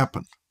what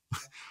happened.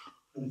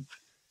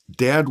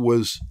 Dad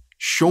was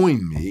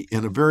showing me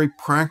in a very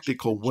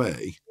practical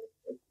way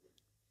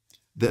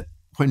that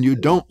when you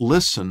don't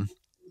listen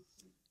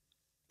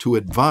to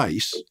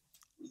advice,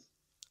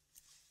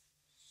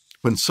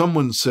 when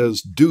someone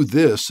says, do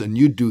this and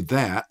you do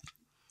that,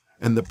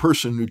 and the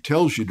person who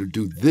tells you to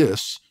do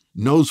this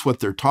knows what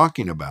they're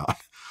talking about,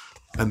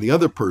 and the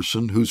other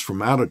person who's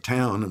from out of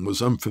town and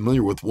was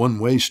unfamiliar with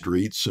one-way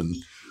streets and,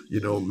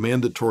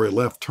 mandatory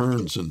left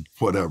turns and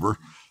whatever,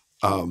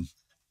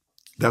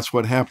 that's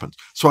what happens.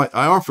 So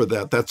I offer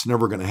that. That's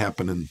never going to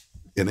happen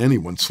in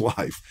anyone's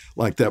life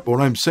like that. But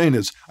what I'm saying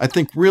is, I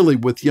think really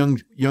with young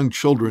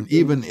children,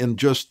 even in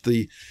just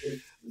the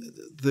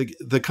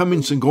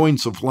comings and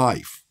goings of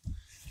life,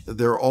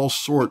 there are all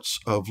sorts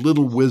of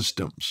little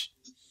wisdoms.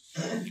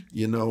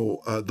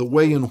 The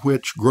way in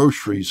which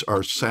groceries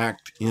are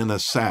sacked in a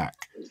sack.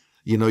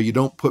 You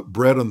don't put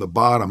bread on the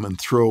bottom and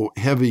throw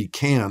heavy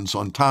cans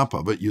on top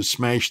of it. You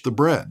smash the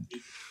bread.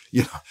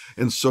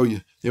 And so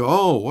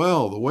oh,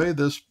 well, the way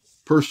this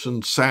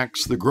person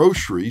sacks the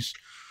groceries,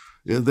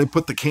 they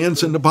put the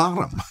cans in the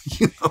bottom.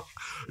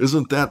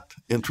 Isn't that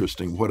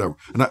interesting? Whatever.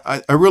 And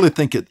I really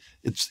think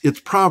it's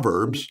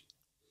Proverbs.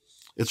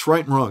 It's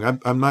right and wrong.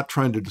 I'm not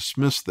trying to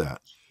dismiss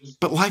that.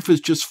 But life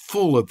is just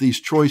full of these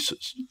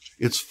choices.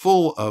 It's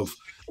full of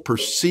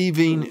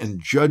perceiving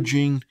and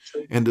judging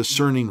and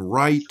discerning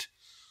right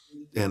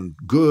and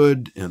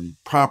good and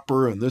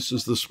proper, and this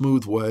is the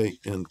smooth way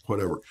and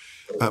whatever.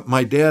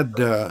 My dad,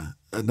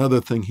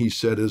 another thing he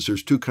said is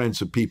there's two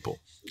kinds of people.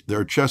 There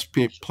are chess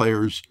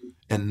players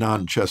and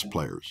non-chess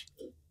players.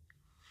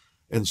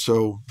 And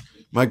so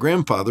my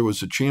grandfather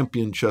was a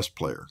champion chess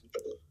player,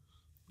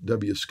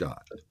 W.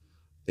 Scott.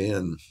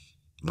 And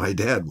my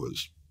dad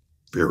was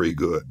very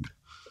good.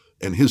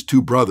 And his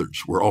two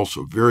brothers were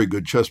also very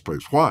good chess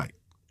players. Why?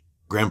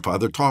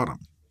 Grandfather taught them.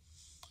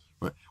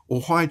 Right?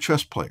 Well, why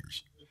chess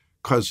players?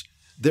 Because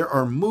there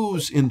are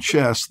moves in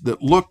chess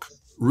that look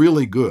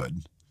really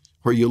good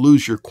where you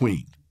lose your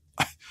queen.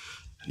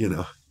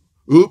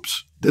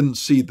 Oops, didn't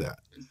see that.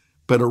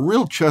 But a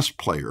real chess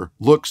player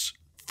looks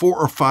 4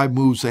 or 5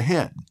 moves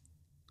ahead.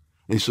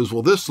 And he says,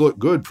 well, this looked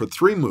good for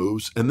 3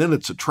 moves, and then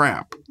it's a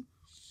trap.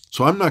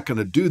 So I'm not going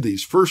to do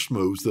these first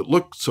moves that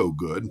look so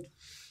good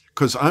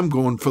because I'm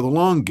going for the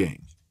long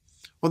game.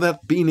 Well,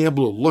 that being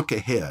able to look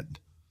ahead,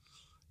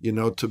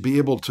 to be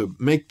able to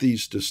make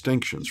these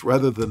distinctions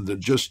rather than to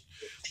just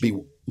be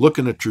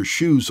looking at your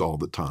shoes all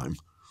the time,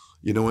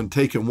 and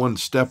taking one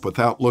step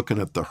without looking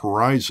at the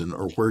horizon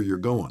or where you're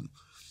going.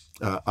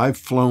 I've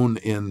flown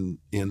in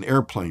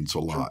airplanes a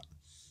lot.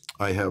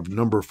 I have a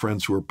number of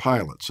friends who are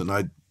pilots, and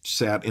I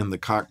sat in the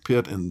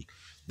cockpit and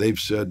they've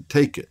said,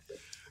 take it.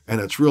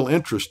 And it's real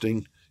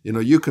interesting.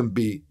 You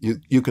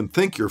can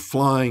think you're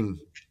flying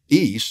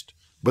east,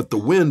 but the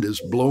wind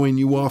is blowing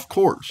you off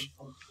course.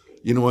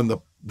 And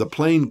the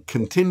plane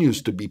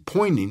continues to be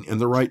pointing in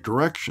the right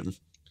direction,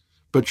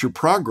 but your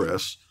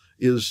progress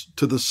is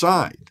to the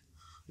side.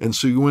 And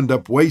so you end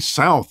up way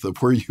south of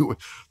where you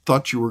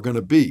thought you were going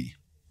to be.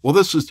 Well,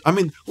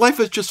 life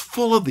is just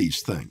full of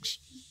these things,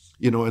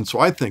 and so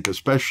I think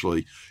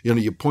especially,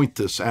 you point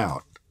this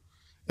out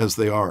as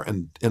they are,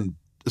 and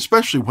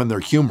especially when they're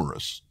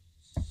humorous.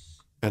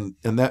 And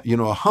that,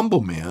 a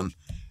humble man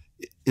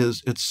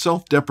it's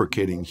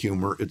self-deprecating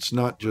humor. It's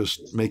not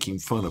just making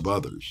fun of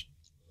others.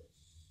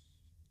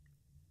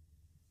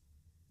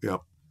 Yeah.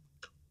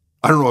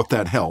 I don't know if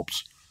that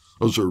helps.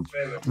 Those are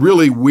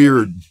really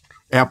weird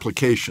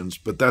applications,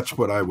 but that's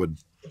what I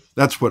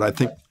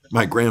think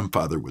my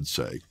grandfather would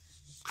say.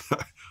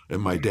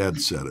 And my dad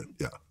said it.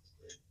 Yeah.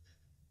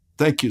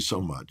 Thank you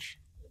so much.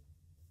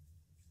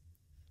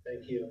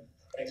 Thank you.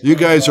 Thanks, You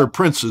Brother guys are Bob.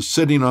 princes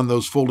sitting on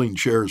those folding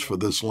chairs for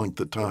this length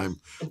of time,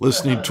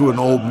 listening to an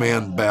old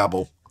man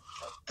babble.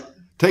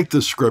 Take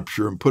the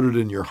scripture and put it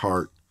in your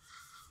heart,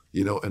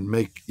 and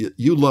make it,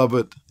 you love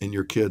it, and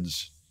your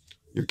kids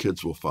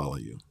will follow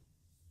you.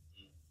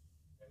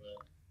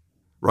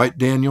 Right,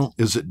 Daniel?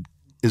 Is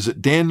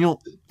it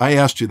Daniel? I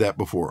asked you that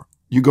before.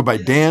 You go by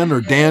Dan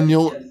or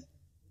Daniel? Yes.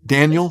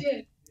 Daniel?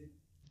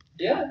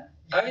 Yeah.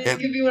 I mean, it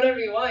And- could be whatever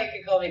you want. You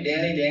can call me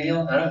Danny,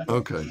 Daniel. I don't.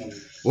 Okay.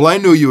 Well, I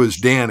knew you as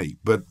Danny,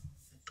 but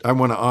I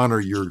want to honor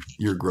your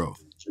growth.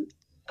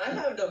 I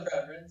have no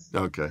preference.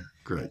 Okay,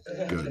 great,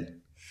 good.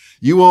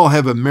 You all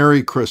have a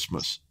Merry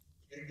Christmas.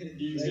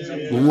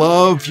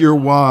 Love your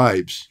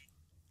wives.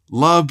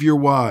 Love your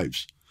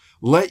wives.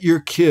 Let your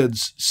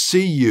kids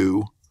see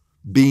you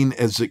being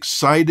as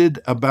excited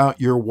about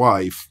your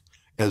wife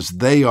as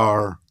they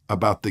are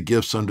about the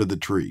gifts under the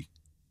tree.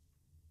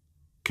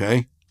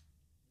 Okay?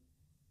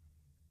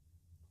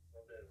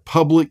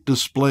 Public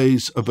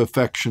displays of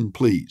affection,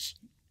 please.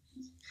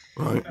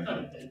 Right?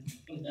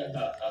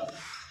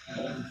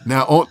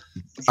 Now,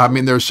 I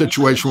mean, there's a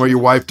situation where your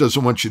wife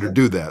doesn't want you to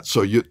do that.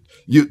 So you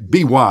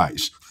be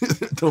wise.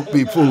 Don't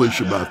be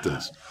foolish about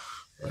this.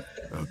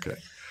 Okay.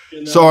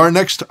 So our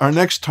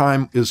next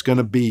time is going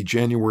to be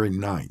January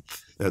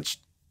 9th. That's,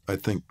 I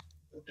think,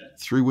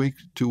 3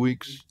 weeks, 2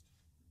 weeks?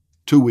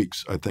 2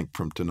 weeks, I think,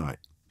 from tonight.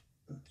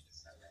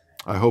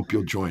 I hope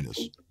you'll join us.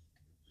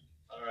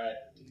 All right.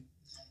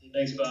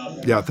 Thanks,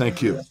 Bob. Yeah,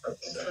 thank you.